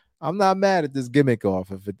 So I'm not mad at this gimmick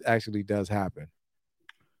off if it actually does happen.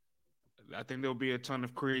 I think there'll be a ton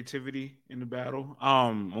of creativity in the battle.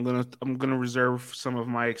 I'm gonna reserve some of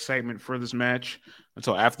my excitement for this match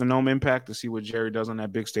until after Gnome Impact to see what Jerry does on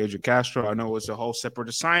that big stage with Castro. I know it's a whole separate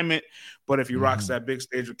assignment, but if he rocks that big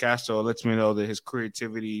stage with Castro, it lets me know that his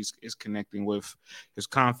creativity is connecting with his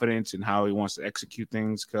confidence and how he wants to execute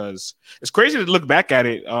things. Because it's crazy to look back at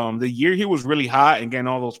it. The year he was really hot and getting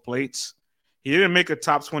all those plates, he didn't make a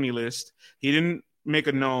top 20 list. He didn't make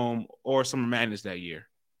a Gnome or Summer Madness that year.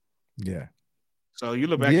 Yeah. So you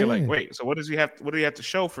look back, you're like, wait, so what does he have? What do he have to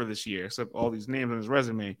show for this year, except all these names on his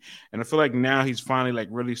resume? And I feel like now he's finally like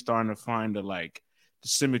really starting to find the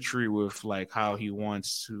symmetry with like how he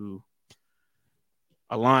wants to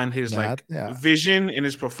align his vision and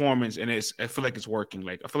his performance, and I feel like it's working.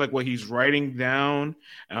 Like I feel like what he's writing down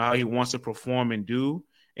and how he wants to perform and do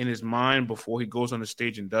in his mind before he goes on the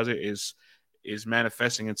stage and does it is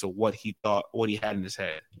manifesting into what he had in his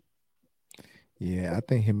head. Yeah, I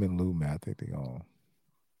think him and Lou, man, I think they're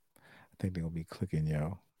gonna be clicking,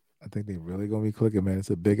 yo. I think they're really gonna be clicking, man. It's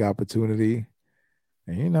a big opportunity.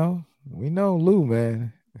 And we know Lou,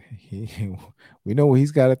 man. We know what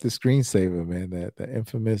he's got at the screensaver, man. That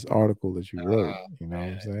infamous article that you wrote. You know what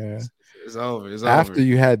I'm saying? It's over. After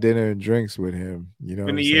you had dinner and drinks with him, you know. It's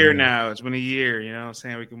been a year now. It's been a year. You know what I'm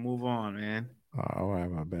saying? We can move on, man. All right,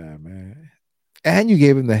 my bad, man. And you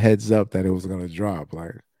gave him the heads up that it was gonna drop.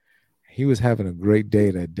 Like he was having a great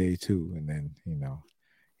day that day too. And then,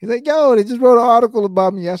 he's like, yo, they just wrote an article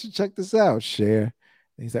about me. I should check this out. Share. And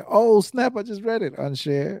he's like, oh snap, I just read it.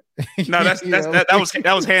 Unshare. No, that was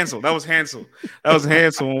Hansel. That was Hansel. That was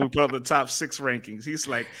Hansel when we put up the top 6 rankings. He's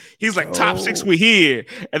like top 6 we here.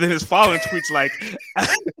 And then his following tweet's like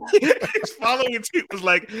his following tweet was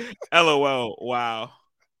like, LOL, wow.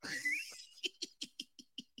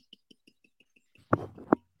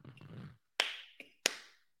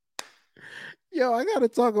 Yo, I gotta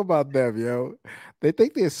talk about them, yo. They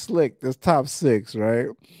think they're slick, this top 6, right?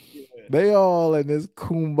 Yeah. They all in this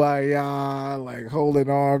kumbaya, like holding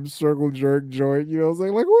arms, circle jerk joint, you know what I'm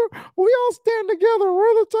saying? Like we all stand together,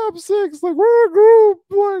 we're the top 6, like we're a group,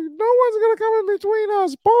 like no one's gonna come in between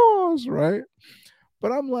us, pause, right?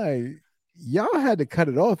 But I'm like, y'all had to cut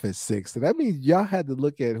it off at 6. So that means y'all had to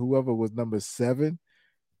look at whoever was number 7.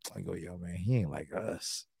 I go, yo, man, he ain't like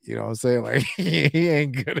us. You know what I'm saying? Like he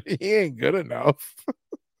ain't good enough.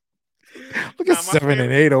 Look at 7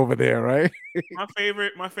 and 8 over there, right?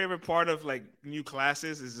 my favorite part of like new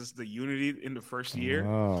classes is just the unity in the first year.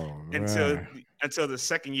 Oh, until the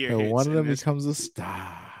second year. And one of them becomes a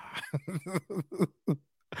star.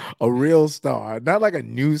 A real star, not like a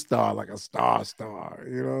new star, like a star.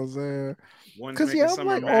 You know what I'm saying? One's making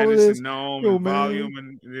Summer Madness and Gnome and Volume,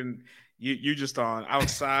 and then you just on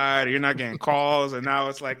outside. You're not getting calls, and now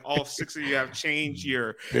it's like all 6 of you have changed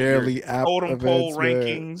your totem pole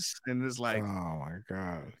rankings, and it's like, oh my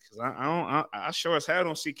god! I sure as hell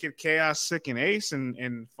don't see Kid Chaos, Sick, and Ace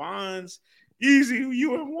and Fonz. Easy,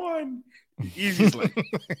 you and one. Easy's like,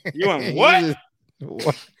 you and what?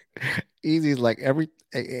 Easy's like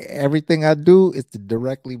everything I do is to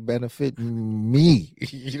directly benefit me.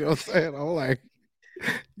 You know what I'm saying? I'm like,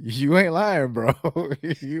 you ain't lying, bro.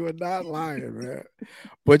 You are not lying, man.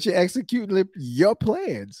 But you're executing your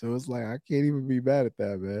plan. So it's like I can't even be mad at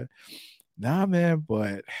that, man. Nah, man,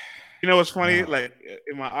 but you know what's funny? Like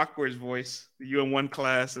in my awkward voice, the UN1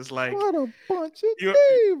 class is like, what a bunch of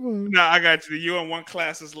divas. No, I got you. The UN1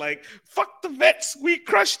 class is like, fuck the vets, we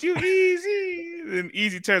crushed you, Easy. Then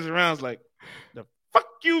Easy turns around, is like, the fuck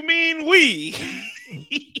you mean we?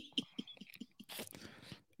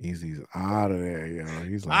 Easy's out of there, yo.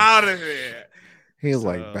 He's like out of there. He's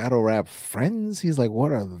like battle rap friends. He's like,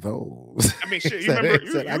 what are those? I mean, shit. You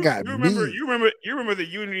remember the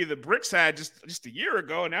unity the Bricks had just a year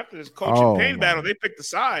ago, and after this Coach and Pain battle, they picked the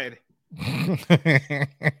side.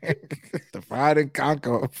 Divide and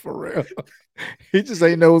conquer for real. He just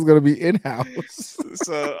ain't know it was gonna be in house.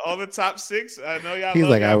 So all the top 6, I know y'all. He's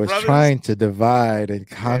like, I was brothers. Trying to divide and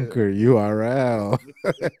conquer URL.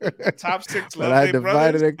 The top 6, but I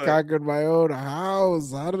divided and conquered my own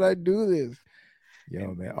house. How did I do this?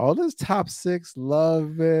 Yo, man, all this top 6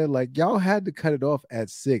 love, man. Like y'all had to cut it off at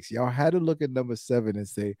 6. Y'all had to look at number 7 and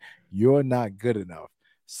say you're not good enough.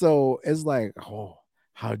 So it's like, oh,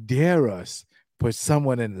 how dare us put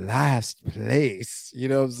someone in last place? You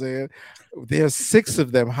know what I'm saying? There's 6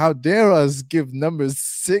 of them. How dare us give number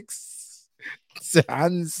 6 to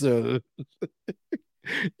Hansel?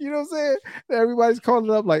 You know what I'm saying? Everybody's calling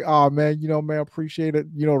up like, oh man, man, appreciate it,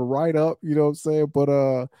 the write up, you know what I'm saying? But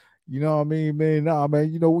what I mean, man, nah,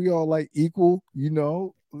 man, we all like equal, you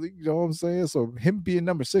know what I'm saying? So him being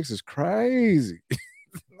number 6 is crazy.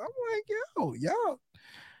 I'm like, yo,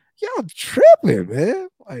 y'all tripping, man.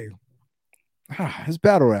 Like, his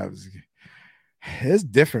battle raps, it's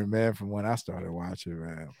different, man, from when I started watching,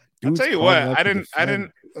 man. Like, I'll dudes tell you calling what, up to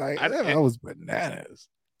defend. Like, I, that was bananas.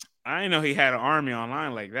 I didn't know he had an army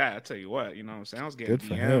online like that. I tell you what, you know what I'm saying? I was getting Good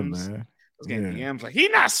for him, DMs. I man. was getting DMs like, he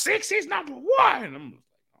not 6, he's number 1. And I'm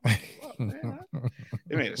like, what, man?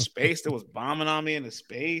 They made a space that was bombing on me in the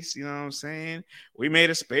space. You know what I'm saying? We made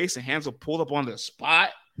a space and Hansel pulled up on the spot.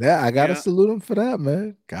 Yeah, I gotta Yeah. salute him for that,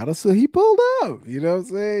 man. He pulled up. You know what I'm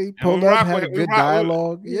saying? He And we pulled up, rock had with a good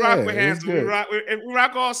dialogue. we Yeah, rock with it was Hansel. good. We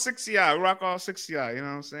rock all 60 y'all. We rock all 60 y'all. You know what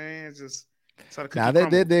I'm saying? It's just that's how the Now cookie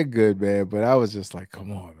crumbles. they're good, man. But I was just like,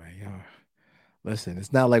 come on, man. Yo, listen,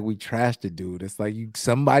 it's not like we trashed the dude. It's like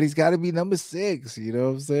somebody's got to be number 6. You know what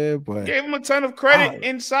I'm saying? But Gave him a ton of credit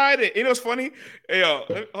inside it. You know what's funny? Hey, yo,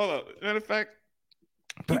 hold up. Matter of fact,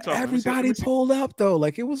 keep but talking. Let everybody me see. pulled up though.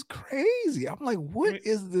 Like it was crazy. I'm like, Let what me,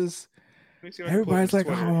 is this? let me see if I can pull up Everybody's his like, oh,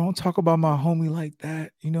 Twitter. don't talk about my homie like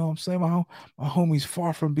that. You know what I'm saying? My homie's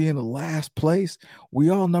far from being the last place.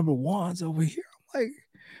 We all number 1s over here. I'm like,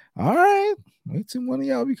 all right, wait till one of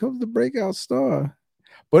y'all becomes the breakout star.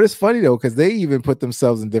 But it's funny though, because they even put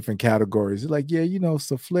themselves in different categories. It's like, yeah,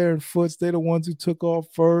 Flair and Foots, they're the ones who took off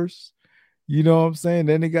first. You know what I'm saying?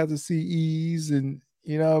 Then they got to see Ease, and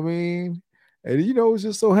you know what I mean? And it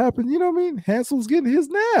just so happened, you know what I mean? Hansel's getting his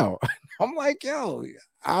now. I'm like, yo,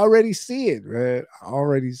 I already see it, man. I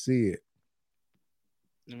already see it.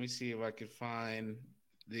 Let me see if I can find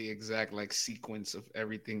the exact like sequence of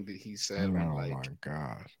everything that he said on Oh my like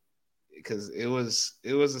god. because it was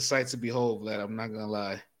a sight to behold, lad. I'm not gonna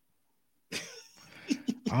lie.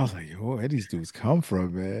 I was like, yo, where these dudes come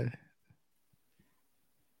from, man?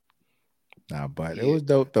 Nah, but it Yeah. was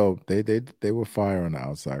dope though. They were fire on the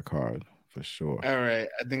outside card for sure. All right.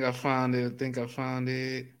 I think I found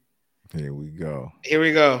it. Here we go. Here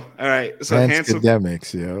we go. All right. So Hansel.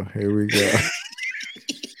 Academics, yo. Here we go.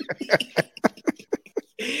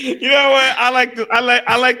 You know what? I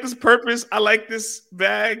like this purpose. I like this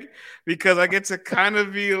bag because I get to kind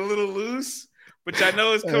of be a little loose, which I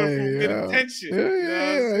know is coming from Hey, good yeah. intention. Yeah, You know what I'm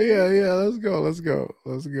yeah, yeah, saying? yeah, yeah. Let's go. Let's go.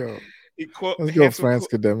 Let's go. He quote Let's go, Hansel France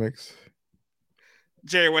academics.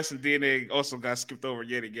 Jerry West and DNA also got skipped over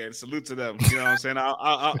yet again. Salute to them. You know what I'm saying?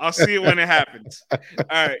 I'll see it when it happens.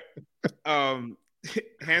 All right.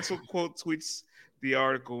 Hansel quote tweets the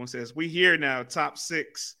article and says, "We here now, top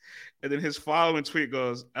 6." And then his following tweet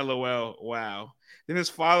goes, "LOL, wow." Then his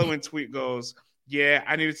following tweet goes, "Yeah,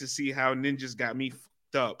 I needed to see how ninjas got me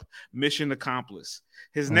fucked up. Mission accomplished."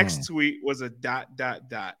 His next tweet was a ...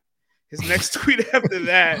 His next tweet after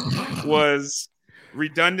that was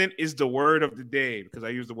redundant is the word of the day because I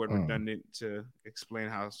use the word redundant to explain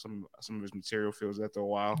how some of his material feels after a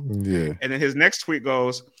while. Yeah. And then his next tweet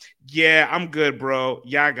goes, "Yeah, I'm good, bro.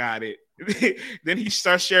 Yeah, I got it." Then he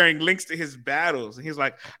starts sharing links to his battles, and he's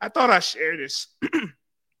like, "I thought I shared this.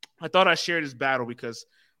 I thought I shared this battle because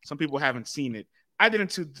some people haven't seen it. I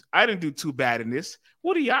didn't do too bad in this.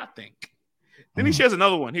 What do y'all think?" Then he shares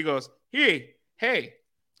another one. He goes, hey,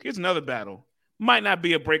 here's another battle. Might not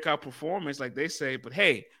be a breakout performance like they say, but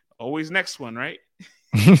hey, always next one, right?"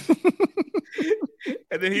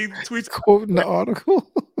 And then he tweets quoting the article.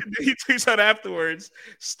 he tweets out afterwards,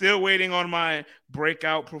 "Still waiting on my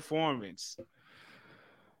breakout performance."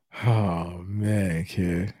 Oh man,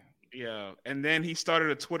 kid. Yeah. And then he started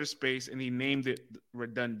a Twitter space and he named it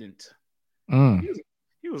Redundant. Mm.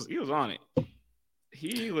 He was on it.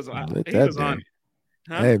 He was Lit he that was on thing. it.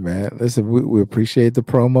 Huh? Hey man, listen, we appreciate the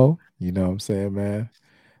promo. You know what I'm saying, man?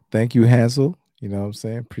 Thank you, Hansel. You know what I'm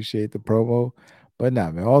saying? Appreciate the promo. But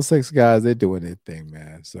nah, man, all 6 guys, they're doing their thing,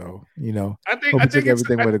 man. So, hope I you took think it's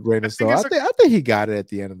everything with a grain I of think salt. it's a I think he got it at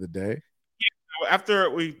the end of the day. after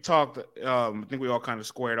we talked, I think we all kind of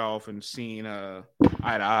squared off and seen eye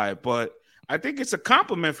to eye. But I think it's a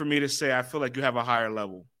compliment for me to say I feel like you have a higher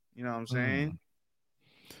level. You know what I'm saying?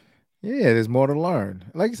 Yeah, there's more to learn.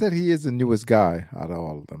 Like I said, he is the newest guy out of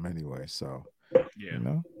all of them anyway. So, Yeah. you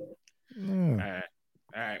know. All Yeah. right.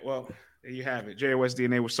 All right. Well, there you have it. JOS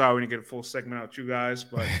DNA. We're sorry we didn't get a full segment out you guys,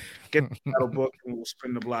 but get the battle book and we'll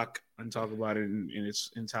spin the block and talk about it in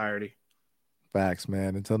its entirety. Facts,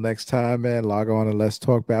 man. Until next time, man, log on to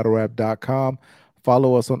letstalkbattlerap.com.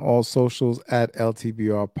 Follow us on all socials at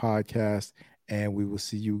LTBR Podcast. And we will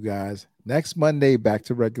see you guys next Monday back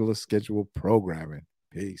to regular scheduled programming.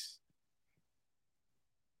 Peace.